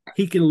 that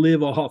he can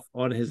live off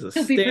on his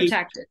estate. He'll be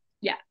protected.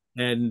 Yeah.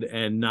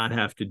 And not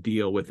have to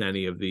deal with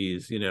any of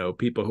these,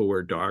 people who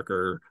are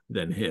darker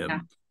than him. Yeah.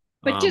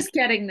 But just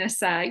getting this,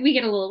 we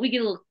get a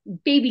little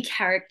baby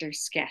character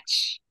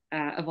sketch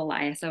of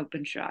Elias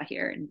Openshaw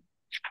here, and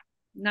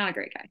not a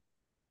great guy.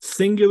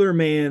 Singular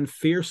man,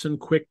 fierce and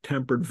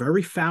quick-tempered,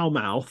 very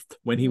foul-mouthed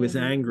when he was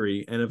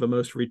angry, and of a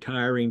most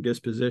retiring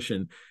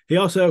disposition. He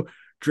also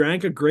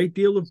drank a great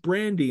deal of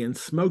brandy and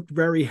smoked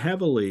very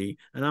heavily.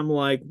 And I'm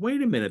like,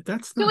 wait a minute,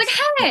 that's not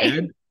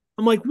bad.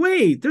 I'm like,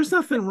 wait, there's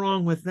nothing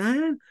wrong with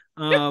that.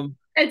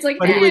 It's like,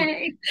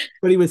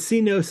 but he would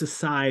see no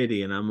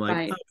society, and I'm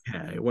like,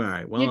 okay, all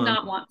right. Well, he did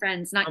not want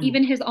friends, not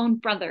even his own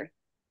brother.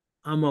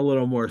 I'm a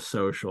little more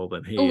social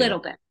than he. A little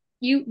bit.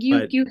 You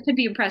could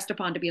be impressed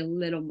upon to be a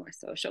little more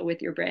social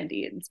with your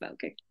brandy and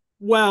smoking.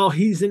 Well,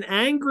 he's an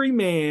angry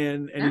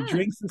man, and he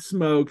drinks and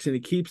smokes, and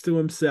he keeps to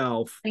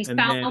himself. And he's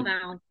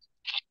foul-mouthed.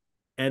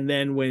 And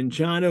then when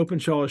John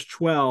Openshaw is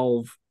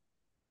 12,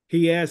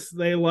 he asks,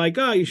 they like,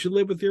 oh, you should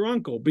live with your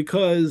uncle,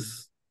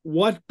 because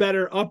what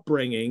better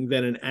upbringing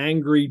than an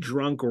angry,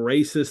 drunk,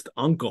 racist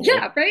uncle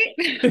Yeah, right.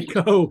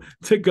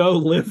 to go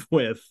live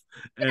with,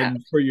 Yeah.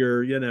 and for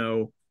your,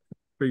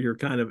 for your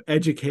kind of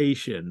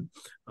education.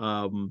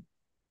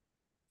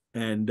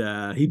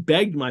 And he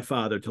begged my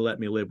father to let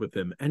me live with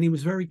him, and he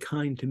was very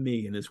kind to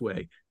me in his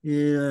way.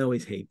 Yeah, I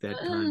always hate that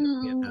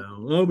kind of,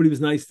 oh, but he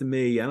was nice to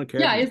me. I don't care.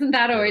 Yeah, isn't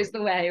that always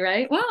the way,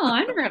 right? Well,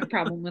 I never had a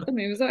problem with him.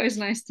 He was always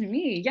nice to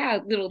me. Yeah,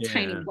 little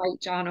tiny Yeah, white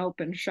John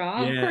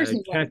Openshaw. Of course yeah.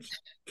 he was.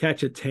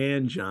 Catch a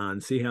tan,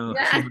 John. See Yeah.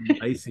 how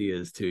nice he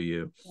is to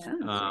you. Yeah,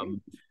 right.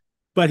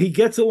 But he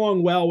gets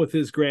along well with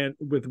his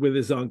with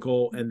his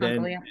uncle, and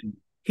Uncle, then yeah.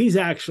 he's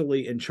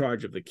actually in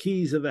charge of the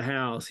keys of the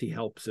house. He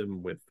helps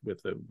him with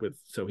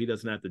so he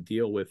doesn't have to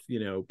deal with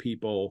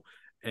people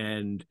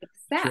and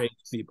trade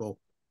people,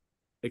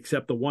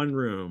 except the one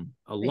room,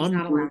 a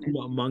lumber room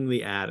among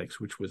the attics,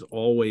 which was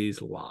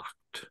always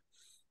locked.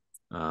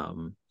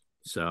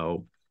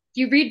 So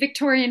you read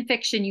Victorian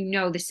fiction, you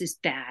know this is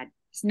bad.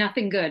 It's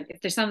nothing good. If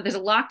there's a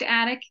locked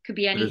attic, it could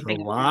be anything. There's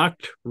a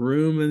locked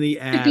room in the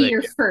attic. It could be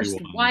your first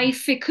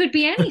wife. It could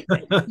be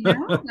anything.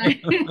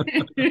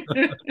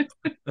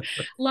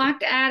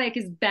 Locked attic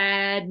is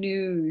bad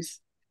news.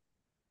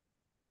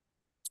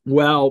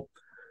 Well,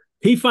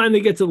 he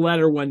finally gets a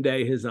letter one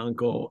day, his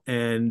uncle,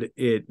 and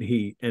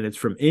it's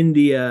from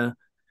India,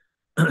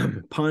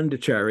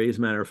 Pondicherry, as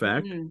a matter of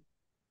fact.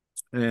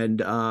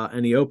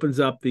 And he opens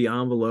up the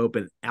envelope,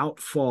 and out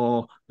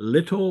fall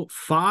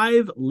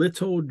 5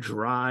 little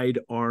dried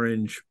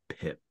orange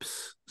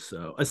pips.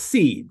 So a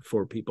seed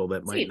for people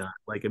that might not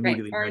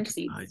immediately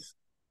recognize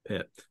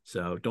pip.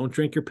 So don't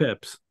drink your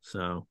pips.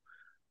 So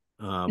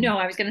no,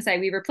 I was going to say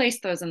we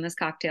replaced those in this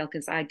cocktail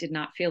because I did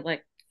not feel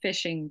like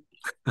fishing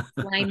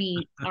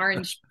slimy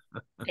orange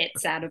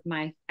bits out of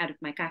my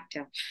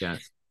cocktail.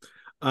 Yes.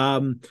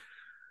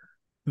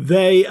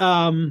 They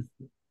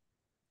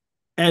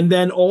and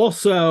then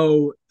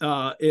also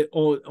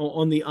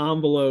on the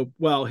envelope,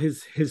 well,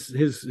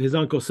 his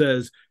uncle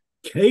says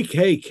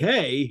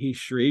K.K.K, he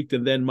shrieked,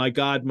 and then my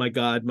God,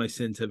 my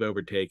sins have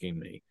overtaken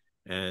me.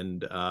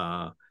 And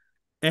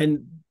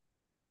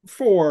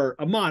for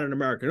a modern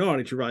American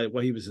audience, you're right.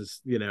 Well, he was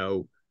this,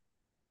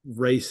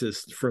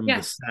 racist from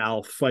the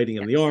South fighting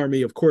in the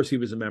army. Of course, he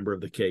was a member of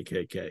the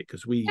KKK,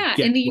 because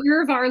in the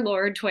year of our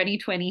Lord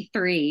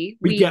 2023,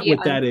 we get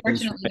what that is.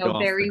 Unfortunately, know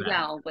very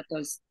well what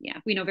those. Yeah,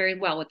 we know very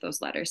well what those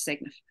letters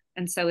signify,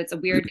 and so it's a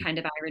weird kind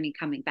of irony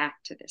coming back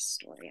to this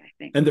story, I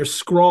think. And they're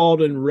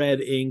scrawled in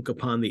red ink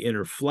upon the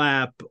inner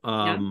flap.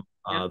 The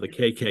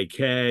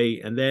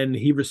KKK, and then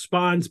he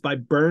responds by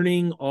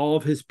burning all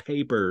of his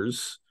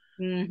papers.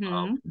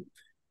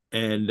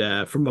 And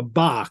from a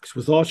box,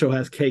 which also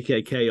has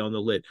KKK on the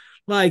lid.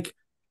 Like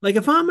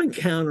if I'm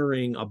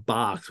encountering a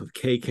box with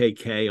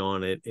KKK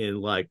on it in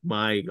like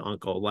my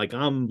uncle, like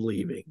I'm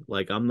leaving.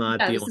 Like I'm not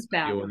dealing with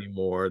you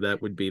anymore.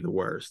 That would be the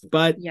worst.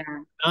 But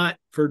not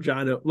for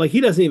John. Like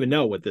he doesn't even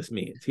know what this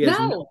means. He has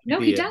no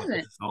idea he doesn't. What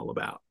this is all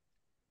about.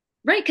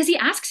 Right, because he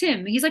asks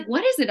him. He's like,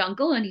 "What is it,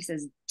 Uncle?" And he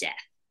says, "Death."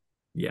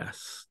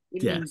 Yes,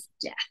 it means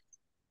death.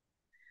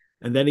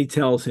 And then he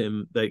tells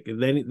him that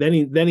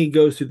then he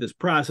goes through this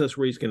process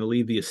where he's going to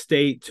leave the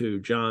estate to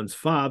John's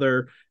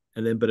father.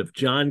 And then, but if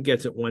John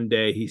gets it one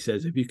day, he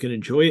says, if you can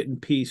enjoy it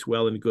in peace,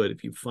 well and good.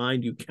 If you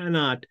find you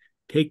cannot,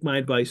 take my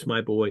advice,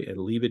 my boy, and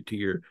leave it to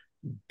your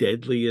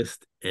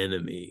deadliest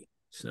enemy.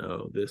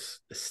 So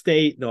this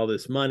estate and all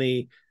this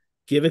money,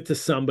 give it to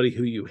somebody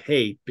who you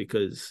hate,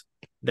 because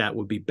that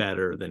would be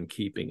better than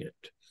keeping it.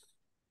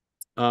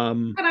 But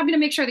I'm going to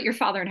make sure that your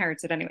father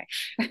inherits it anyway.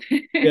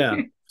 Yeah.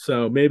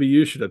 So maybe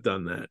you should have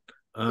done that.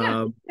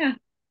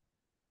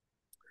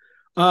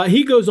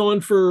 He goes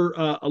on for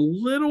a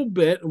little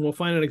bit, and we'll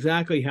find out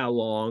exactly how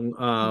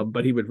long.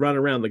 But he would run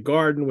around the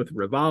garden with a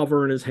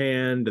revolver in his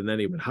hand, and then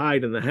he would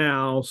hide in the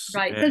house.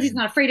 Right, because he's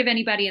not afraid of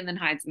anybody, and then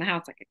hides in the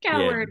house like a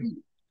coward.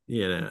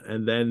 Yeah,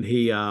 and then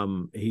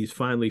he's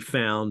finally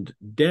found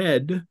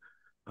dead,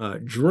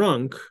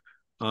 drunk,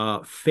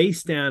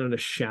 face down in a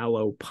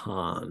shallow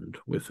pond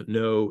with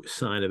no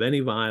sign of any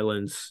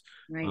violence.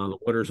 Right. The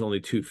water's only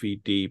 2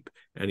 feet deep,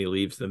 and he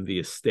leaves them the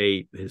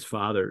estate. His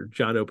father,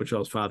 John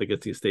Openshaw's father,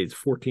 gets the estate. It's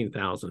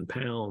 14,000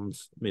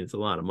 pounds. I mean, it's a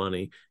lot of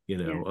money,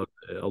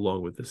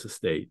 along with this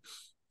estate.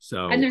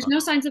 So, and there's no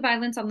signs of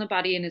violence on the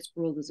body, and it's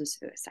ruled as a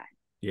suicide.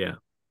 Yeah.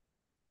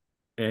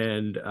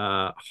 And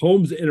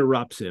Holmes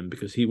interrupts him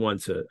because he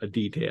wants a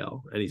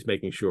detail, and he's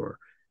making sure.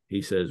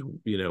 He says,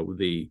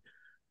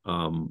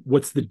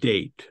 what's the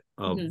date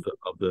of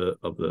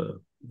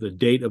the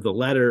date of the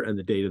letter and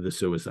the date of the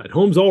suicide?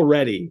 Holmes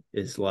already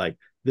is like,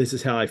 this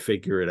is how I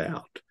figure it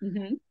out.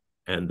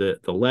 And the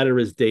letter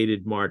is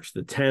dated March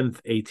the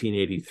 10th,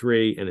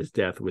 1883, and his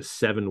death was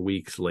 7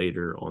 weeks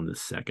later on the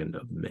 2nd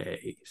of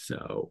May.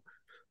 So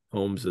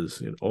Holmes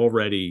is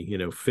already,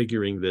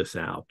 figuring this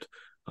out,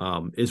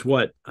 is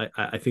what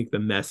I think the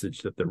message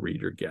that the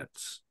reader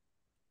gets.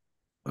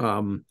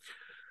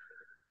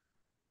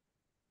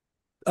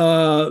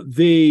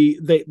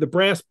 The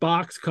brass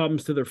box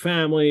comes to their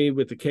family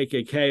with the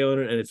KKK on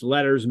it, and it's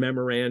letters,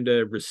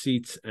 memoranda,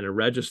 receipts, and a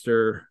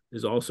register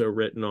is also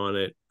written on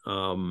it.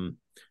 And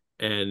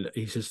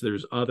he says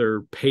there's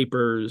other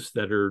papers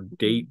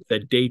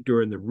that date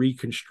during the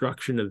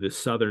reconstruction of the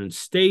southern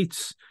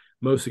states,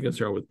 mostly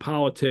concerned with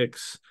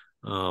politics.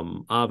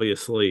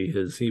 Obviously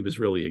he was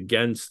really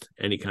against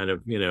any kind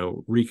of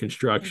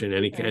reconstruction,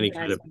 any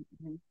kind of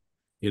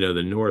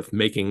the North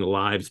making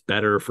lives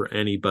better for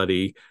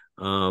anybody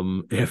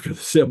after the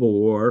Civil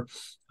War.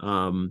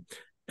 And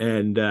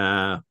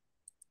then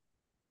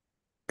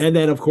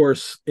of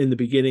course in the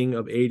beginning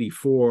of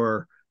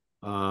 84,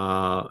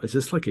 is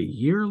this like a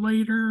year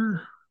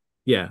later?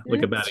 Yeah,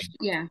 like about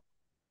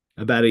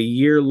a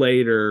year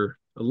later,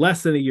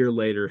 less than a year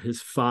later,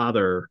 his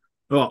father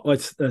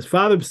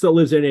still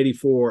lives in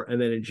 84,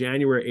 and then in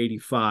January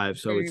 85,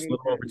 so it's a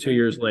little over 2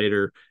 years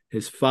later,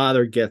 his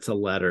father gets a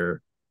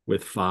letter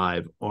with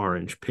 5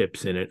 orange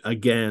pips in it.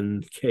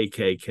 Again,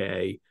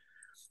 KKK.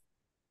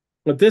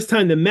 But this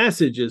time the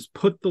message is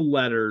put the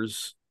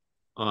letters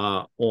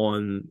put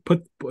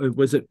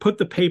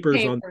the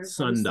papers on the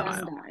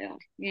sundial.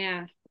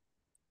 Yeah.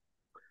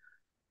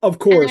 Of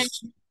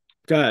course.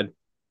 Go ahead.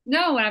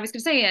 No, what I was going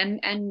to say,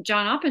 and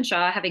John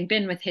Openshaw, having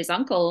been with his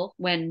uncle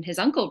when his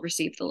uncle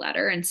received the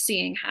letter and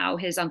seeing how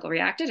his uncle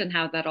reacted and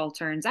how that all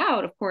turns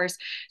out, of course,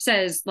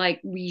 says,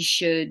 like, we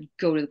should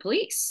go to the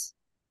police.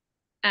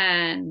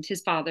 And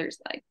his father's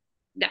like,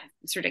 no,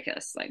 it's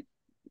ridiculous. Like,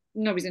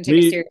 nobody's going to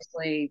take it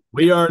seriously.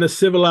 We are in a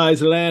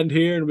civilized land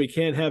here, and we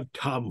can't have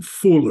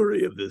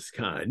tomfoolery of this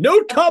kind.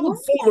 No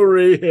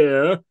tomfoolery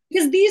here.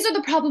 Because these are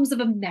the problems of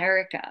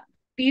America.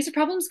 These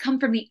problems come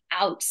from the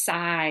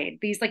outside,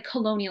 these like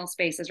colonial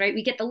spaces, right?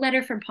 We get the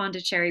letter from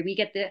Pondicherry. We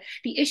get the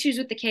issues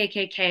with the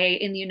KKK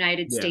in the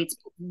United States.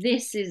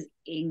 This is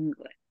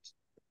England.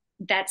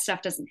 That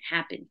stuff doesn't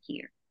happen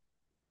here.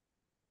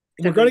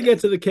 We're going to get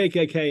to the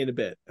KKK in a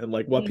bit, and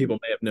like what people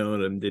may have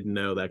known and didn't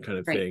know, that kind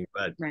of thing.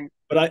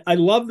 But I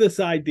love this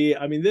idea.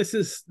 I mean, this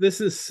is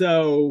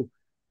so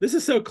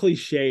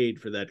cliched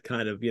for that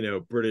kind of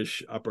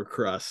British upper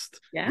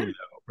crust.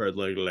 For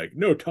like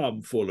no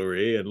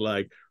tomfoolery, and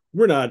like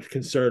we're not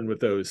concerned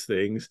with those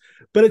things.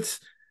 But it's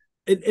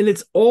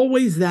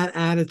always that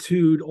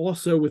attitude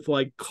also with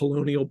like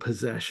colonial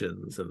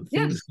possessions and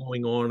things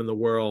going on in the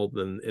world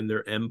and in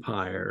their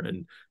empire.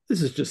 And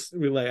this is just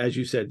really, as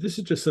you said, this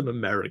is just some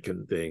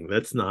American thing.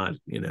 That's not,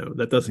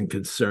 that doesn't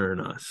concern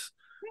us.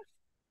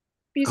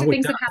 These are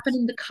things that happen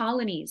in the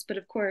colonies. But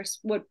of course,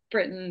 what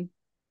Britain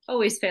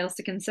always fails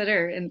to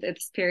consider in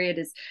this period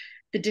is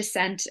the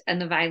dissent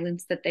and the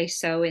violence that they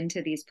sow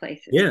into these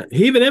places. Yeah,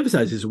 he even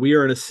emphasizes we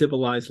are in a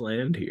civilized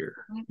land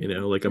here.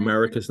 Like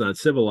America's not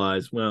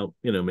civilized. Well,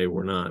 maybe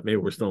we're not. Maybe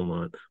we're still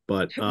not.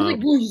 But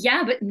well,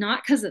 yeah, but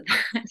not because of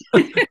that.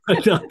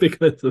 Not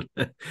because of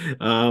that.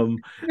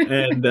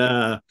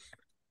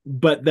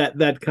 But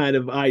that kind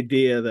of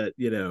idea that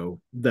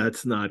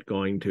that's not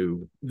going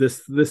to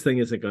this thing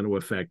isn't going to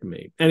affect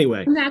me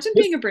anyway. Imagine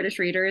being a British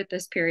reader at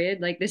this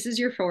period. Like, this is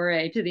your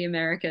foray to the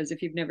Americas.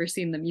 If you've never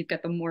seen them, you've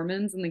got the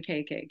Mormons and the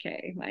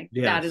KKK. Like,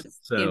 that is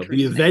so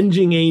the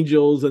avenging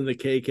angels and the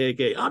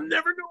KKK. I'm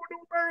never going to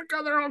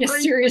America. They're all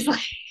crazy. Seriously.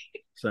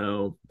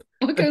 So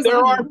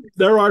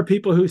there are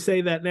people who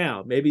say that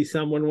now. Maybe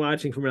someone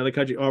watching from another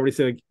country already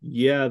said, like,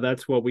 yeah,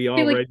 that's what we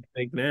already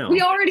think now.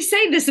 We already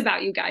say this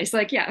about you guys.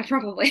 Like, yeah,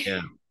 probably.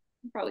 Yeah.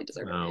 Probably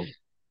deserve it.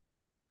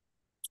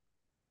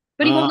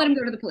 But he won't let him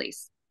go to the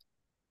police.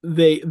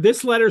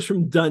 This letter's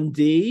from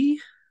Dundee,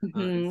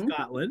 in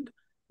Scotland.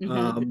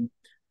 And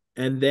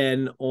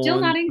then still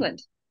not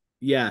England.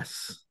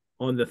 Yes.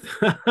 On the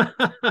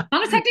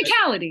on a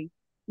technicality.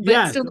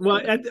 Yes,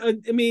 well, I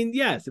mean,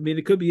 yes. I mean,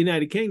 it could be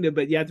United Kingdom,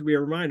 but you have to be a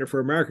reminder for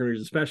American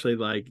readers, especially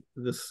like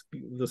the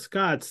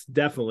Scots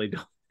definitely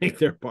don't think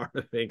they're part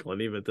of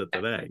England, even to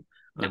today.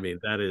 No. I mean,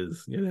 that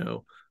is,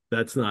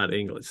 that's not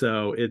England.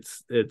 So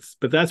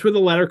but that's where the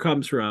letter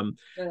comes from.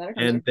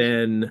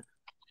 Then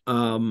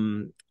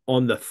on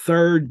the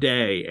third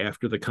day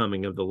after the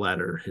coming of the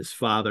letter, his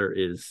father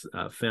is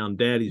found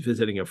dead. He's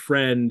visiting a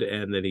friend,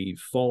 and then he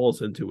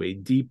falls into a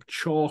deep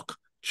chalk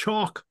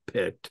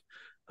pit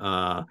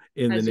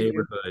in the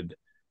neighborhood,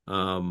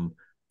 and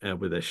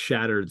with a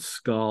shattered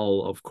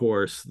skull. Of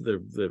course,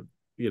 the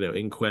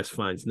inquest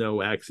finds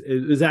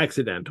it was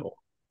accidental.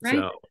 Right.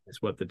 So it's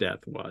what the death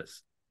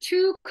was.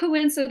 2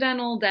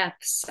 coincidental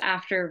deaths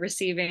after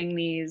receiving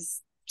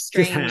these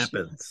strange.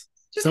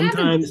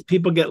 Sometimes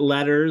people get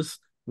letters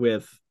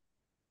with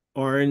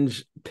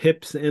orange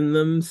pips in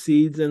them,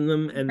 seeds in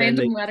them, and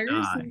random then they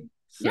die.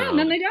 And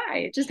then they die.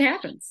 It just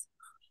happens.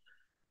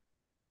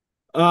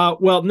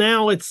 Well,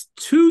 now it's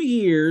 2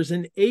 years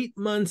and 8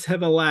 months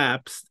have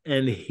elapsed,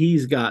 and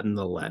he's gotten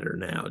the letter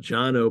now,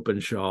 John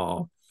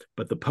Openshaw.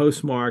 But the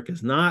postmark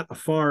is not a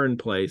foreign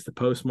place. The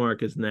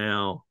postmark is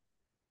now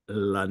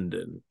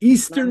London.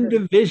 Eastern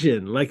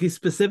Division. Like, he's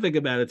specific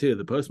about it, too.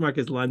 The postmark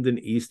is London,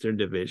 Eastern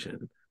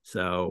Division.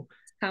 So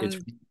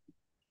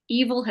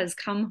evil has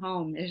come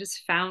home. It has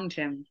found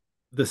him.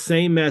 the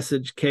same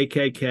message,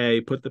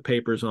 KKK, put the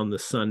papers on the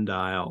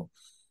sundial.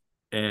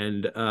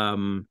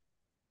 And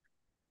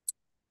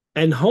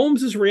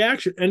Holmes's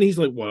reaction, and he's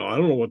like, well, I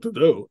don't know what to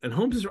do. And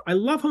I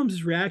love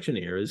Holmes's reaction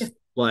here is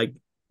like,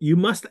 you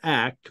must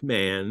act,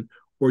 man,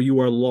 or you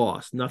are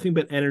lost. Nothing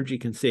but energy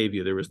can save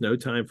you. There was no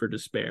time for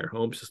despair.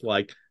 Holmes is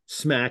like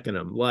smacking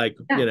him, like,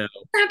 snap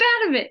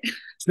out of it.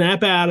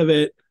 Snap out of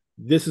it.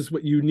 This is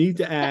what you need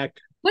to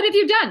act. What have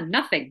you done?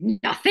 Nothing.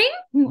 Nothing?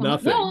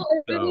 Nothing. Well,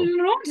 I don't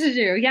know what to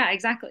do. Yeah,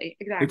 exactly.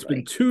 It's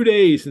been 2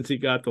 days since he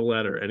got the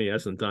letter, and he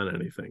hasn't done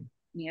anything.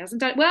 He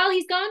hasn't done. Well,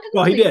 he's gone to the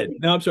police. He did.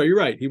 No, I'm sorry. You're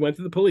right. He went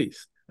to the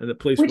police, and the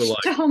police were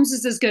like, to Holmes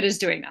is as good as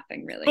doing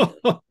nothing, really.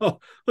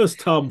 That's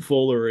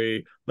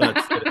tomfoolery.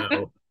 That's,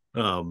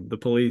 the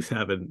police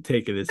haven't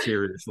taken it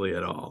seriously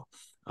at all.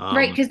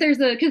 Right, because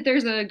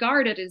there's a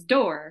guard at his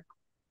door.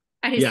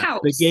 At his house.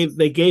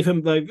 They gave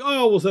him like,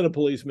 oh, we'll send a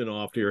policeman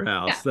off to your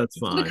house. Yeah. That's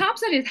fine. So the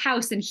cop's at his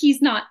house and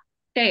he's not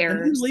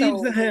there. And he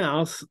leaves the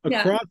house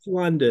across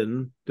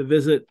London to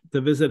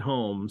visit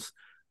Holmes.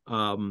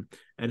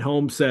 And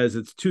Holmes says,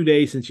 it's 2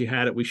 days since you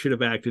had it. We should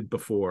have acted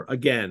before.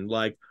 Again,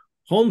 like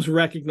Holmes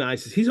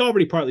recognizes he's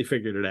already partly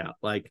figured it out.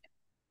 Like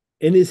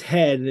in his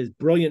head, in his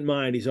brilliant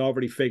mind, he's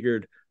already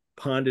figured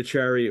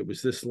Pondicherry, it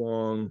was this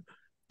long.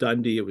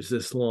 Dundee, it was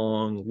this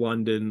long.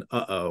 London,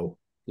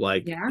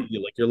 like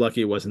you're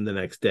lucky it wasn't the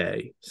next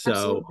day. So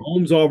absolutely.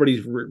 Holmes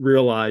already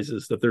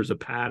realizes that there's a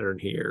pattern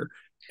here,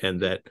 and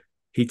that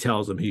he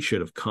tells him he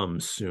should have come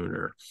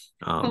sooner.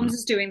 Holmes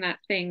is doing that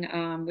thing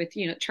with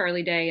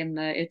Charlie Day in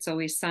the It's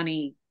Always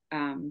Sunny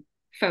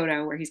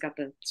photo where he's got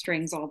the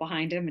strings all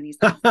behind him, and he's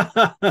that's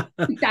but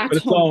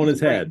it's all in his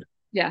head.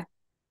 Yeah.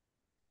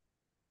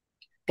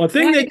 Well, I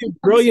think they do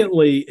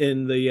brilliantly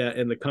in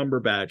the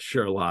Cumberbatch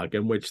Sherlock,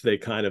 in which they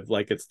kind of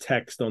like it's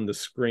text on the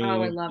screen.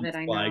 Oh, I love it.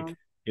 I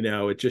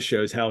know. It just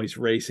shows how he's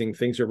racing.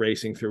 Things are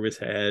racing through his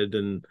head,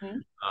 and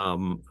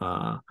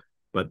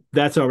but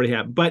that's already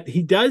happened. But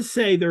he does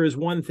say there is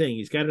one thing.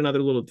 He's got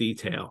another little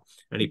detail,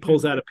 and he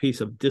pulls out a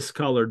piece of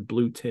discolored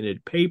blue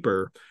tinted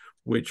paper,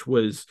 which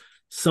was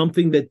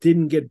something that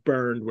didn't get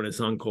burned when his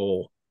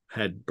uncle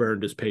had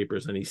burned his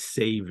papers, and he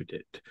saved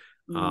it.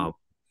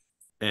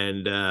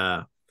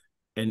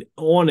 And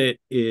on it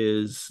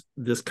is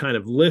this kind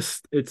of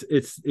list.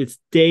 It's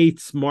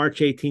dates March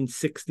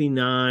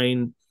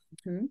 1869.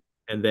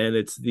 And then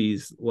it's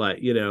these like,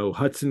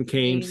 Hudson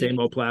came, same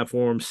old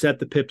platform, set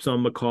the pips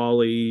on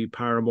Macaulay,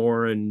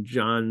 Paramore, and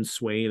John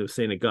Swain of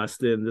St.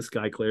 Augustine. This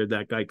guy cleared,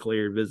 that guy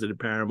cleared, visited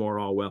Paramore,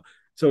 all well.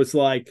 So it's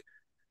like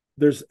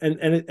there's and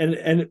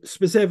it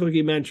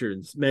specifically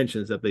mentions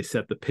that they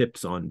set the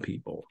pips on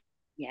people.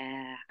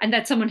 Yeah. And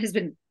that someone has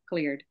been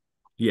cleared.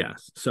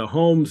 Yes. So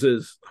Holmes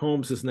is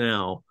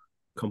now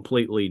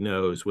completely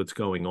knows what's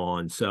going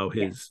on. So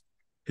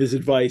his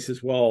advice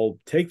is, well,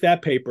 take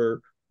that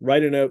paper,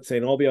 write a note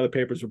saying all the other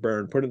papers were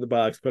burned, put it in the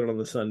box, put it on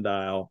the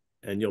sundial,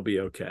 and you'll be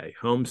okay.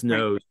 Holmes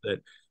knows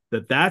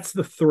that's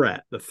the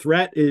threat. The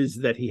threat is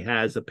that he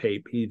has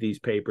these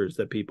papers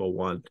that people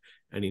want,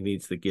 and he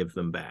needs to give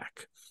them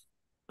back.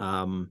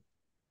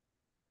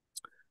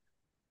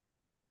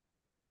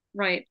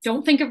 Right.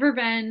 Don't think of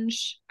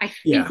revenge. I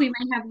think we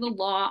might have the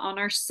law on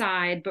our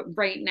side, but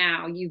right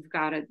now you've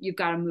got to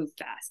move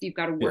fast. You've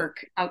got to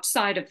work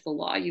outside of the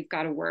law. You've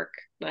got to work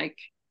like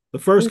the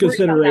first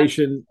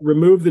consideration,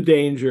 remove the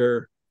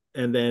danger,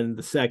 and then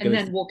the second, and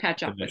then we'll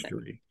catch up with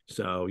it.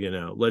 So,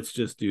 let's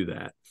just do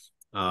that.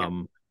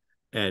 And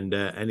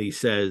he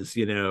says,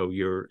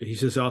 he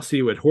says, I'll see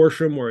you at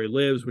Horsham where he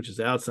lives, which is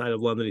outside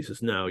of London. He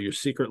says, no, your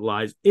secret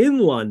lies in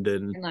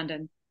London.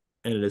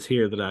 And it is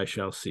here that I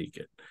shall seek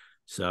it.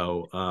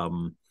 So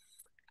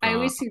I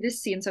always see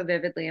this scene so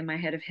vividly in my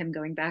head of him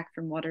going back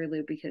from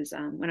Waterloo, because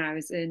when I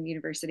was in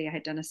university, I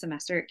had done a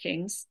semester at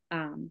King's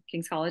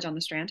College on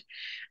the Strand.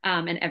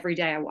 And every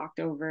day I walked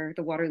over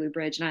the Waterloo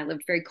Bridge, and I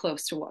lived very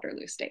close to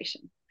Waterloo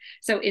Station.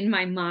 So in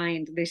my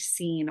mind, this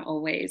scene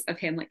always of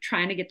him like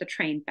trying to get the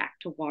train back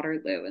to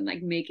Waterloo and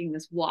like making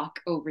this walk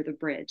over the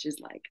bridge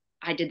is like,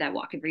 I did that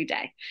walk every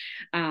day.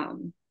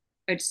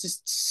 It's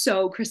just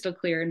so crystal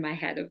clear in my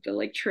head of the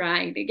like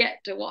trying to get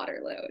to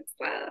Waterloo. It's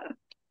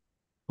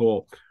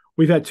cool.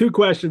 We've had 2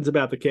 questions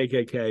about the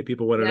KKK.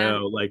 People want to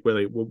know, like,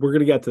 we're going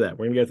to get to that.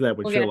 We're going to get to that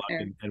when Sherlock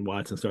and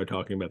Watson start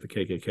talking about the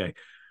KKK.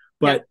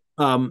 But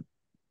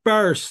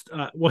first,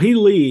 he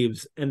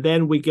leaves, and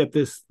then we get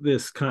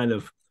this kind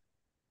of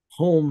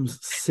Holmes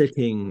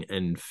sitting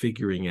and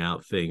figuring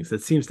out things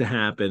that seems to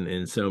happen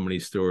in so many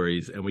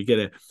stories, and we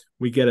get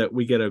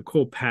a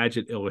cool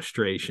Paget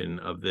illustration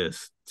of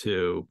this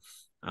too,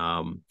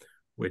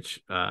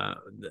 which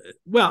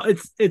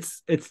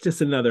it's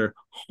just another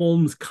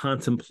Holmes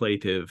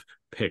contemplative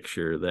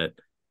picture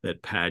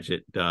that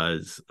Paget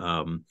does.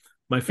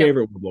 My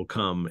favorite will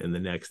come in the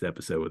next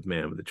episode with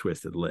Man with a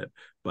Twisted Lip,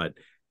 but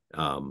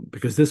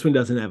because this one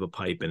doesn't have a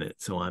pipe in it,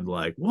 so I'm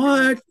like,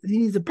 what? He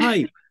needs a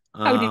pipe.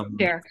 How do you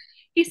dare?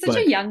 He's such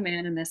a young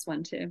man in this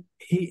one too.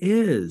 He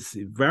is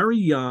very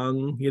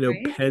young,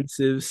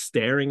 pensive,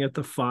 staring at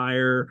the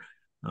fire.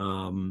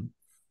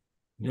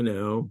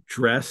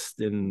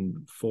 dressed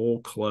in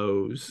full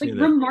clothes, like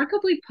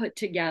remarkably put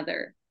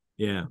together.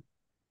 Yeah.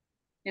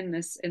 In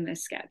this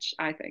sketch,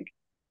 I think.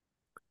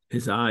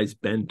 His eyes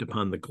bent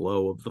upon the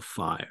glow of the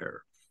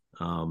fire,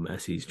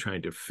 as he's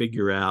trying to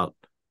figure out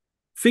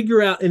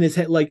in his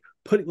head,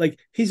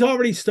 he's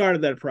already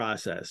started that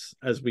process,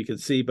 as we can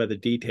see by the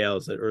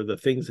details or the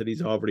things that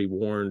he's already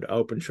warned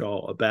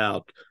Openshaw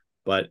about.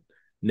 But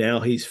now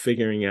he's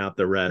figuring out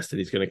the rest, and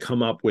he's going to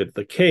come up with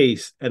the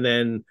case, and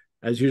then,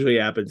 as usually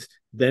happens,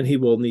 then he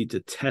will need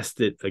to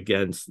test it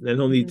against. Then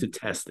he'll need to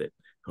test it.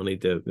 He'll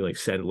need to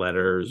send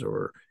letters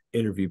or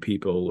interview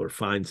people or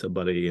find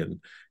somebody, and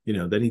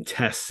then he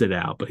tests it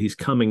out. But he's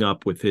coming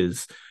up with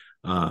his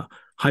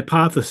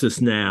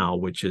hypothesis now,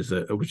 which is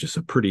a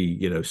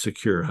pretty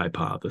secure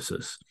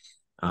hypothesis.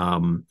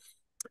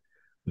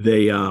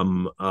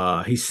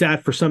 He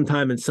sat for some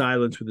time in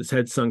silence with his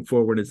head sunk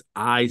forward, his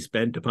eyes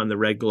bent upon the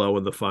red glow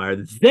of the fire.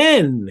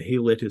 Then he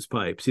lit his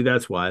pipe. See,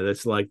 that's why.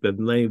 That's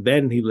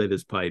then he lit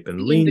his pipe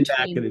and leaned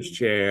back in his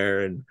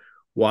chair and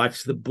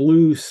watched the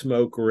blue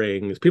smoke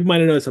rings. People might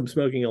have noticed I'm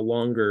smoking a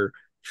longer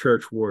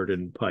church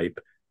warden pipe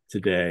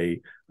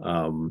today,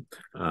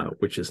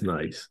 which is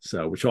nice.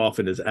 Which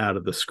often is out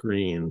of the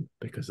screen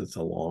because it's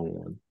a long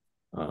one.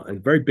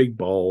 And very big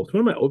bowl. It's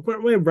one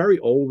of my very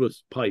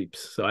oldest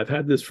pipes. So I've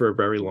had this for a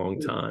very long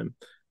time.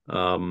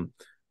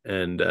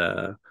 And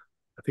I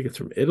think it's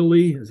from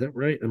Italy. Is that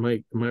right? Am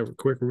I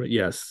quick?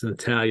 Yes, it's an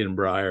Italian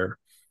briar.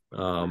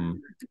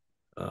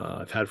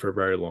 I've had for a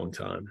very long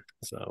time.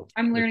 So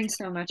I'm learning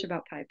so much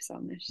about pipes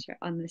on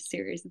this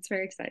series. It's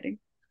very exciting.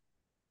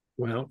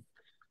 Well,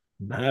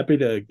 I'm happy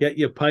to get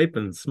you a pipe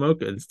and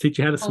smoke it and teach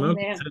you how to smoke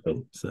it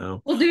too.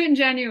 So we'll do it in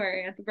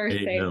January at the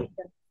birthday.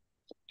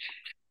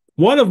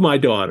 One of my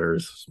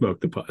daughters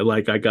smoked the pipe.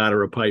 I got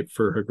her a pipe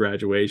for her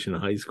graduation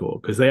in high school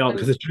because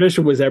the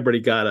tradition was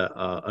everybody got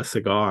a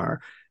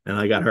cigar, and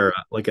I got her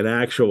an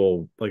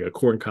actual a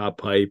corncob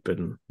pipe,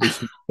 and we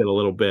smoked it a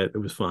little bit. It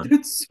was fun.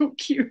 It's so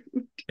cute.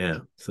 Yeah.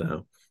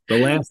 So the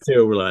last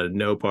two were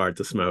no part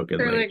to smoking.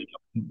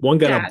 One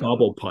got a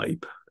bubble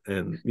pipe,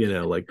 and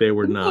they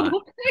were not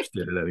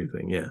interested in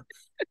anything. Yeah.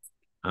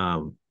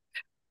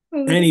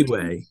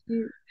 Anyway,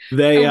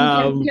 they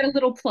get a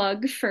little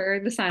plug for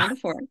the sign of the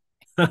four.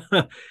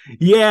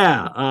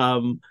 Yeah.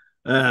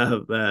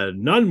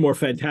 None more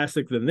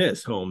fantastic than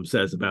this, Holmes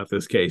says about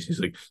this case. He's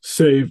like,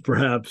 save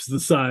perhaps the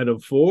sign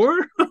of four.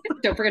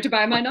 Don't forget to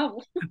buy my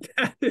novel.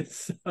 That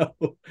is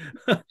so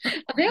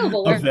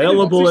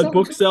available at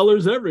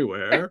booksellers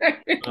everywhere.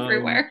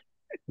 Everywhere.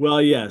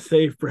 Well, yeah,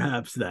 save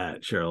perhaps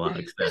that, Sherlock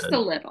says. Just a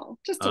little.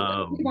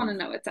 We want to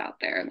know it's out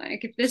there.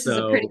 If this is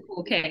a pretty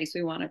cool case,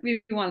 we want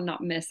to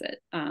not miss it.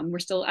 We're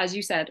still, as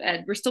you said,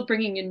 Ed, we're still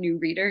bringing in new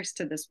readers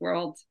to this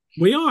world.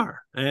 We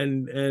are,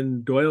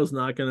 and Doyle's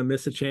not going to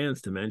miss a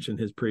chance to mention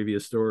his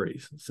previous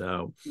stories.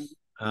 So,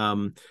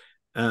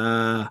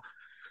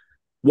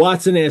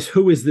 Watson asks,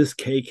 "Who is this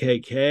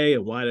K.K.K.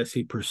 and why does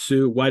he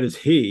pursue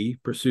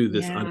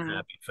this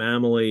unhappy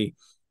family?"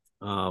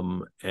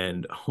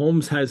 And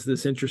Holmes has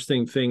this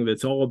interesting thing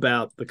that's all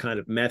about the kind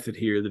of method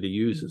here that he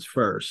uses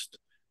first.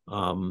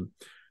 What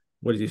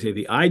does he say?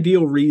 The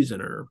ideal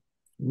reasoner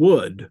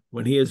would,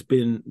 when he has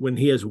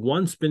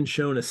once been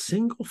shown a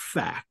single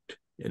fact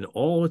in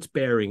all its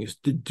bearings,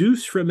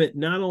 deduce from it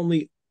not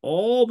only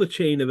all the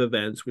chain of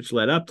events which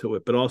led up to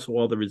it, but also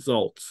all the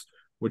results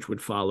which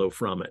would follow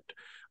from it.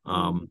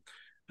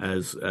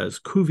 As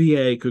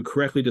Cuvier could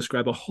correctly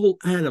describe a whole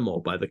animal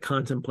by the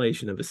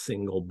contemplation of a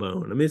single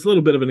bone. I mean, it's a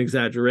little bit of an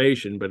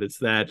exaggeration, but it's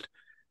that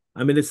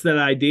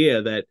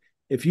idea that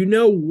if you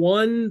know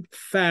one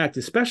fact,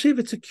 especially if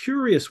it's a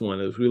curious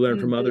one, as we learn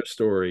from other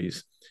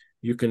stories,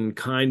 you can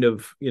kind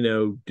of,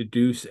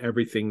 deduce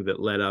everything that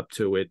led up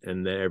to it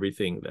and then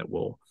everything that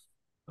will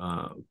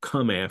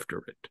come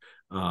after it.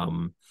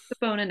 The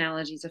bone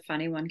analogy is a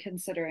funny one,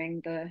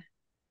 considering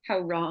how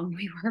wrong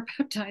we were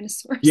about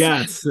dinosaurs.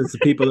 Yes, it's the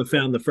people that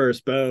found the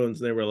first bones.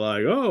 They were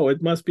like, "Oh,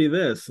 it must be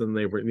this," and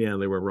they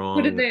were wrong.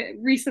 What did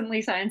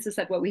recently science has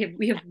said? What we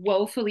have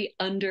woefully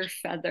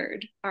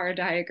underfeathered our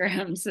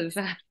diagrams of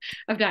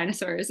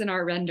dinosaurs in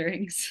our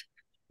renderings.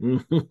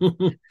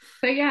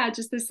 But yeah,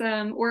 just this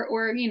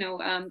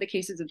the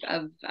cases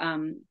of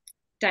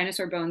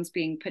dinosaur bones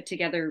being put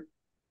together,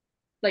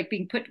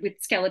 being put with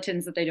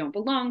skeletons that they don't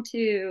belong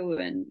to,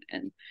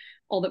 and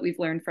all that we've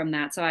learned from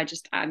that. So I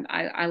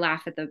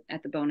laugh at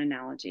the bone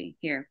analogy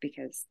here,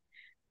 because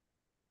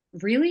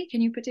really,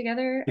 can you put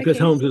together because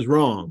Holmes is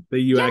wrong that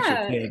you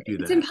actually can't do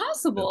that. It's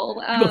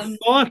impossible. People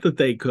thought that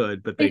they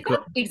could, but they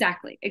couldn't.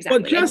 Exactly.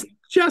 But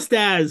just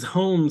as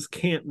Holmes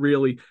can't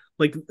really,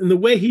 in the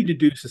way he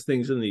deduces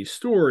things in these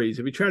stories,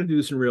 if you try to do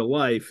this in real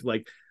life,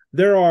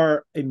 there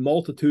are a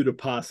multitude of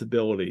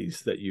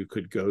possibilities that you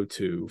could go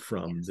to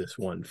from this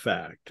one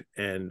fact.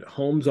 And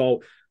Holmes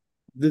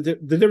the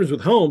difference with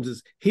Holmes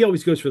is he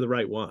always goes for the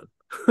right one.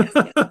 That's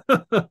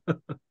right.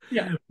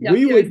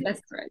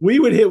 We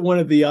would hit one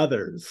of the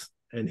others,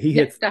 and he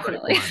hits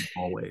definitely the right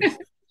one always.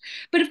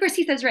 But of course,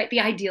 he says, right, the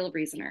ideal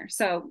reasoner.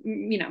 So,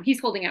 he's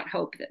holding out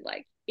hope that,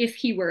 like, if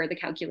he were the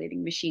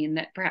calculating machine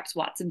that perhaps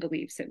Watson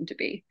believes him to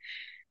be,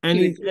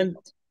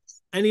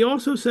 And he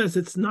also says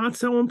it's not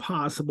so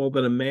impossible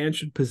that a man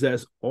should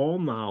possess all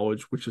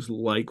knowledge which is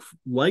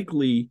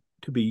likely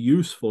to be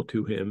useful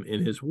to him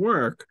in his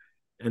work,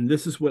 and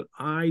this is what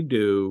I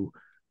do.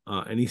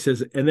 And he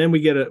says, and then we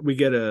get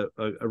a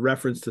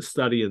reference to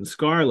Study in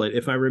Scarlet.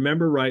 If I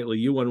remember rightly,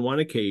 you on one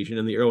occasion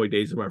in the early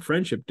days of our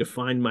friendship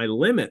defined my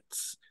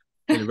limits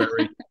in a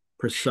very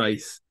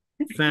precise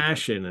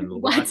fashion. And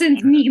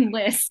Watson's mean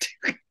list.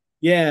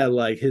 Yeah,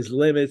 like his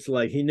limits,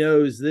 like he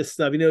knows this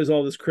stuff. He knows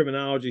all this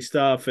criminology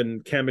stuff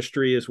and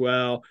chemistry as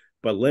well.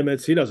 But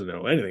limits, he doesn't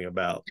know anything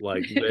about,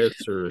 like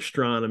this or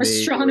astronomy,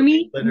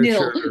 or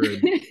literature,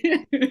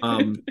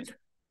 and,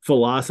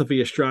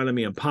 philosophy,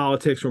 astronomy, and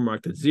politics were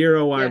marked at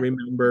 0, I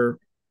remember.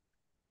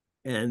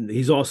 And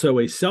he's also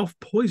a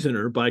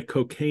self-poisoner by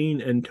cocaine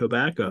and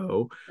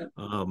tobacco.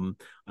 I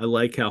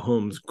like how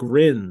Holmes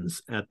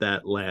grins at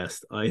that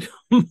last item.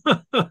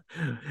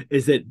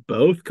 Is it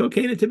both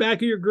cocaine and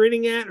tobacco you're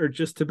grinning at, or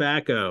just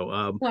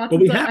tobacco? But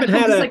we haven't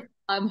had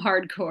I'm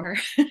hardcore.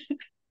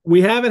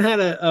 We haven't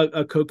had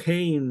a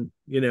cocaine,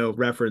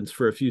 reference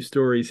for a few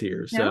stories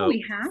here. No,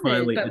 we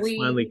haven't. It's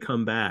finally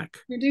come back.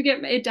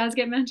 It does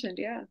get mentioned,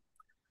 yeah.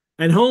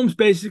 And Holmes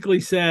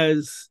basically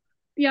says,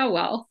 yeah,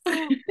 well,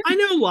 I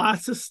know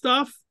lots of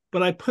stuff,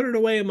 but I put it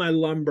away in my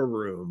lumber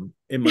room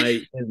in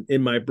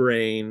my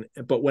brain.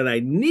 But when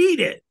I need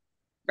it,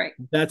 right,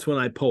 that's when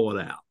I pull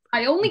it out.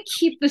 I only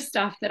keep the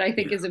stuff that I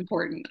think is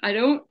important. I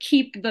don't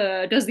keep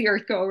does the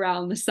earth go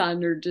around the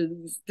sun, or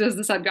does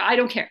the sun go? I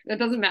don't care. That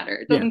doesn't matter.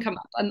 It doesn't come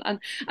up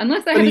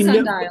unless I have a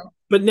sundial.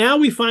 But now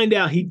we find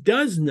out he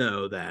does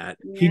know that.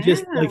 He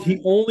just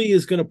he only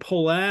is going to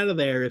pull out of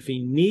there if he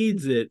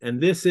needs it. And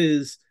this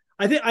is,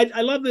 I think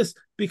I love this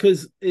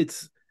because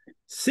it's,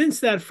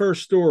 since that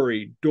first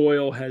story,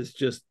 Doyle has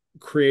just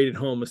created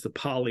Holmes the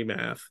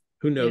polymath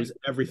who knows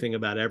everything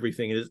about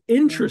everything and is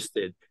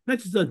interested, not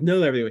just doesn't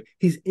know everything,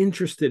 he's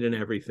interested in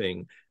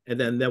everything. And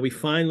then we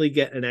finally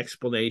get an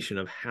explanation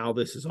of how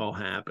this is all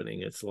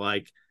happening. It's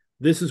like,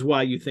 this is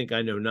why you think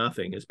I know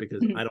nothing, is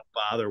because I don't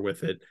bother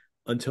with it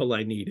until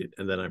I need it,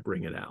 and then I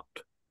bring it out.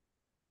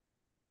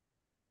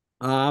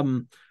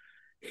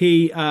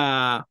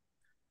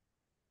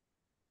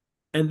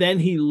 And then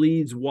he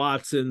leads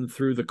Watson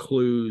through the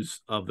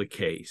clues of the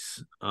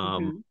case.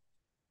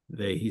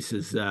 He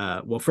says,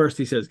 well, first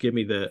he says, give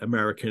me the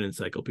American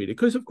Encyclopedia,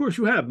 because of course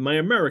you have my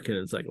American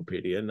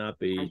Encyclopedia, not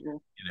the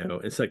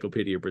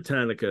Encyclopedia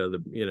Britannica.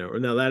 Or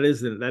no, that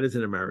is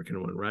an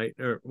American one, right?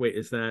 Or wait,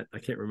 is that? I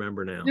can't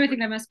remember now. No, I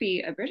think that must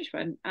be a British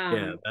one.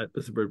 Yeah, that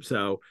was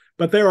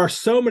but there are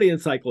so many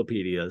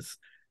encyclopedias.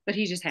 But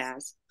he just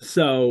has.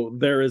 So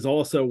there is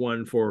also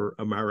one for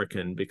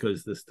American,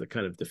 because the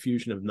kind of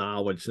diffusion of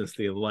knowledge since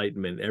the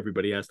Enlightenment,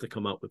 everybody has to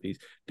come up with these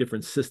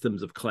different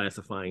systems of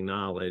classifying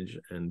knowledge,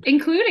 and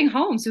including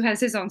Holmes, who has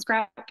his own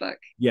scrapbook.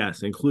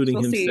 Yes, including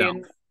himself,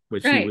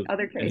 which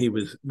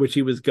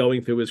he was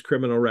going through his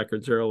criminal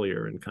records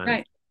earlier and kind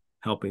of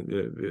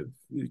helping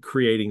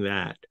creating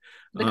that.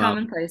 The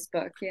commonplace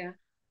book, yeah.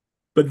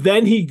 But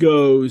then he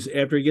goes,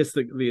 after he gets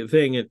the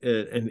thing,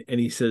 and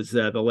he says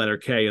the letter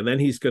K, and then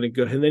he's going to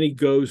go, and then he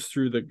goes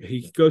through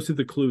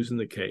the clues in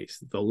the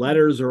case. The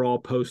letters are all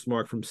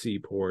postmarked from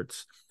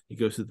seaports. He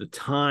goes through the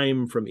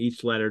time from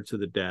each letter to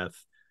the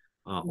death.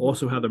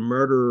 Also, how the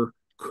murderer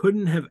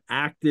couldn't have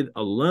acted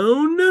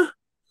alone.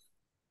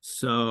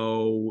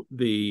 So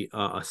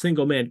a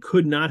single man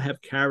could not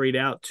have carried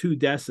out 2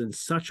 deaths in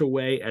such a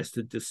way as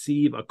to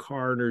deceive a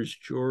coroner's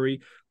jury.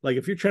 Like,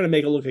 if you're trying to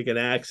make it look like an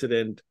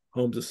accident,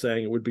 Holmes is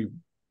saying it would be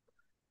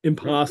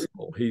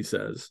impossible, he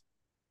says,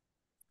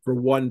 for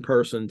one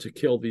person to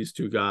kill these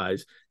 2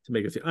 guys to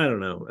make it seem. I don't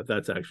know if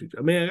that's actually,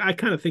 I mean, I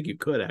kind of think you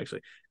could actually,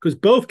 because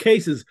both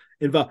cases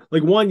involve,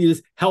 like, one, you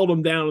just held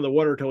him down in the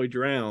water till he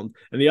drowned,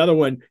 and the other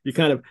one, you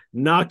kind of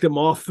knocked him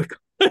off the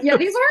cliff. Yeah,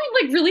 these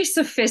aren't like really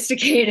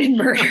sophisticated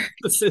murders.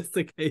 Not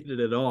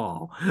sophisticated at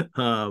all.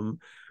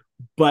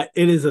 But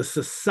it is a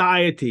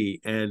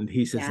society, and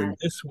he says, in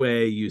this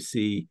way, you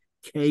see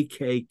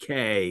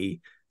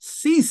K.K.K.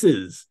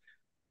 ceases.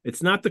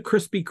 It's not the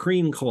Krispy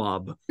Kreme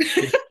Club.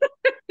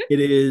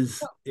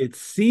 It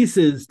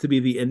ceases to be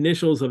the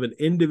initials of an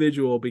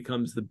individual,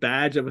 becomes the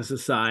badge of a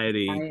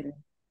society.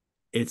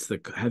 It's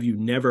have you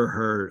never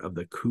heard of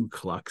the Ku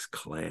Klux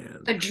Klan?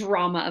 The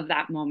drama of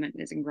that moment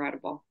is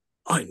incredible.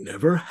 I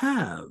never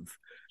have.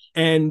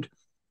 And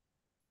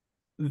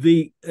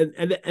then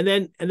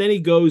he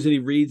goes and he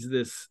reads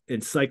this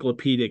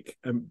encyclopedic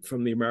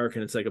from the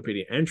American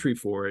Encyclopedia entry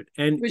for it,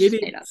 and it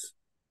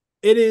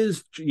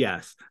is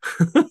yes,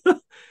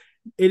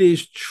 it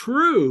is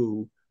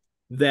true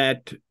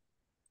that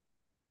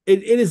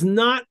it is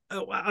not.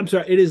 I'm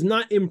sorry, it is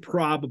not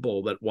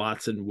improbable that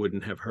Watson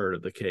wouldn't have heard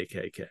of the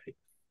KKK.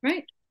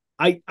 Right.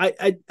 I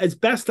as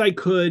best I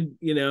could,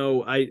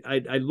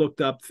 I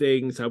looked up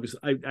things. I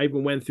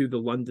even went through the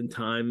London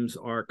Times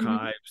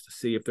archives to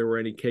see if there were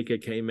any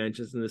KKK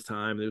mentions in this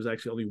time. There was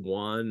actually only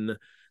one.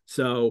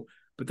 So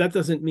but that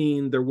doesn't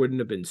mean there wouldn't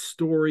have been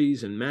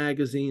stories and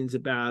magazines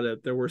about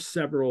it. There were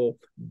several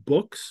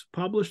books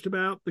published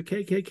about the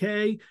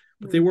KKK,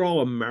 but they were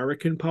all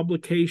American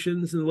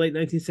publications in the late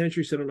 19th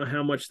century. So I don't know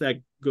how much that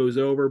goes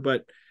over,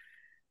 but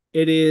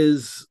it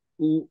is,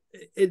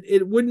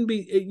 it wouldn't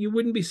be, you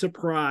wouldn't be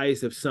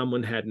surprised if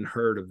someone hadn't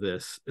heard of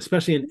this,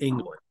 especially in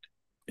England.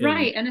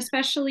 Right. And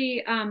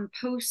especially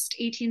post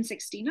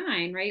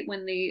 1869, right,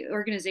 when the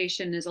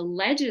organization is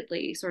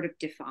allegedly sort of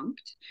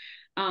defunct.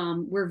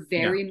 We're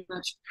very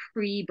much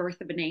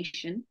pre-Birth of a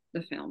Nation,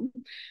 the film.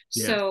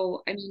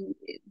 So, I mean,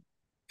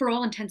 for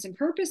all intents and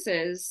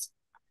purposes,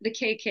 the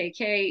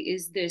KKK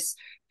is this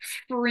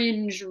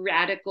fringe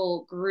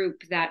radical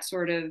group that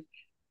sort of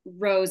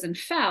rose and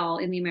fell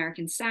in the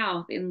American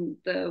South in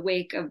the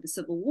wake of the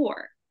Civil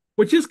War.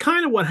 Which is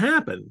kind of what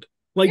happened.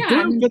 Like,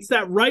 Doyle gets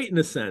that right in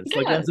a sense.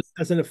 Like,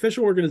 as an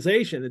official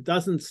organization, it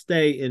doesn't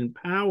stay in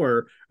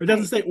power, or it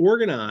doesn't stay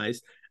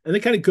organized, and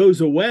it kind of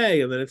goes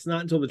away, and then it's not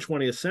until the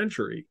 20th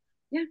century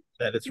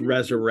that it's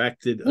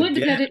resurrected Would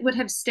again. that it would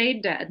have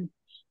stayed dead,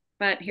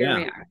 but here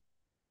we are.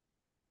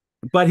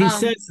 But he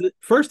says that,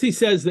 first he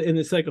says that in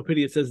the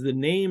encyclopedia, it says the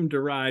name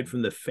derived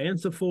from the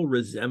fanciful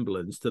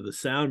resemblance to the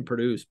sound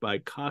produced by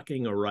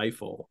cocking a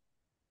rifle.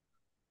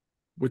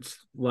 Which,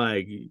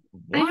 like,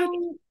 what?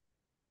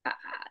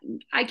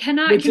 I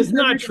cannot. Which is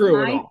not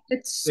true at all.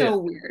 It's so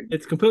weird.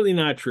 It's completely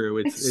not true.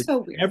 It's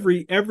so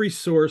weird. Every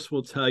source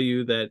will tell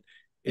you that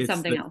it's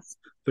something else.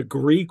 The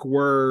Greek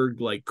word,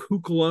 like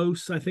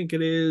kuklos, I think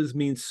it is,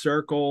 means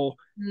circle,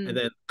 and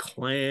then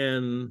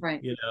clan.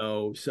 Right. You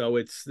know, so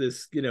it's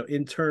this, you know,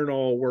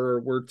 internal.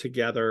 We're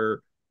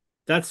together.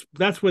 That's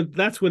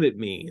what it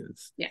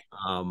means. Yeah.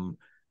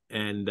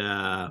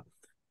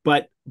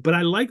 But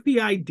I like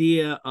the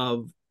idea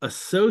of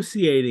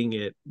associating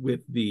it with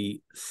the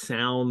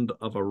sound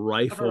of a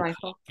rifle,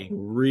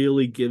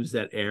 really gives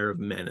that air of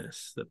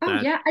menace.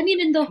 Yeah, I mean,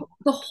 and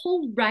the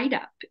whole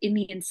write-up in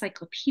the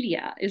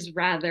encyclopedia is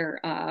rather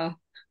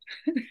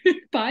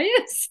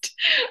biased,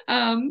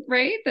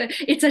 right?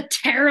 It's a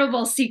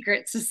terrible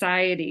secret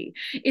society.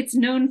 It's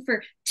known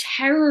for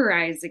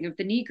terrorizing of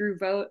the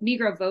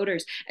Negro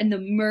voters and the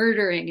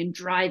murdering and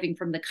driving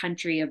from the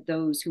country of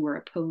those who were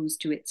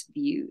opposed to its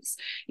views.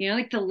 You know,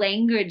 like the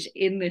language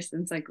in this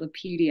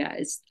encyclopedia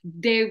is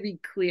very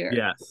clear.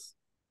 Yes.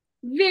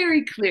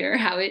 Very clear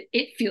how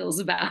it feels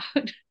about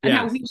and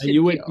how we should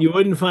you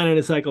wouldn't find an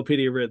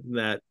encyclopedia written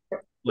that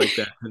like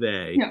that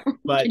today. No.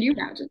 But can you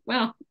imagine?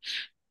 Well,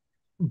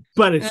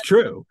 but it's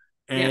true,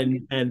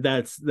 and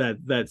that's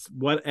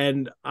what.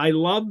 And I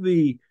love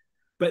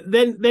but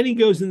then he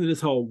goes into this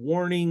whole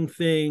warning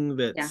thing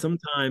that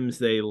sometimes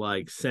they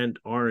like sent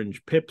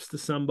orange pips to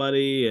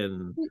somebody,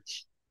 and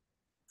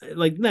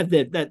like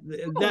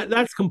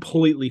that's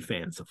completely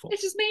fanciful.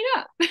 It's just made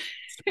up.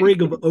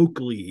 Sprig of oak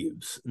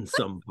leaves in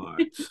some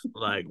parts.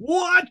 Like,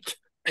 what?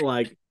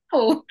 Like,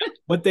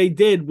 what they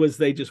did was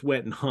they just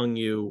went and hung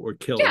you or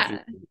killed you,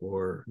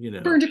 or, you know,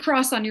 burned a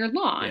cross on your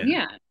lawn.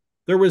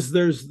 There's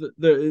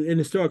in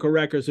historical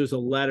records, there's a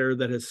letter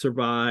that has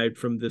survived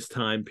from this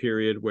time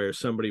period where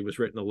somebody was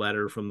written a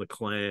letter from the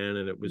Klan,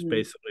 and it was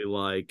basically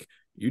like,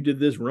 you did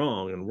this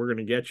wrong and we're going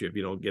to get you if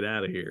you don't get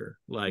out of here.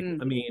 Like,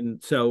 I mean,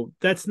 so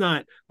that's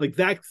not like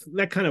that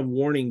kind of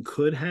warning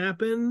could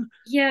happen.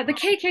 Yeah, the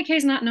KKK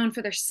is not known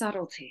for their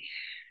subtlety.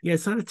 Yeah,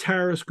 it's not a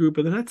terrorist group,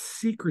 but they're not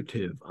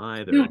secretive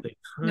either. They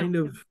kind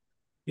of,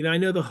 you know, I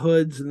know the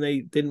Hoods, and they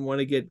didn't want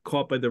to get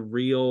caught by the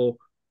real,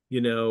 you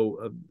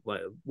know,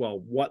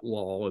 what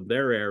law in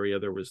their area,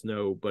 there was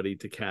nobody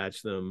to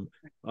catch them.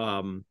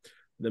 I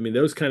mean,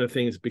 those kind of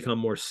things become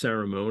more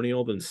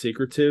ceremonial than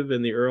secretive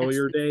in the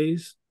earlier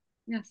days.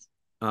 Yes.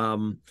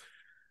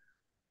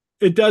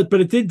 It does, but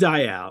it did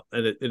die out,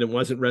 and it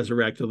wasn't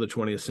resurrected till the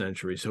 20th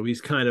century. So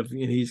he's kind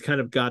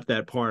of got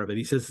that part of it.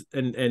 He says,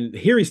 and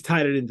here he's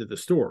tied it into the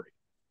story,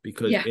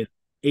 because in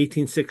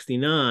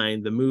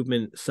 1869 the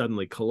movement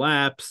suddenly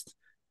collapsed.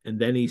 And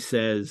then he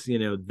says, you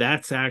know,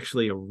 that's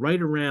actually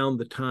right around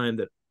the time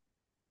that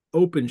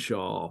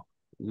Openshaws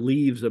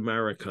leaves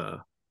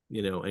America,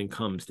 you know, and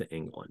comes to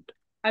England.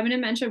 I'm going to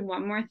mention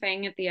one more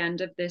thing at the end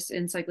of this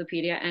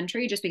encyclopedia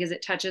entry, just because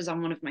it touches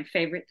on one of my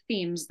favorite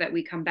themes that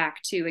we come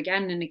back to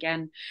again and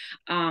again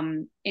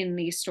in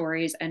these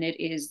stories, and it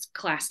is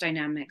class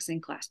dynamics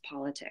and class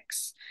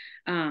politics.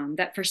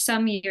 That for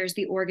some years,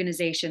 the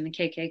organization, the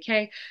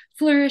KKK,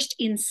 flourished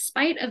in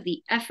spite of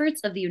the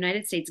efforts of the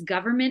United States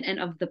government and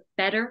of the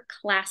better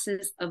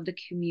classes of the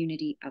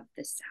community of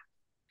the South.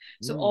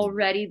 So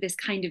already this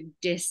kind of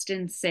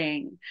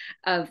distancing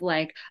of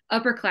like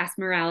upper class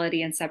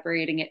morality and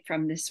separating it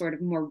from this sort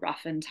of more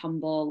rough and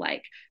tumble,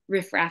 like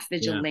riffraff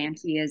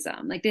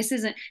vigilantism. Like these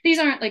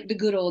aren't like the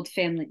good old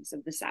families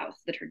of the South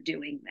that are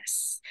doing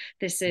this.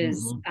 This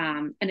is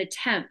an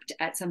attempt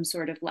at some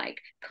sort of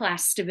like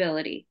class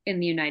stability in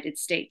the United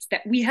States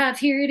that we have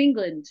here in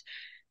England.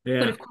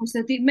 But of course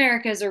that the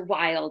Americas are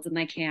wild and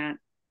they can't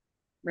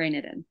rein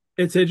it in.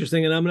 It's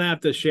interesting, and I'm gonna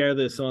have to share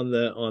this on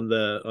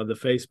the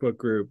Facebook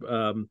group.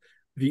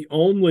 The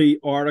only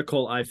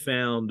article I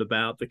found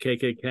about the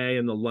KKK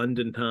in the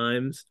London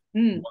Times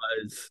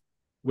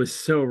was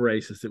so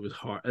racist. It was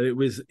hard. And it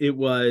was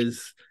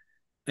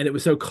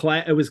so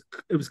it was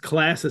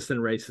classist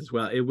and racist.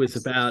 Well, it was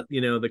about,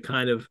 the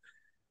kind of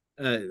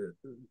uh,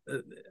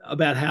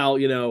 about how,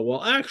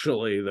 well,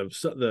 actually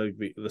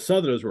the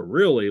Southerners were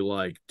really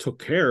like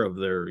took care of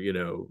their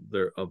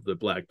the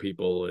black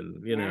people,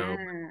 and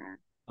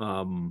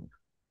um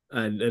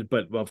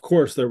but of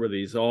course there were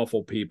these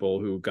awful people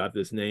who got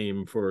this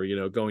name for,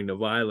 going to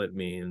violent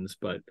means,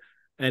 but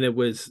and it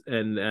was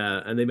and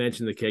they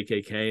mentioned the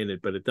KKK in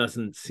it, but it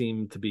doesn't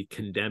seem to be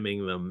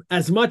condemning them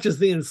as much as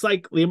the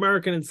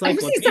American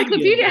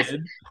Encyclopedia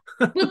did.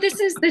 Well, this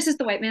is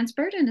the white man's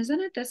burden,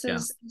 isn't it? This Yeah.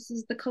 is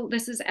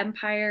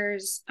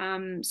empire's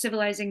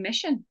civilizing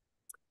mission.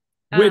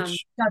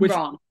 Which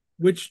wrong.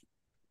 Which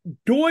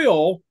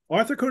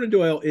Arthur Conan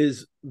Doyle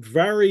is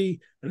very,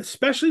 and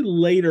especially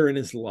later in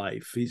his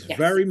life, he's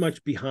very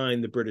much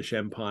behind the British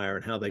Empire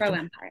and how they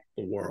control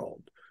the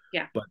world.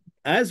 Yeah. But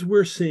as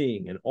we're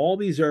seeing in all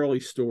these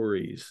early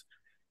stories,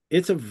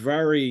 it's a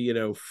very,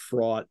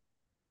 fraught,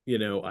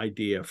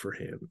 idea for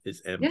him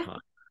is empire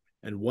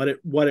and what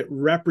it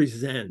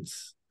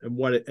represents and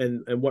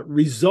what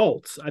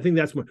results. I think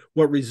that's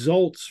what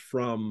results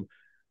from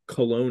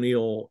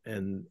colonial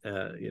and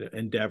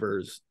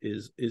endeavors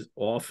is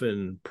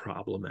often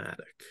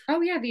problematic.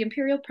 Oh yeah, the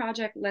imperial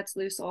project lets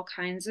loose all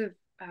kinds of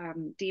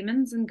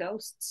demons and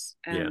ghosts,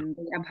 and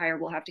the empire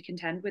will have to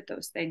contend with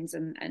those things,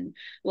 and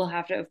will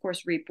have to, of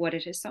course, reap what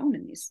it has sown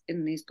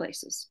in these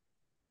places,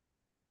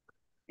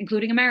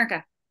 including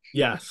America.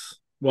 Yes.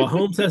 Well,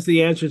 Holmes has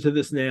the answer to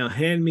this now.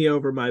 Hand me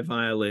over my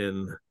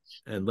violin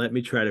and let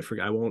me try to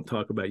forget. I won't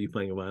talk about you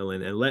playing a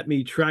violin, and let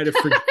me try to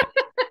forget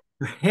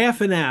for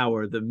half an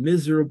hour the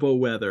miserable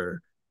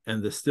weather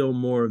and the still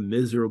more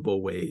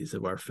miserable ways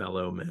of our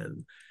fellow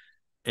men.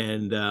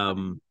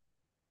 And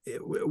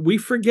we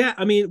forget.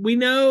 I mean, we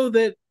know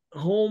that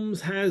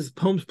Holmes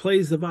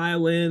plays the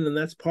violin, and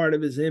that's part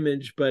of his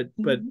image, but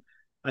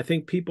I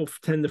think people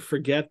tend to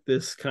forget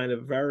this kind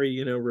of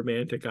very,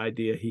 romantic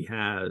idea he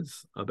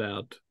has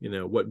about,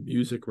 what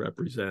music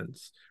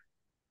represents,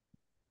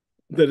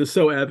 that is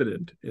so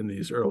evident in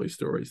these early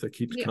stories that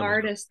keeps the coming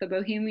artist, the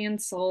bohemian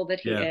soul that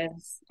he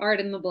is, art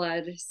in the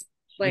blood.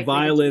 Like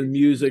violin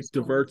music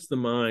diverts the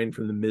mind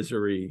from the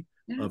misery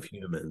of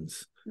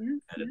humans.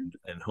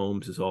 And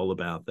Holmes is all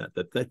about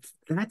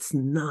that's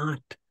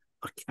not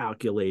a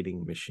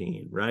calculating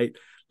machine, right?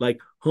 Like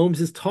Holmes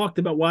has talked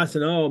about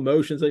Watson,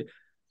 emotions. Like,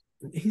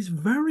 he's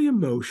very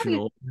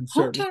emotional in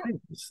certain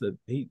things, that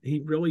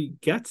he really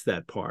gets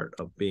that part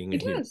of being a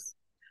human.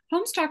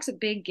 Holmes talks a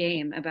big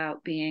game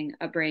about being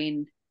a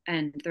brain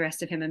and the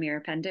rest of him a mere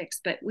appendix,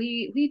 but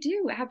we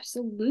do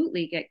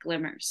absolutely get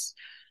glimmers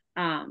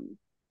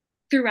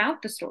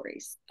throughout the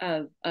stories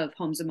of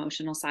Holmes'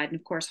 emotional side. And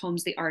of course,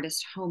 Holmes the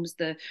artist, Holmes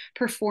the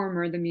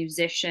performer, the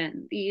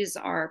musician, these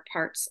are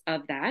parts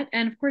of that.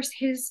 And of course,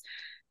 his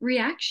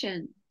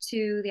reaction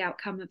to the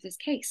outcome of this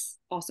case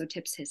also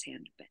tips his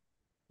hand a bit.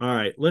 All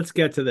right, let's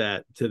get to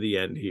the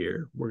end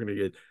here. We're gonna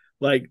get,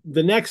 like,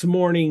 the next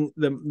morning,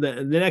 the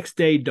next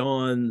day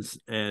dawns,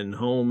 and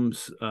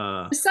Holmes,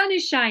 the sun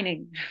is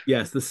shining.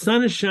 Yes, the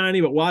sun is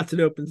shining, but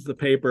Watson opens the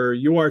paper.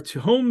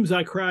 Holmes,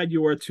 I cried,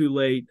 you are too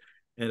late.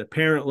 And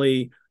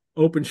apparently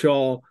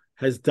Openshaw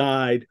has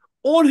died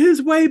on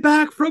his way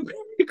back from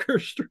Baker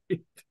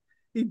Street.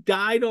 He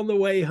died on the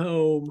way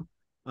home,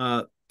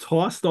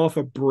 tossed off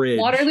a bridge.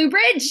 Waterloo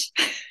Bridge.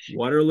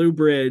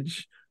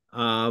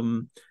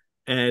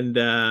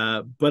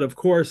 But of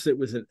course it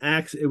was an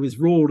accident. It was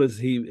ruled as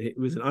it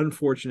was an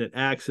unfortunate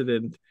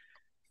accident.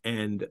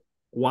 And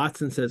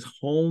Watson says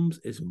Holmes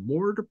is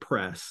more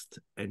depressed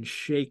and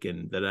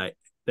shaken than I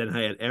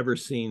had ever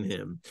seen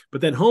him.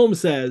 But then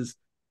Holmes says,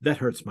 that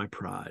hurts my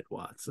pride,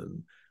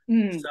 Watson.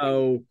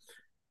 So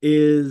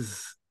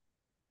is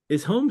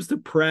Holmes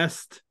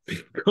depressed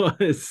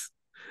because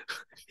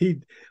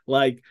he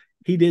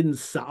didn't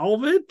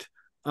solve it?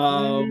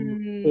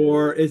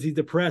 Or is he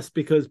depressed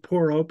because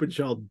poor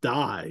Openshaw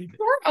died?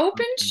 Poor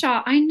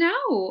Openshaw, I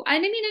know. I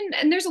mean,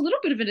 and there's a little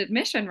bit of an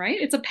admission, right?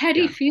 It's a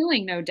petty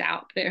feeling, no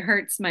doubt, that it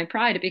hurts my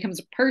pride. It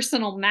becomes a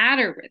personal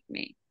matter with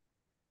me.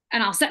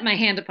 And I'll set my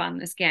hand upon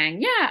this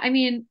gang. Yeah, I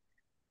mean,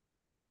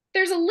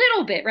 there's a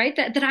little bit, right,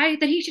 that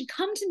he should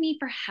come to me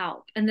for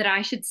help and that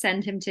I should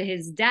send him to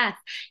his death.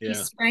 He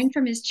sprang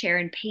from his chair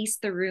and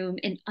paced the room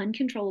in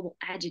uncontrollable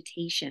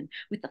agitation,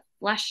 with a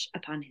flush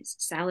upon his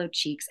sallow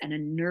cheeks and a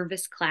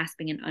nervous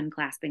clasping and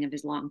unclasping of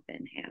his long,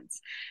 thin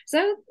hands.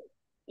 So,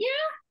 yeah.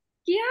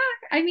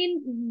 I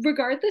mean,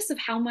 regardless of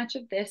how much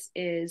of this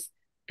is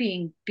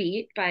being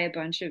beat by a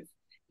bunch of,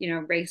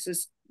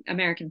 racist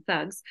American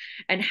thugs,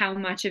 and how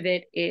much of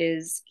it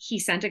is he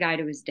sent a guy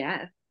to his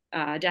death,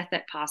 death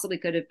that possibly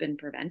could have been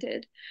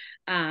prevented.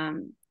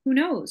 Who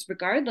knows?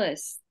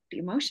 Regardless, the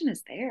emotion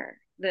is there.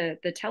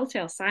 The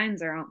telltale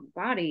signs are on the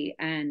body,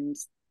 and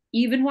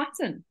even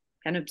Watson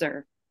can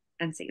observe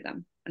and see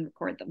them and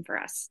record them for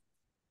us.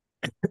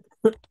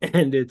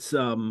 And it's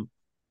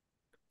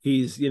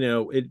he's,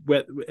 and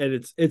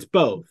it's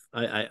both.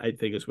 I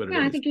think is what it Yeah,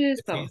 I is. think it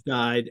is both. He's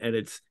died, and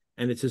it's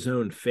his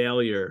own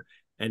failure,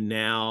 and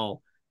now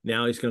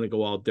he's going to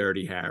go all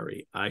Dirty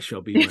Harry. I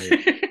shall be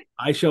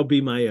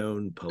my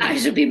own I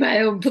police. should be my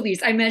own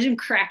police. I imagine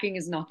cracking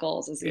his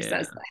knuckles as he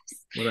says this.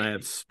 When I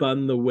have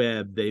spun the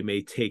web, they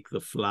may take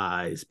the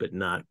flies, but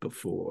not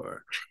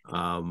before.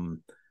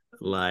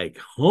 Like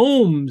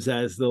Holmes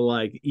as the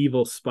like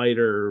evil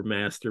spider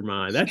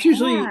mastermind. That's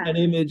usually an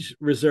image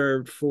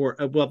reserved for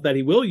that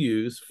he will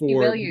use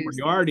for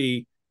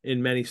Moriarty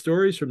in many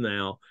stories from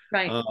now.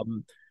 Right.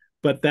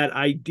 But that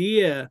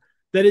idea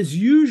that is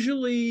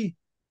usually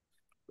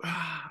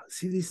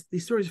see,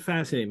 these stories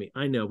fascinate me.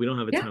 I know we don't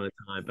have a ton of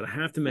time, but I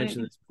have to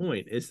mention this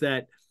point, is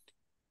that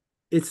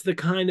it's the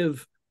kind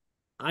of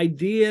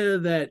idea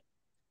that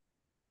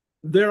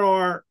there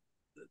are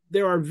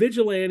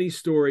vigilante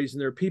stories,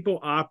 and there are people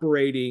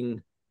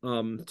operating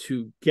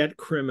to get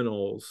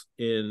criminals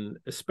in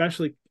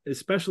especially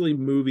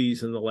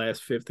movies in the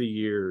last 50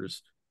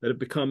 years that have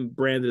become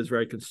branded as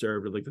very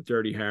conservative, like the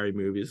Dirty Harry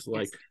movies.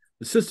 Like,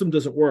 the system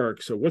doesn't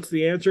work, so what's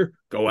the answer?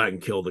 Go out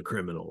and kill the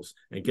criminals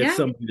and get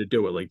somebody to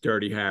do it, like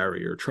Dirty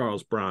Harry or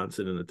Charles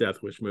Bronson in the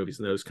Death Wish movies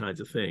and those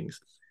kinds of things.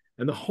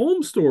 And the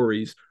Holmes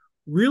stories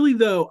really,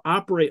 though,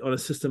 operate on a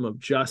system of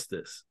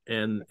justice,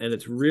 and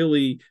it's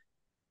really,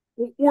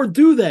 or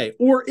do they,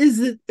 or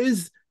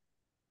is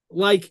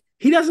like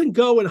he doesn't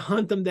go and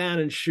hunt them down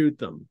and shoot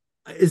them?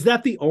 Is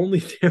that the only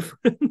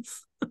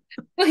difference?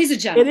 Well, he's a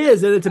gentleman. It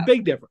is, and it's a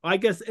big difference. I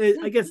guess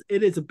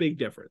it is a big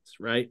difference,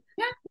 right?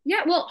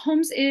 Yeah. Well,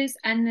 Holmes is,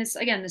 and this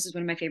is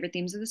one of my favorite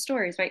themes of the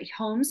stories, right?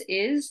 Holmes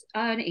is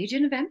an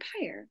agent of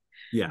empire.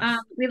 Yeah,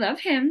 we love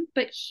him,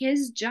 but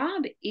his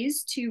job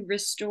is to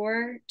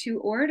restore to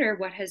order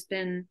what has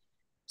been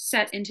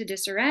set into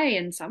disarray,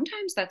 and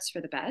sometimes that's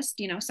for the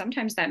best.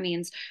 Sometimes that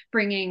means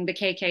bringing the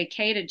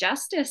KKK to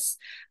justice,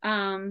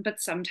 but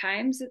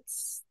sometimes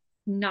it's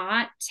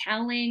not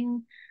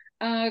telling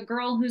a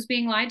girl who's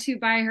being lied to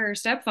by her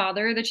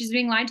stepfather that she's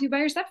being lied to by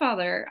her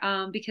stepfather,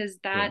 because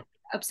that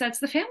upsets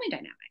the family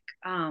dynamic.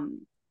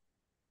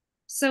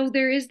 So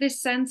there is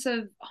this sense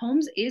of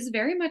Holmes is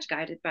very much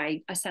guided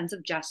by a sense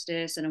of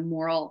justice and a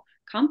moral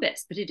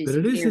compass, but it is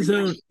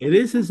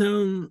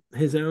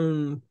his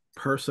own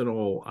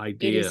personal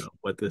idea of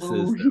what this is,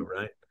 though,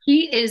 right?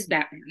 He is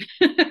Batman.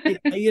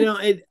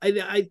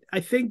 I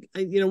think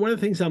one of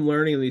the things I'm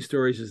learning in these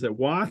stories is that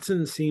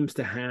Watson seems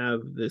to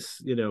have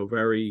this,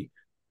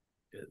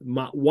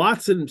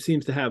 Watson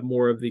seems to have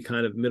more of the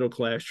kind of middle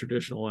class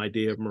traditional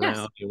idea of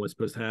morality and what's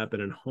supposed to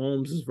happen, and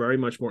Holmes is very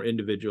much more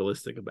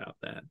individualistic about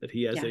that. That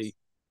he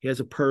has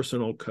a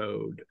personal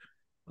code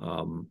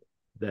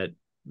that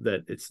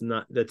it's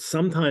not, that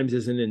sometimes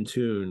isn't in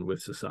tune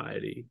with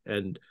society.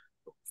 And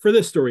for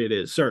this story, it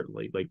is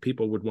certainly, like,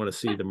 people would want to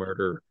see the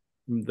murder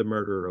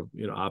of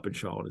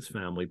Openshaw and his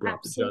family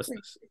brought to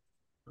justice.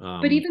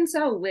 But even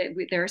so,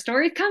 there are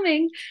stories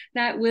coming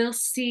that will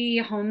see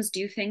Holmes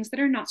do things that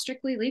are not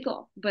strictly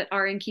legal, but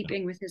are in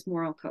keeping with his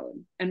moral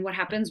code. And what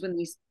happens when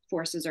these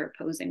forces are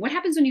opposing? What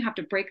happens when you have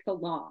to break the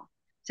law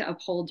to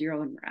uphold your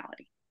own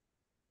morality?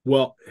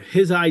 Well,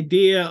 his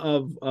idea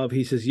of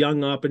he says,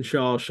 young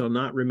Openshaw shall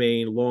not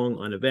remain long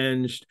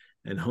unavenged,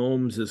 and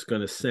Holmes is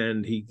going to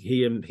send, he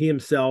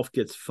himself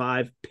gets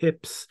 5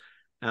 pips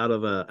out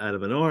of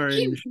an orange.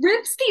 He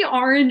rips the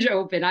orange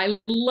open. I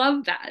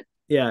love that.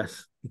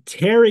 Yes,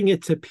 tearing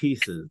it to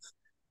pieces,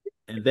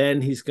 and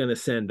then he's going to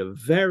send a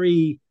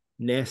very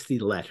nasty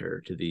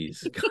letter to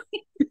these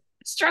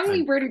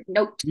strongly worded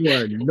note. You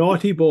are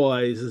naughty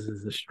boys. This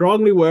is a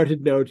strongly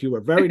worded note. You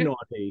are very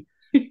naughty.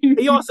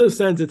 He also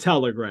sends a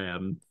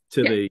telegram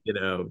to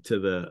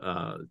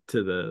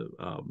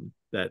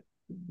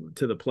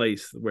the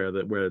place where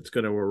it's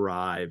going to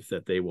arrive,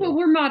 that they will. Well,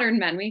 we're modern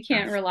men. We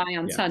can't rely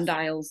on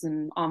sundials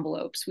and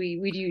envelopes.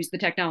 We'd use the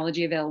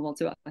technology available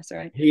to us,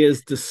 right? He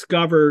has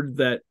discovered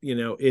that,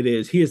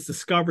 he has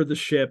discovered the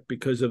ship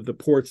because of the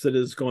ports that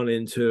it's gone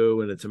into,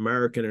 and it's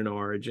American in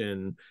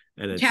origin.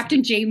 And it's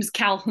Captain James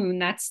Calhoun.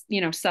 That's,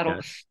 subtle.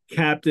 Yes,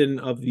 captain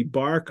of the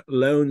bark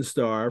Lone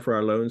Star, for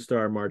our Lone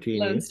Star Martini.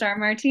 Lone Star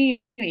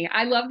Martini.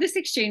 I love this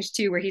exchange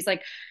too, where he's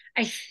like,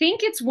 I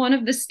think it's one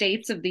of the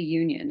states of the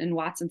Union. And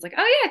Watson's like,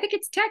 oh yeah, I think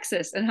it's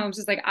Texas. And Holmes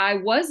is like, I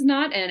was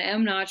not and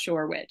am not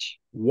sure which.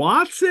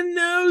 Watson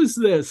knows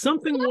this.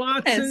 Something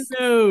Watson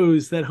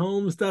knows that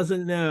Holmes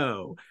doesn't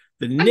know.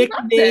 The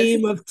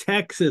nickname of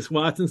Texas.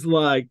 Watson's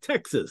like,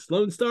 Texas,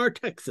 Lone Star,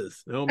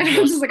 Texas. And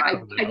Holmes is like, I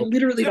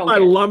literally don't know. My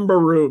care. lumber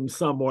room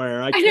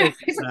somewhere. I can't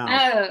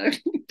know.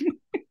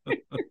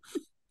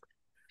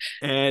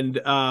 And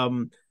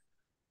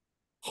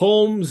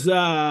Holmes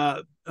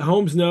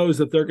knows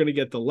that they're going to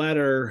get the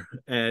letter,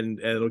 and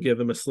it'll give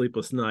them a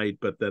sleepless night.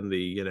 But then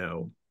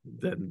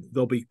then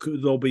they'll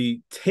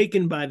be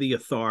taken by the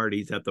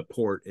authorities at the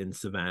port in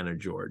Savannah,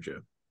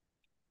 Georgia.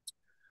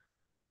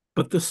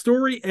 But the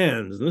story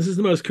ends, and this is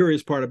the most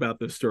curious part about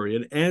this story.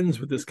 It ends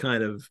with this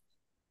kind of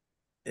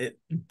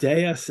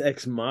deus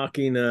ex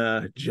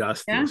machina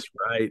justice,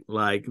 right?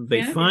 Like,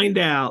 they find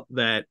out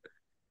that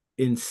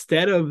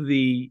instead of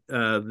the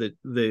by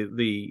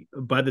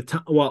the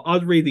time, well,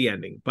 I'll read the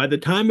ending. By the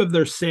time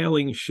their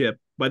sailing ship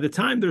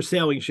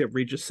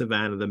reaches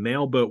Savannah, the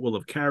mail boat will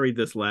have carried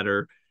this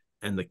letter,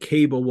 and the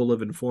cable will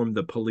have informed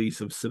the police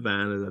of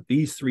Savannah that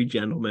these three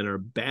gentlemen are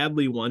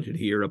badly wanted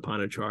here upon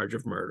a charge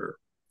of murder.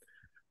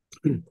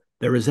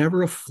 There is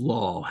ever a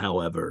flaw,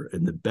 however,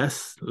 in the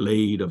best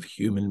laid of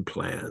human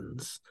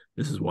plans,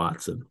 Mrs.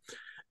 Watson,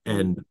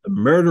 and the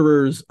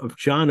murderers of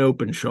John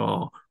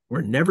Openshaw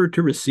were never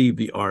to receive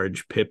the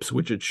orange pips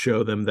which would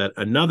show them that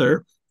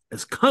another,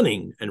 as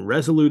cunning and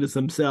resolute as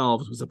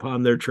themselves, was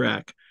upon their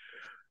track.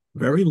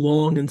 Very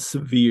long and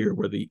severe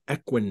were the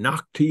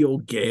equinoctial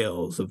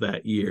gales of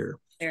that year.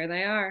 There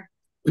they are.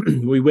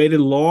 We waited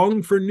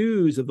long for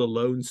news of the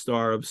Lone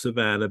Star of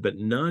Savannah, but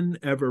none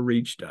ever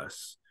reached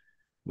us.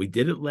 We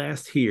did at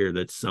last hear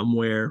that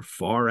somewhere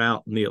far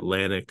out in the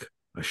Atlantic,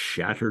 a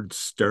shattered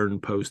stern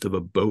post of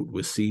a boat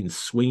was seen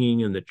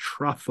swinging in the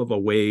trough of a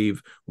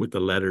wave with the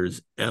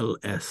letters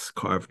LS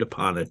carved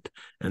upon it,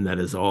 and that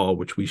is all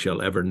which we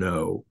shall ever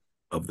know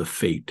of the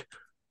fate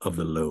of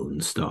the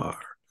Lone Star.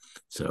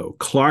 So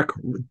Clark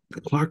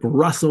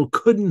Russell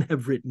couldn't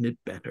have written it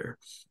better.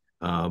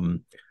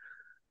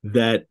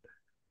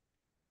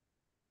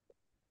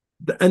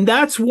 And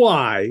that's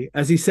why,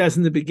 as he says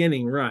in the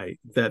beginning, right,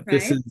 that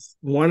this is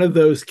one of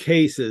those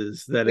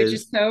cases that which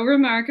is so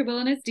remarkable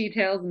in its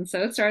details and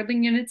so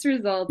startling in its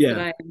results that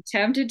I am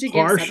tempted to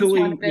give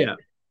some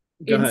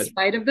in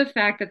spite of the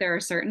fact that there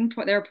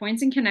are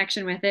points in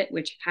connection with it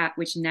which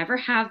never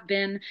have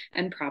been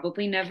and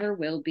probably never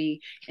will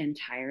be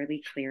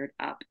entirely cleared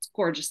up. It's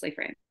gorgeously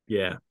framed.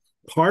 Yeah.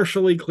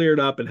 Partially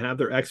cleared up and have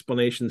their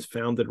explanations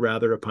founded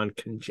rather upon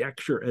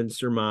conjecture and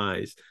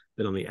surmise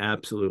than on the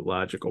absolute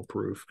logical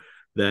proof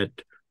that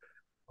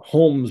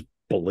Holmes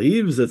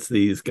believes it's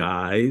these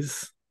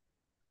guys.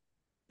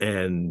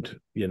 And,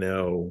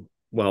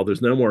 well,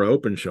 there's no more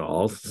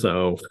Openshaws,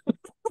 so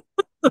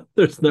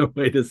there's no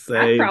way to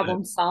say that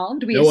problem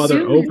solved. No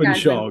other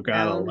Openshaw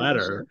got a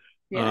letter.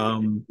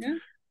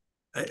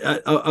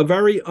 A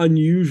very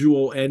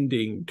unusual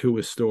ending to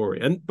a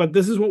story. But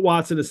this is what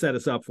Watson has set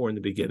us up for in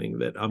the beginning,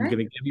 that I'm going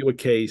to give you a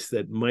case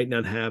that might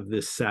not have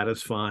this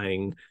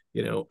satisfying,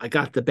 I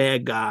got the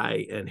bad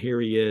guy and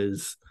here he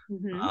is.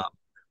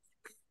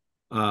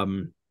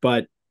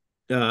 But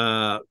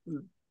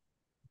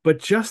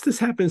justice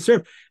happened to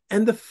serve.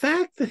 And the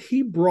fact that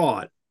he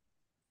brought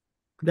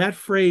that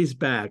phrase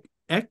back,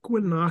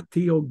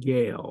 equinoctial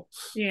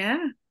gales.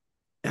 Yeah.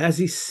 As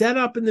he set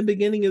up in the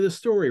beginning of the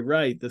story,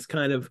 right? This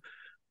kind of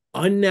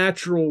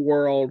unnatural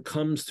world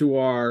comes to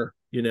our,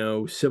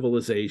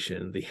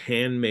 civilization, the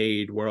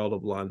handmade world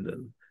of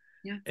London.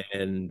 Yeah.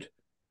 And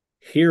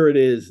here it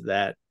is,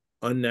 that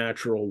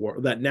unnatural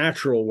world, that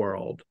natural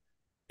world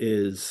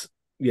is,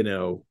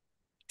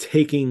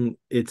 taking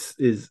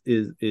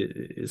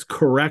is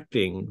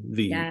correcting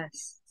the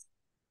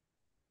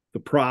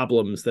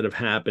problems that have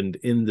happened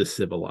in the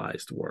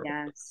civilized world.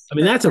 Yes. I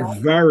mean, that's it's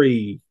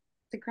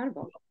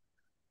incredible.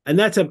 And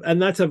that's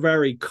a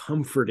very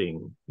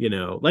comforting,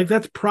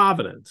 that's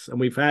Providence. And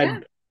we've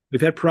had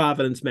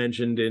Providence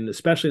mentioned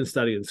especially in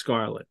Study in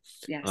Scarlet.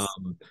 Yes.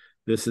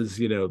 This is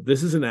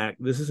an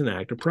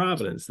act of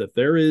Providence, that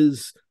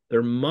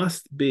there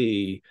must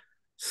be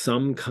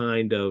some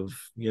kind of,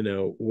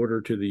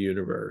 order to the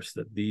universe,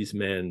 that these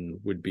men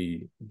would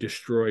be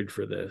destroyed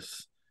for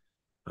this.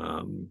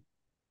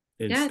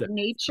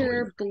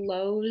 Nature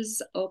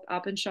blows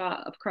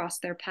Openshaw across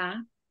their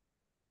path,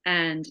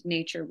 and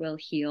nature will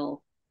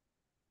heal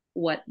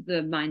what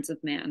the minds of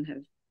man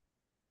have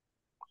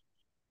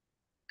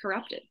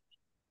corrupted.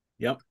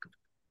 Yep.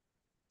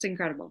 It's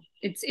incredible.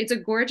 It's a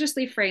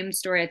gorgeously framed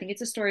story. I think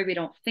it's a story we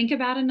don't think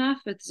about enough.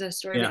 It's a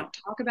story we don't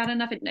talk about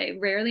enough. It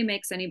rarely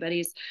makes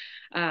anybody's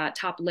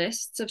top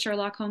lists of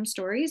Sherlock Holmes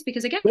stories,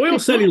 because again, Doyle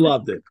said he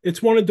loved it.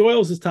 It's one of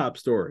Doyle's top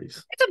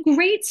stories. It's a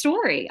great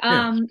story.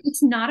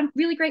 It's not a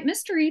really great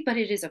mystery, but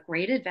it is a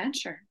great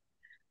adventure.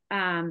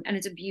 And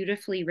it's a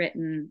beautifully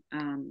written.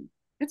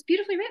 It's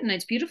beautifully written.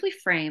 It's beautifully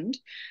framed.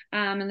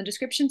 And the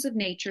descriptions of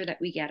nature that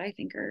we get, I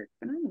think, are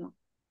phenomenal.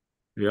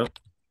 Yep.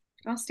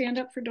 I'll stand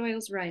up for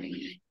Doyle's writing.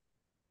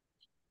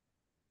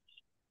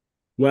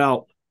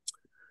 Well,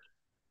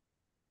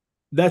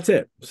 that's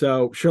it.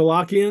 So,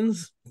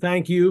 Sherlockians,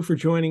 thank you for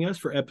joining us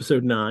for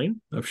episode 9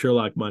 of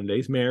Sherlock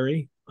Mondays.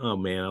 Mary, oh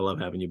man, I love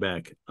having you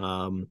back.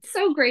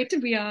 So great to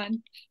be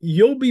on.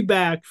 You'll be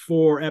back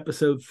for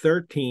episode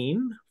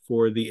 13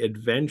 for the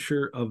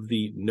adventure of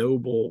the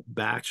noble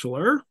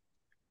bachelor.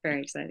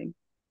 Very exciting.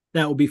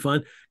 That will be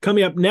fun.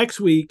 Coming up next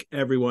week,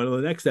 everyone, on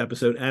the next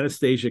episode,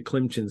 Anastasia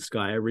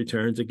Klimchinskaya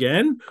returns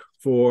again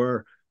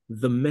for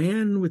The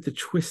Man with the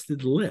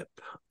Twisted Lip,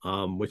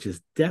 which is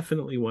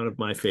definitely one of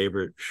my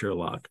favorite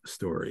Sherlock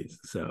stories.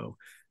 So,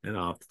 and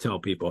I'll have to tell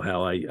people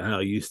how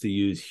I used to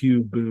use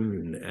Hugh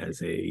Boone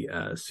as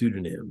a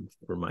pseudonym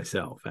for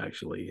myself,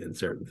 actually, in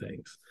certain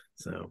things.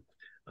 So,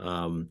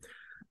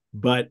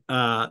 but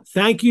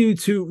thank you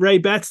to Ray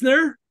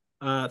Betzner.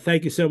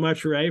 Thank you so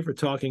much, Ray, for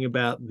talking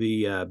about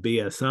the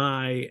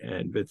BSI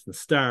and Vincent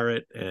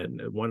Starrett,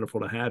 and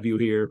wonderful to have you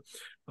here.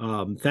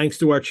 Thanks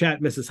to our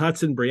chat, Mrs.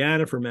 Hudson,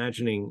 Brianna, for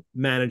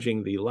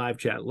managing the live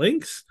chat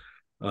links.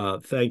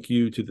 Thank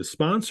you to the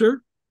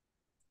sponsor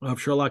of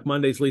Sherlock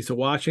Mondays, Lisa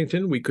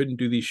Washington. We couldn't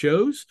do these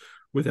shows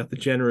without the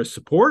generous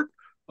support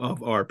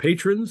of our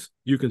patrons.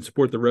 You can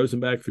support the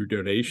Rosenbach through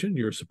donation.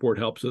 Your support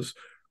helps us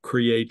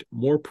create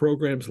more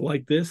programs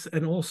like this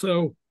and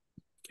also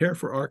care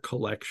for our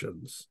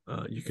collections.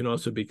 You can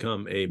also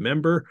become a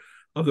member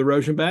of the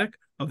Rosenbach.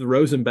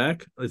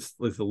 It's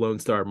the Lone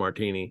Star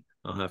Martini.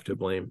 I'll have to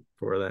blame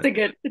for that.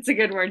 It's a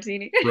good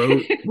martini.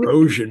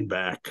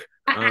 Rosenbach.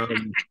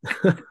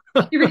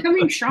 You're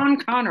becoming Sean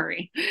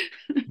Connery.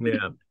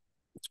 Yeah.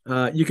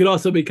 You can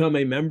also become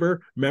a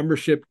member.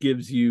 Membership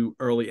gives you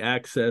early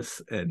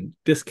access and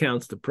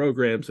discounts to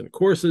programs and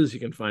courses. You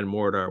can find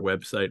more at our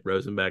website,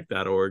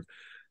 rosenbach.org.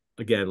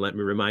 Again, let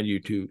me remind you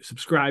to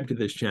subscribe to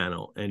this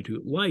channel and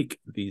to like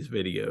these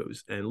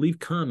videos and leave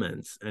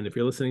comments. And if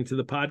you're listening to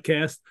the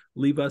podcast,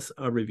 leave us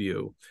a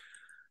review.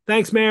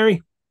 Thanks,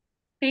 Mary.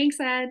 Thanks,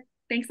 Ed.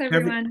 Thanks,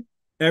 everyone.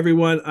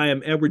 Everyone, I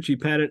am Edward G.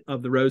 Pettit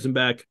of the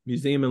Rosenbach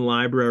Museum and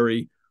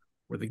Library,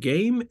 where the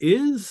game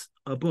is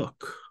a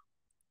book.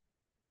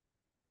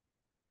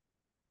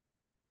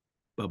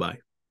 Bye-bye.